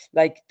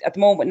like at the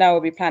moment now, I'll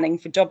be planning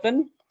for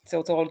Dublin. So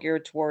it's all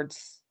geared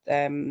towards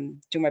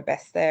do my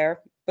best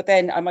there. But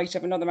then I might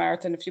have another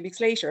marathon a few weeks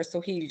later,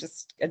 so he'll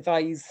just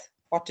advise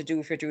what to do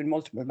if you're doing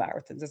multiple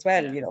marathons as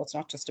well. Yeah. It's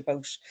not just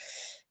about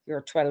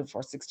your 12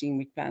 or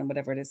 16-week plan,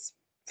 whatever it is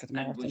for the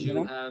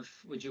marathon.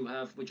 Would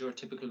your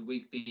typical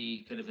week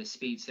be kind of a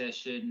speed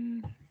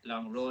session,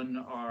 long run,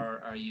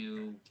 or are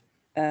you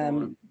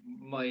more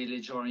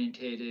mileage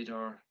orientated,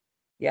 or?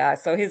 Yeah,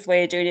 so his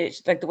way of doing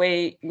it, like the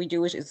way we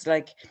do it, is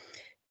like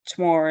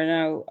tomorrow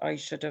now I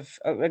should have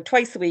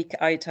twice a week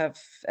I'd have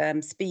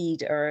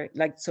speed, or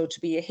like, so to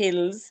be a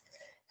hill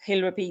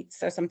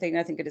repeats or something.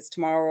 I think it is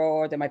tomorrow,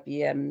 or there might be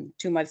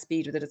 2 mile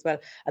speed with it as well,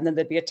 and then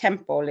there'd be a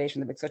tempo later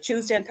in the week. So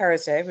Tuesday and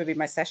Thursday will be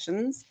my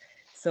sessions,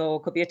 so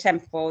it could be a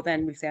tempo,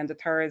 then we'll say on the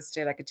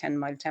Thursday like a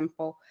 10-mile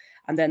tempo,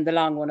 and then the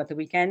long one at the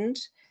weekend.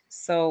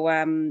 So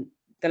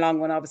the long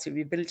one obviously will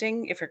be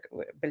building, if you're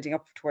building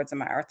up towards a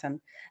marathon.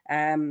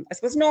 I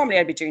suppose normally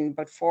I'd be doing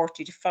about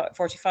 40 to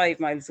 45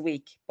 miles a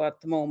week, but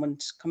at the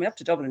moment, coming up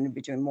to Dublin, I'd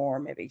be doing more,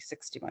 maybe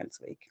 60 miles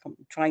a week. I'm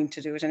trying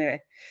to do it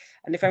anyway.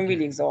 And if I'm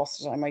really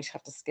exhausted, I might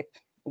have to skip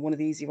one of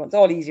the easy ones,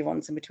 all easy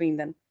ones in between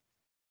then.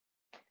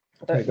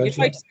 But you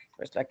try to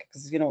do it, like,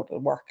 because it'll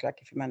work, like,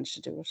 if you manage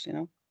to do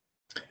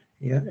it,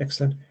 Yeah,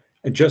 excellent.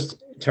 And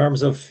just in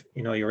terms of,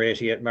 your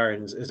 88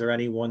 marathons, is there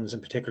any ones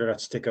in particular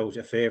that stick out,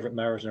 a favourite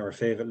marathon or a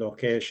favourite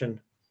location?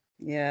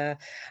 Yeah,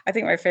 I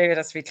think my favourite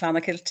has to be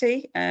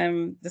Clonakilty.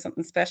 There's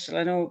something special.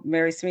 I know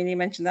Mary Sweeney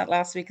mentioned that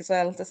last week as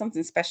well. There's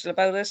something special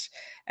about it.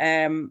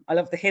 I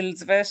love the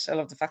hills of it. I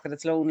love the fact that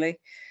it's lonely.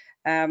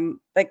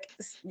 Like,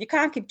 you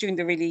can't keep doing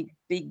the really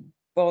big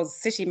buzz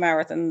city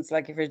marathons,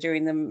 like if you're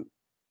doing them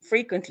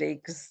frequently,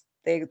 because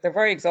they're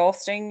very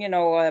exhausting,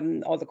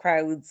 all the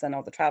crowds and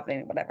all the traveling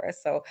and whatever.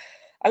 So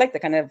I like the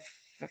kind of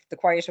the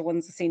quieter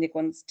ones, the scenic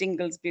ones.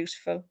 Dingle's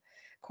beautiful.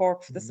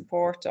 Cork for the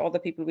support, all the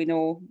people we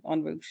know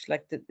en route.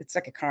 Like, it's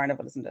like a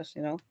carnival, isn't it?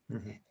 And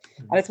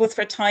I suppose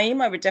for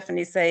time, I would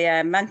definitely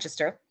say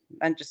Manchester.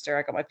 I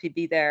got my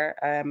PB there.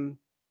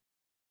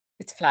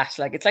 It's flat,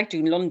 like it's like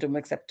doing London,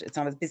 except it's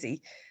not as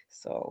busy.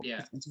 So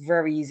Yeah, it's a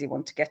very easy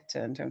one to get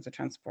to in terms of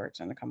transport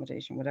and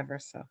accommodation, whatever.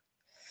 So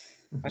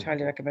I'd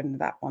highly recommend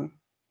that one.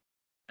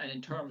 And in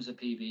terms of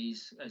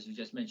PBs, as you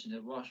just mentioned,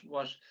 what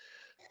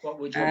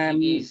would your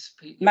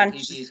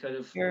PBs kind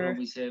of, when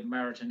we say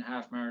marathon,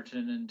 half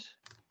marathon,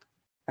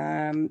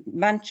 and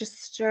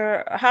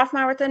Manchester half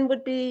marathon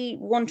would be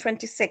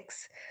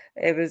 1:26.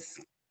 It was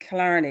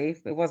Killarney.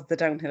 It was the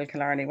downhill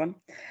Killarney one.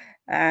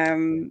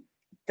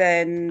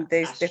 Then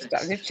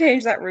they've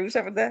changed that route,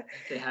 haven't they?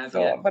 They have,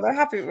 so, yeah. But I'm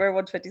happy we're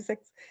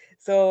 1:26.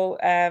 So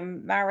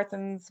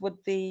marathons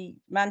would be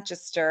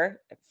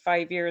Manchester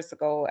 5 years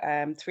ago,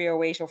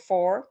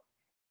 3:08:04.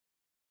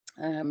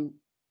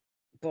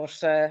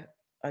 But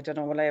I don't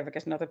know, will I ever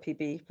get another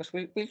PB? But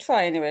we'll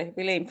try anyway.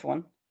 We'll aim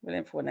for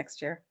one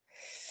next year.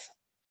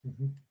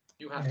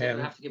 You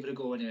have to give it a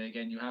go anyway.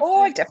 Again,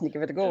 I'll definitely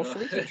give it a go. Sure,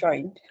 we keep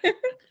trying.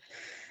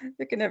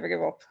 We can never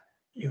give up.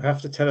 You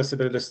have to tell us a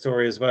bit of the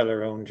story as well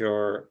around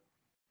your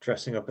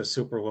dressing up as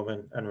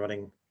Superwoman and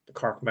running the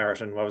Cork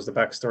Marathon. What was the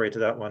backstory to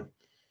that one?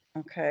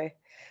 Okay.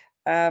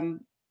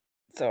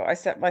 So I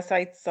set my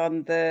sights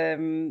on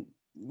the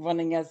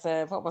running as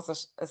a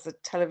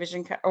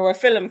television or a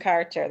film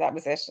character. That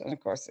was it. And of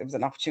course, it was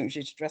an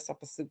opportunity to dress up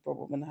as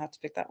Superwoman. I had to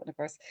pick that one, of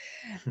course.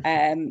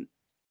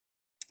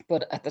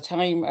 But at the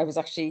time, I was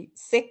actually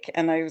sick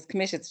and I was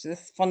committed to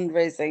this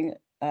fundraising.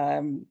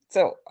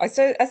 So I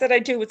said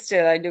I'd do it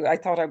still. I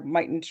thought I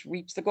mightn't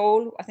reach the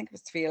goal. I think it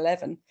was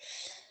 3:11.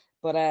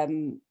 But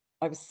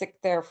I was sick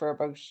there for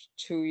about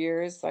 2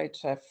 years. I'd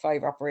have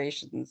 5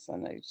 operations,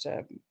 and I'd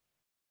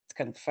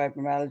kind of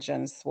fibromyalgia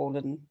and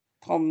swollen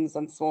thumbs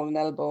and swollen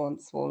elbow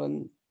and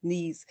swollen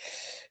knees.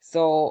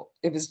 So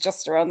it was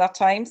just around that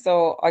time.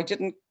 So I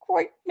didn't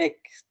quite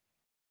make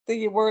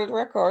the world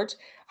record.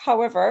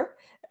 However,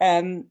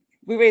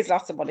 we raised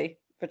lots of money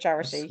for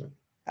charity,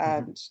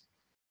 and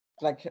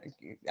like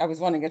I was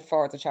running it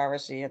for the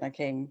charity, and I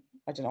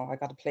don't know, I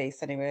got a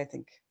place anyway. I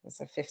think it was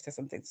a 5th or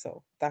something,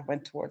 so that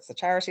went towards the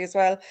charity as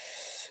well.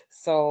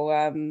 So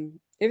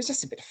it was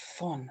just a bit of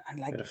fun, and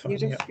like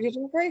you'd have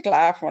a great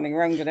laugh running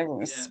around, and everyone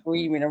was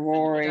screaming and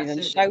roaring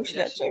and shouting.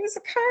 It was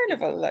a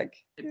carnival, like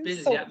it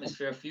builds the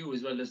atmosphere for you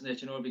as well, doesn't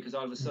it? Because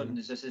all of a sudden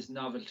there's just this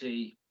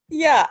novelty.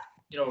 Yeah.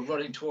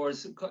 Running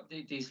towards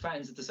these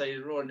fans at the side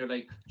of the road, and they're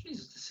like,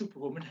 Jesus, the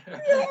Superwoman. Yeah,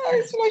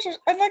 I was delighted.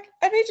 And like,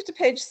 I made it to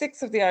page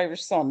 6 of the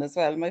Irish Sun as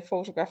well. My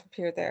photograph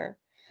appeared there.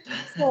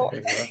 So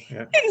in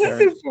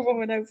the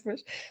Superwoman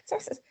outfit. So I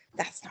said,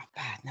 that's not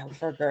bad now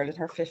for a girl in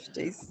her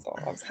 50s. So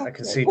I was happy.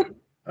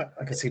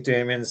 I can see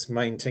Damien's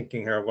mind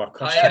thinking here what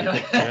costume.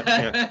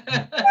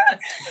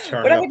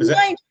 But I wouldn't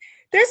mind.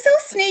 They're so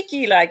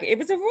sneaky. Like, it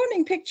was a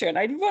running picture, and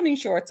I had running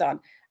shorts on,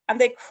 and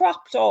they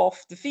cropped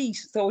off the feet,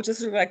 so it just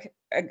looked like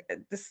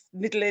this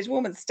middle-aged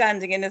woman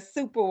standing in a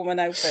Superwoman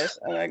outfit,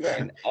 and I'm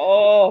going,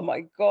 oh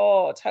my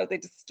God, how they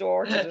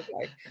distorted it,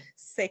 like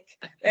sick.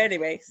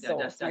 Anyway, so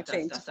it's my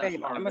claim to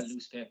fame. I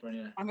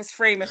must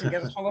frame it and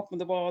get it hung up on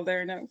the wall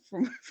there now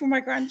for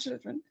my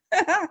grandchildren.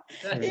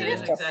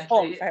 Even for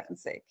fun, for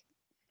heaven's sake.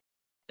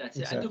 That's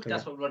it. And look, Exactly.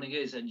 that's what running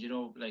is. And, you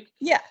know, like,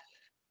 Yeah.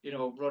 you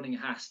know, running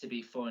has to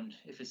be fun.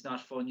 If it's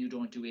not fun, you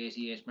don't do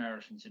 88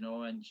 marathons, you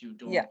know, and you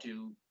Yeah. don't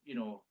do, you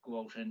know,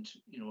 go out and,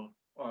 you know,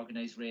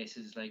 organize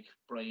races like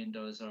Brian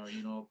does, or,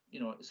 you know,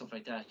 stuff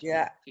like that.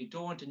 Yeah. If you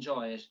don't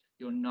enjoy it,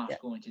 you're not Yeah.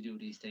 going to do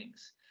these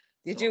things.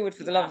 You So do it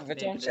for you the love have of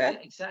to it, make don't it you?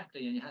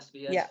 exactly, and it has to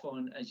be as Yeah.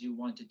 fun as you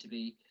want it to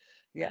be.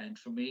 Yeah. And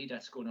for me,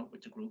 that's going out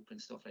with the group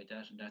and stuff like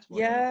that, and that's what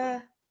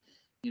Yeah.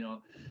 you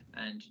know,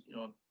 and you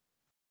know,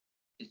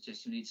 it's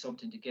just you need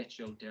something to get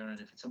you out there, and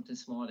if it's something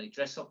small, like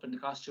dress up in the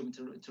costume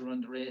to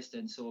run the race,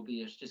 then so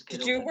be it. Just get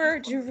Did out you and wear?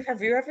 have fun.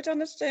 Have you ever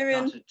done it,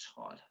 Damien? Not at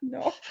all.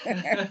 No. I You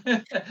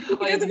do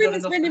the haven't done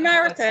women's enough. mini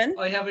marathon.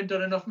 I haven't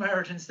done enough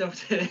marathon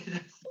stuff to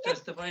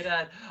justify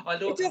that.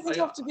 Although It doesn't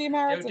have to be a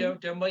marathon.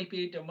 there might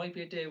be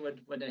a day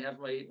when I have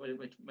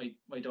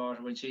my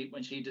daughter, when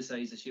she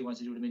decides that she wants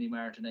to do the mini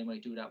marathon, I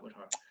might do that with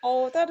her.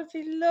 Oh, that'd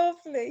be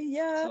lovely.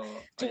 Yeah.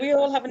 So Do we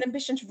all have an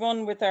ambition to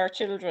run with our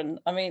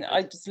children? I mean,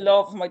 I just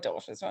love my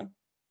daughter's run.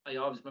 I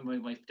always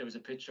remember there was a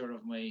picture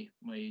of my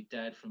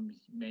dad from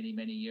many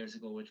years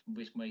ago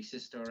with my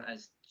sister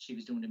as she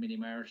was doing the mini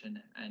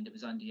marathon, and it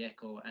was on the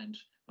Echo, and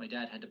my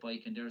dad had the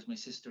bike, and there's my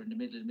sister in the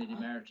middle of the mini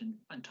marathon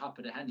on top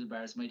of the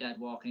handlebars, my dad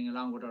walking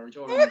along with her,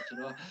 you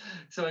know.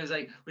 So I was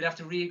like, we'd have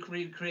to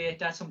recreate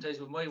that sometimes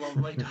with my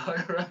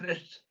daughter on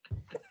it.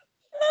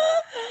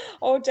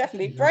 Oh,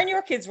 definitely. Brian,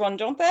 your kids run,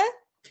 don't they?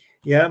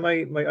 Yeah,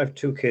 I have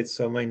 2 kids,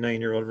 so my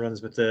 9-year-old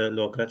runs with the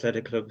local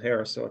athletic club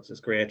here, so it's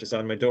great. It's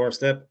on my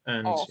doorstep,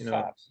 and you know,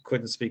 fab.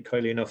 couldn't speak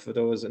highly enough of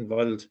those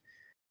involved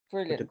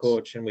with the Brilliant.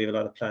 coach, and we have a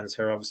lot of plans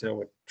here, obviously,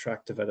 with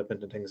track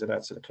development and things like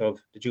that. So the club,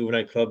 the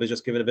juvenile club, is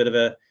just giving a bit of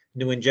a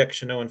new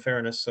injection now, in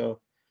fairness. So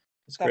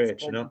it's That's great,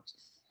 brilliant. you know.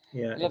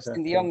 Yeah, Love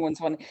seeing the exactly. young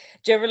ones running.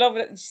 Do you ever love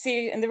it?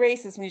 See in the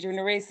races when you're doing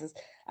the races,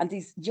 and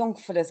these young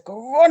fellas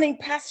go running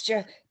past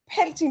you,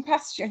 pelting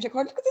past you, and you're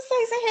going, look at the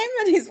size of him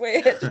and he's way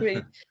ahead of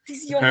me.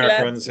 These young Park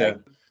lads, runs, like,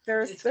 yeah.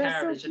 they're It's so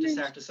carnage at the cute.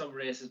 start of some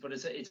races, but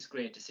it's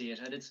great to see it,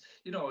 and it's,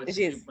 you know, it's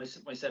It is.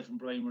 myself and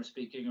Brian were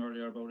speaking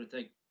earlier about it,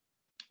 like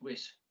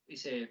with, we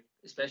say,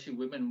 especially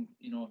women,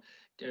 you know,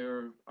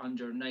 they're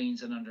under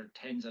 9s and under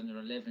 10s, under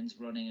 11s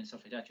running and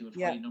stuff like that. You have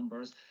high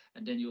numbers,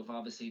 and then you have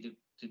obviously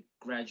the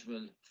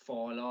gradual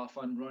fall off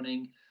on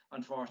running,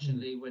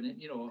 unfortunately, when it,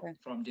 you know,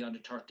 from the under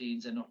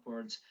 13s and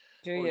upwards.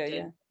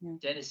 Then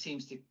it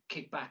seems to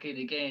kick back in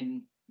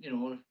again, you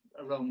know,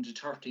 around the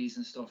 30s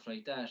and stuff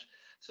like that.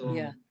 So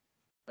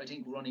I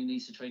think running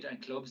needs to try to,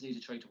 and clubs need to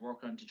try to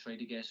work on to try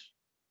to get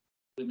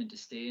women to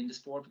stay in the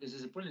sport, because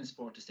it's a brilliant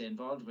sport to stay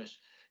involved with.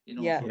 You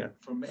know, I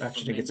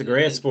actually think it's a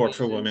great sport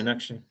for women,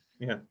 actually.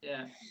 Yeah.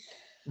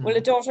 Well,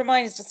 a daughter of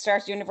mine is to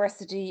start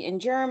university in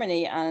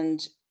Germany,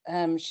 and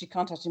she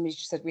contacted me.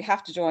 She said, we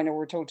have to join, or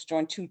we're told to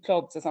join 2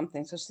 clubs or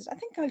something. So she said, I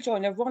think I'll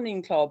join a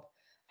running club.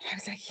 And I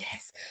was like,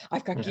 yes,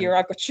 I've got gear,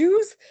 I've got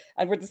shoes,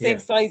 and we're the same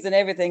size and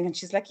everything. And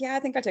she's like, yeah, I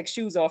think I'll take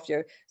shoes off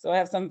you. So I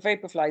have some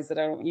Vaporflies that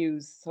I don't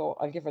use, so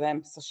I'll give her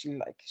them. So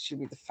she'll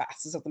be the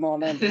fastest of them all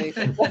now. The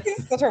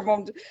Vaporflies that her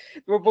mum,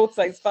 we're both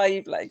size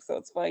 5, like, so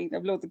it's fine.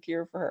 I've loads of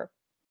gear for her.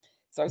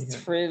 So I was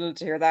thrilled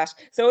to hear that.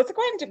 So it's a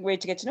great way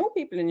to get to know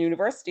people in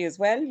university as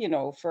well, you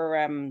know,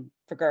 for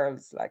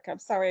girls. Like, I'm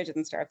sorry I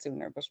didn't start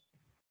sooner, but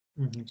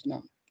you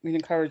know, we'll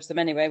encourage them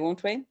anyway,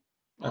 won't we?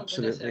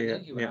 Absolutely. I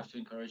think you have to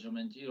encourage them,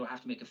 and you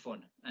have to make it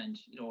fun. And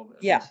you know,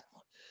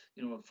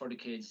 you know, for the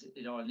kids,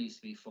 it all needs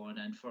to be fun,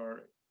 and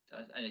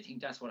and I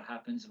think that's what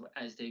happens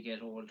as they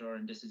get older.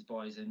 And this is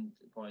boys and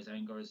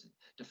girls.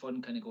 The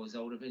fun kind of goes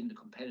out of it, and the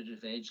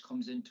competitive edge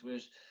comes into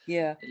it.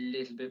 A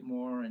little bit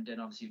more, and then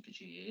obviously the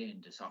GAA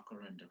and the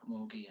soccer and the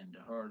camogie and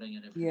the hurling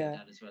and everything like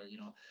that as well. You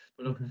know,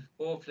 but look,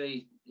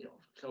 hopefully, you know,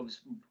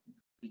 clubs,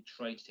 we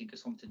try to think of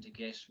something to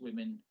get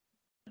women.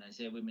 And I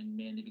say women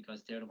mainly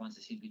because they're the ones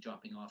that seem to be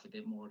dropping off a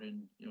bit more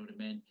than, you know, the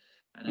men.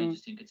 And I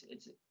just think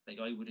it's like,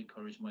 I would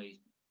encourage my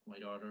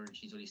daughter, and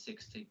she's only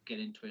 6, to get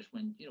into it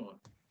when, you know,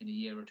 in a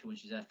year or two when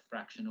she's a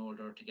fraction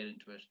older, to get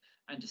into it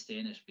and to stay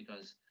in it,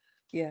 because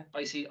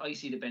I see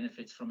the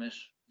benefits from it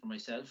for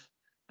myself,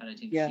 and I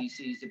think she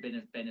sees the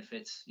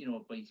benefits, you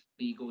know, by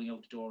me going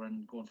out the door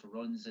and going for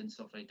runs and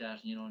stuff like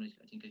that, you know, and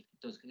I think it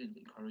does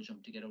encourage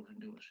them to get out and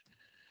do it.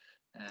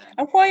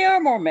 And why are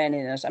more men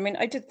in it? I mean,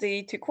 I did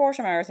the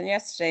 2-quarter marathon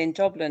yesterday in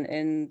Dublin,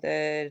 in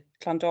the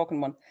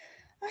Clondalkin one.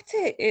 I'd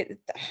say it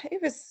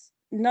was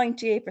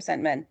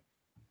 98% men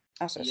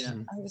at it.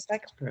 I was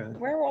like,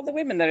 where are all the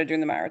women that are doing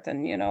the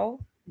marathon, you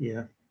know?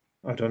 Yeah,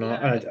 I don't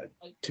know.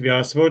 To be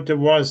honest, there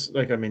was,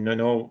 like, I mean, I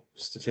know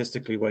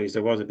statistically wise,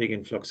 there was a big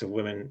influx of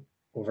women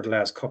over the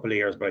last couple of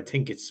years, but I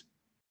think it's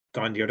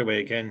gone the other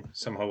way again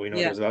somehow. You know,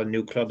 there's a lot of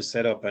new clubs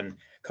set up and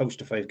coach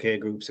to 5K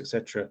groups,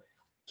 etc.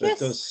 So it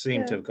does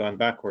seem to have gone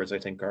backwards, I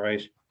think. All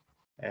right.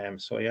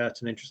 So yeah,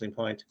 it's an interesting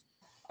point.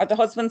 Are the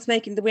husbands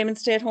making the women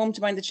stay at home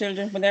to mind the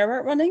children when they're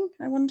out running?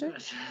 I wonder.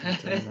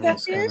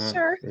 That's it,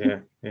 sure.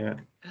 Yeah.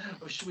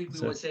 Or should we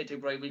won't say to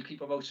Brian, we'll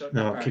keep our mouth shut.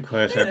 No, keep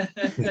quiet.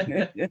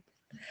 Because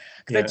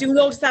I do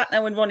notice that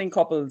now in running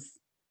couples,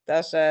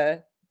 that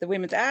the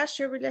women,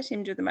 sure, we'll let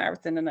him do the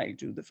marathon and I'll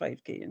do the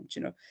 5K, and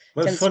you know.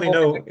 Well, funny,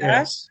 no,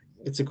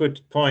 it's a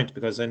good point,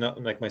 because I know,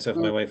 like myself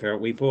and my Mm. wife here,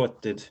 we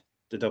both did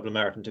the Dublin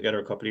Marathon together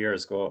a couple of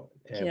years ago.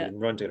 We Yeah. didn't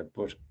run together,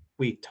 but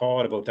we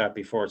thought about that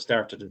before it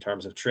started in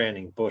terms of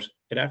training. But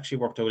it actually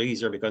worked out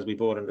easier because we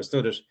both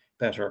understood it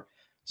better.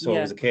 So it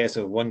Yeah. was a case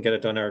of one get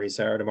it done early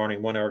Saturday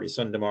morning, one early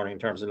Sunday morning in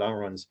terms of long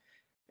runs.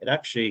 It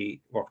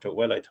actually worked out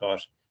well, I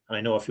thought. And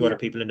I know a few other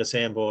people in the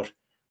same boat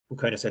who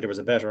kind of said there was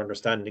a better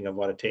understanding of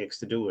what it takes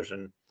to do it,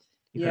 and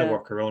you kind of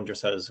work around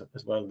yourselves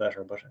as well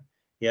better. But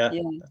yeah,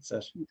 that's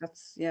it. You have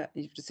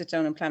to sit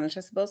down and plan it,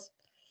 I suppose.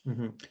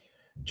 Mm-hmm.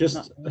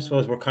 Just, I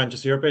suppose we're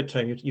conscious of your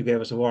bedtime. You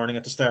gave us a warning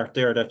at the start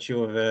there that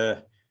you have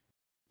a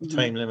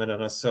time limit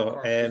on us.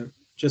 So,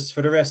 just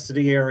for the rest of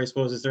the year, I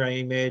suppose, is there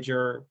any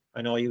major?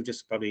 I know you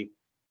just probably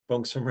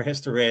bunks from race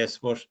to race,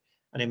 but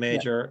any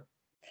major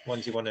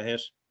ones you want to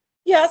hit?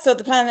 Yeah, so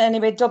the plan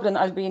anyway, Dublin,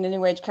 I'll be in a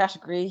new age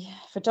category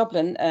for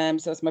Dublin.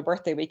 So it's my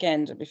birthday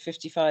weekend. I'll be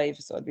 55,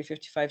 so I'll be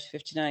 55 to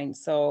 59.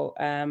 So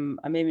I'm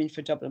aiming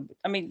for Dublin.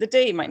 I mean, the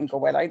day mightn't go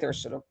well either,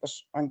 but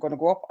I'm going to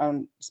go up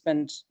and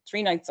spend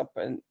 3 nights up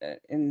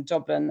in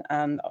Dublin,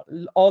 and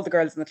all the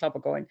girls in the club are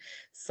going.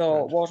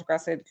 So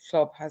Watergrass Head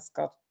Club has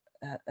got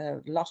a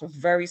lot of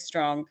very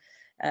strong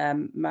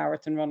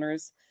marathon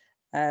runners,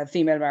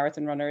 female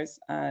marathon runners,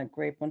 a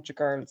great bunch of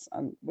girls,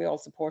 and we all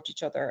support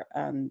each other,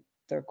 and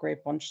they're a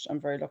great bunch. I'm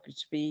very lucky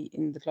to be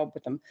in the club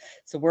with them.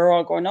 So we're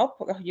all going up,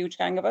 a huge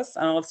gang of us,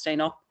 and all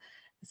staying up.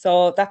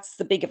 So that's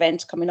the big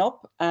event coming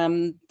up.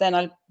 Then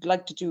I'd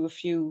like to do a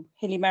few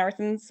hilly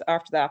marathons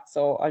after that.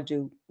 So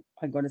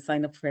I'm going to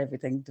sign up for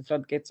everything. The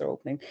floodgates are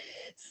opening.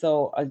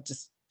 So I'll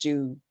just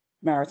do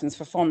marathons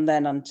for fun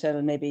then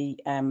until maybe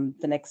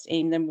the next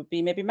aim then would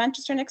be maybe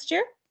Manchester next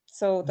year.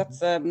 So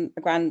that's a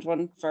grand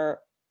one for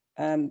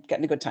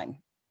getting a good time.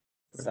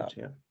 Brilliant,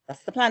 so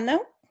that's the plan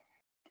now.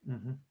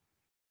 Mm-hmm.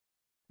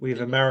 We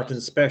have a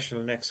marathon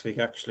special next week,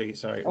 actually.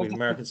 Sorry, we have a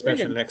marathon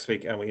special next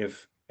week, and we have,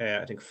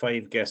 I think,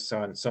 5 guests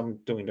on, some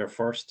doing their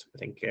first. I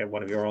think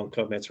one of your own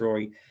clubmates,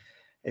 Rory,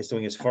 is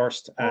doing his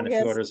first, and a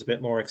few others a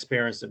bit more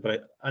experienced.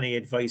 But any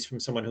advice from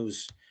someone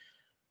who's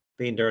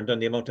been there and done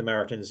the amount of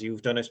marathons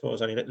you've done, I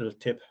suppose, any little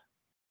tip?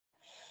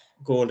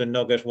 Golden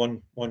nugget,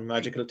 one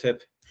magical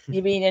tip.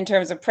 You mean in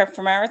terms of prep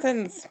for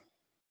marathons?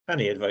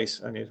 Any advice?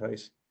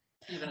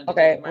 Even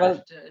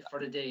for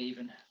the day,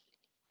 even.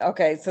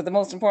 Okay, so the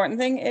most important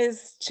thing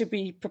is to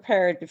be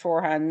prepared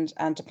beforehand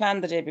and to plan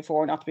the day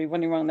before, not to be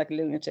running around like a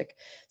lunatic.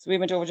 So we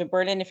went over to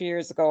Berlin a few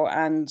years ago,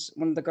 and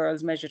one of the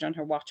girls measured on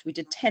her watch. We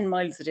did 10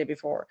 miles the day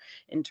before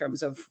in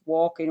terms of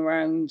walking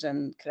around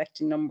and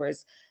collecting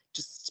numbers.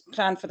 Just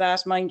plan for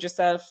that, mind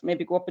yourself,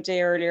 maybe go up a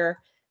day earlier.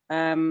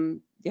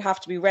 You have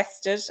to be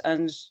rested,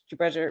 and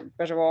you're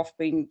better off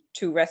being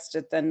too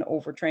rested than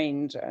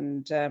overtrained,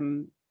 and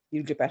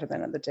you'll do better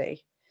than on the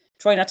day.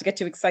 Try not to get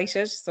too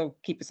excited, so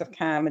keep yourself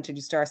calm until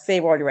you start.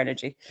 Save all your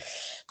energy,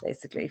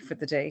 basically, for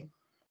the day,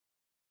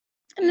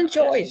 and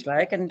enjoy it.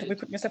 And don't be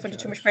putting yourself under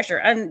too much pressure.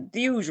 And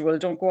the usual,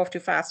 don't go off too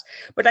fast.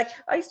 But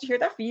I used to hear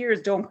that for years,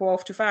 don't go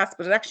off too fast.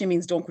 But it actually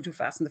means don't go too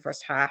fast in the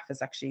first half.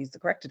 Is actually the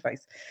correct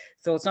advice.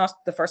 So it's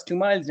not the first 2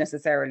 miles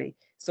necessarily.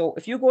 So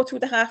if you go through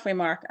the halfway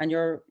mark and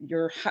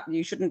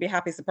you shouldn't be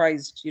happy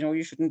surprised.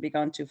 You shouldn't be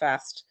gone too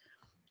fast.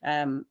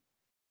 You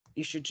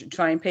should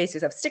try and pace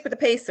yourself. Stick with the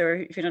pacer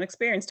if you're not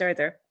experienced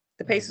either.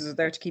 The pacers are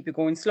there to keep you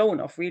going slow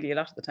enough, really, a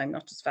lot of the time,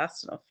 not just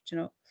fast enough,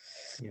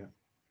 Yeah.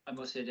 I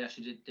must say,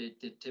 actually,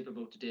 the tip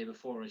about the day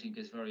before, I think,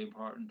 is very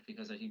important,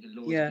 because I think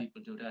loads of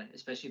people do that,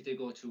 especially if they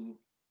go to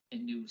a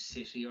new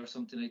city or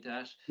something like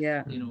that.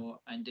 Yeah.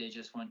 And they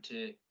just want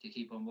to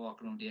keep on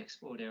walking around the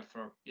expo there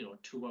for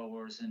 2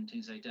 hours and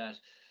things like that.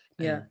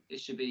 Yeah. It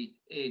should be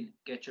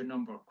get your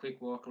number,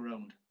 quick walk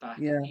around, back,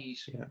 eat,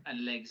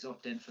 and legs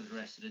up then for the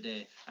rest of the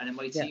day. And it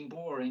might seem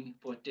boring,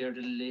 but they're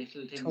the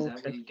little things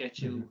that will get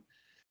you,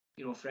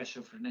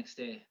 fresher for the next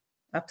day.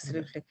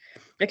 Absolutely.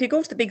 Like you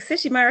go to the big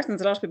city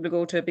marathons, a lot of people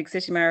go to a big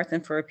city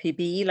marathon for a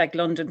PB, like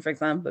London, for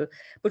example.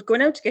 But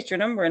going out to get your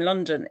number in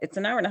London, it's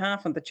an hour and a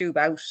half on the tube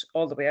out,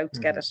 all the way out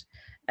to get it.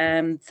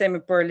 Same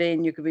with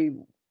Berlin, you could be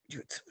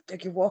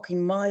like you're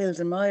walking miles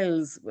and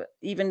miles.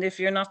 Even if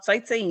you're not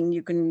sightseeing,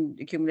 you can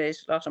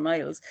accumulate a lot of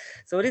miles.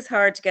 So it is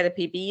hard to get a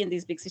PB in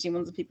these big city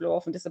ones, and people are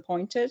often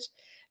disappointed.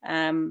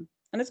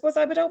 And I suppose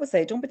I would always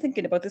say, don't be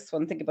thinking about this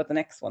one, think about the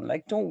next one.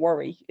 Like, don't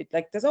worry.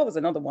 There's always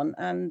another one,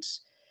 and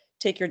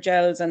take your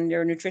gels and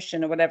your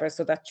nutrition or whatever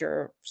so that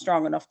you're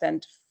strong enough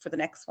then for the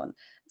next one.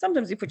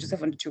 Sometimes you put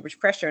yourself under too much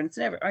pressure, and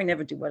I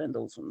never do well in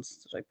those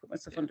ones that I put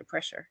myself under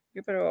pressure.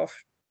 You're better off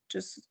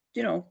just,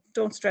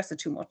 don't stress it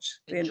too much.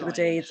 At the end of the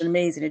day, it's an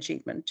amazing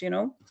achievement,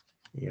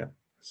 Yeah,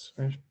 that's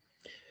right.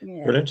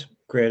 Yeah. Brilliant.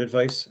 Great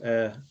advice.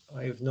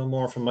 I have no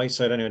more from my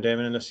side anyway,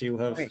 Damon, unless you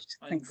have. Great.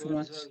 Thanks so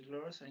much.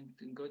 Dolores.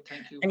 I'm good.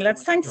 Thank you. And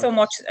lads, thanks so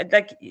much.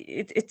 Like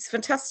it's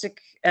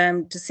fantastic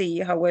to see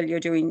how well you're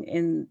doing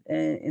in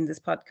this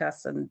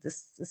podcast and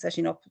this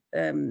setting up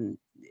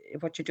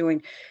what you're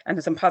doing, and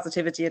there's some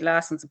positivity at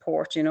last and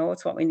support.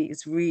 It's what we need.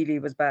 It really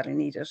was badly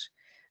needed.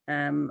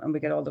 and we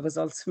get all the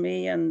results from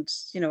me, and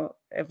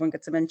everyone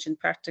gets a mention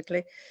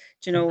practically.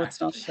 It's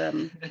not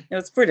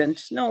it's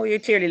brilliant. No, you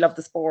clearly love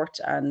the sport,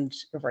 and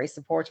you're very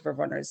supportive of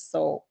runners,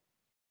 so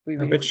we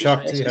We're a really bit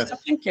shocked, appreciate it. yeah. So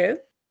thank you.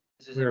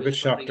 We're a bit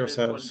shocked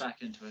ourselves.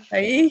 Back into it. Are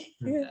you?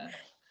 Yeah.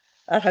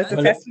 How's the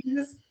Well,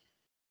 festival?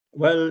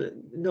 Well,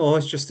 no,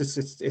 it's just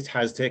it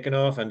has taken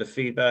off, and the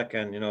feedback,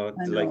 and I the know.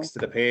 likes to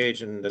the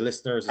page and the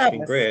listeners has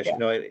been Fabulous, great. yeah.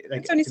 Like,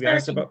 It's only to be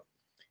honest starting. about,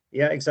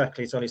 yeah,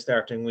 exactly. It's only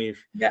starting.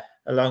 We've Yeah.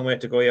 a long way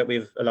to go yet.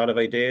 We've a lot of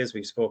ideas.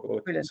 We've spoke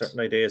about Brilliant. certain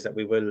ideas that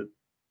we will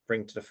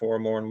bring to the fore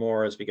more and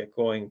more as we get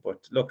going.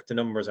 But look, the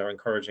numbers are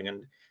encouraging,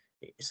 and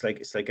it's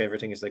like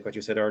everything is like what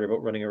you said earlier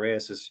about running a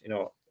race is,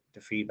 the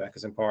feedback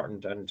is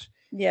important, and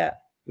Yeah.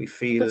 we You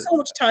feel, put so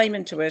much time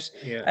into it,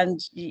 yeah, and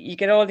you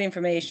get all the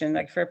information,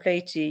 like fair play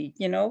to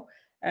you,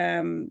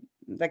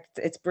 like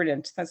it's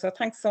brilliant. So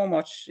thanks so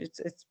much.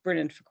 It's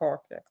brilliant for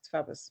Cork. It's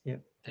fabulous. yeah.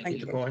 Thank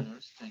you.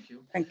 Dolores. Thank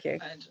you. Thank you.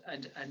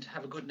 And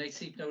have a good night's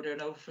sleep now there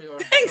now for your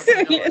Thanks,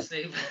 13 William. hours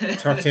sleep.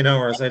 13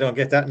 hours. I don't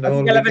get that in the I whole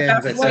think I'll have a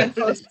weekend. glass of wine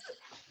first.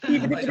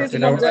 Even if it is a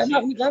 13 Monday, hours. I'm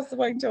having a glass of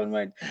wine, don't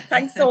mind.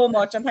 Thanks so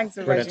much, and thanks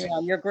for inviting me Brilliant.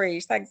 on. You're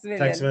great. Thanks a million.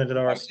 Thanks a million,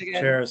 Dolores. Thanks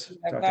again. Cheers.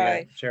 Yeah, Talk to you bye.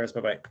 again. Cheers.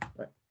 Bye-bye.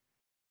 Bye.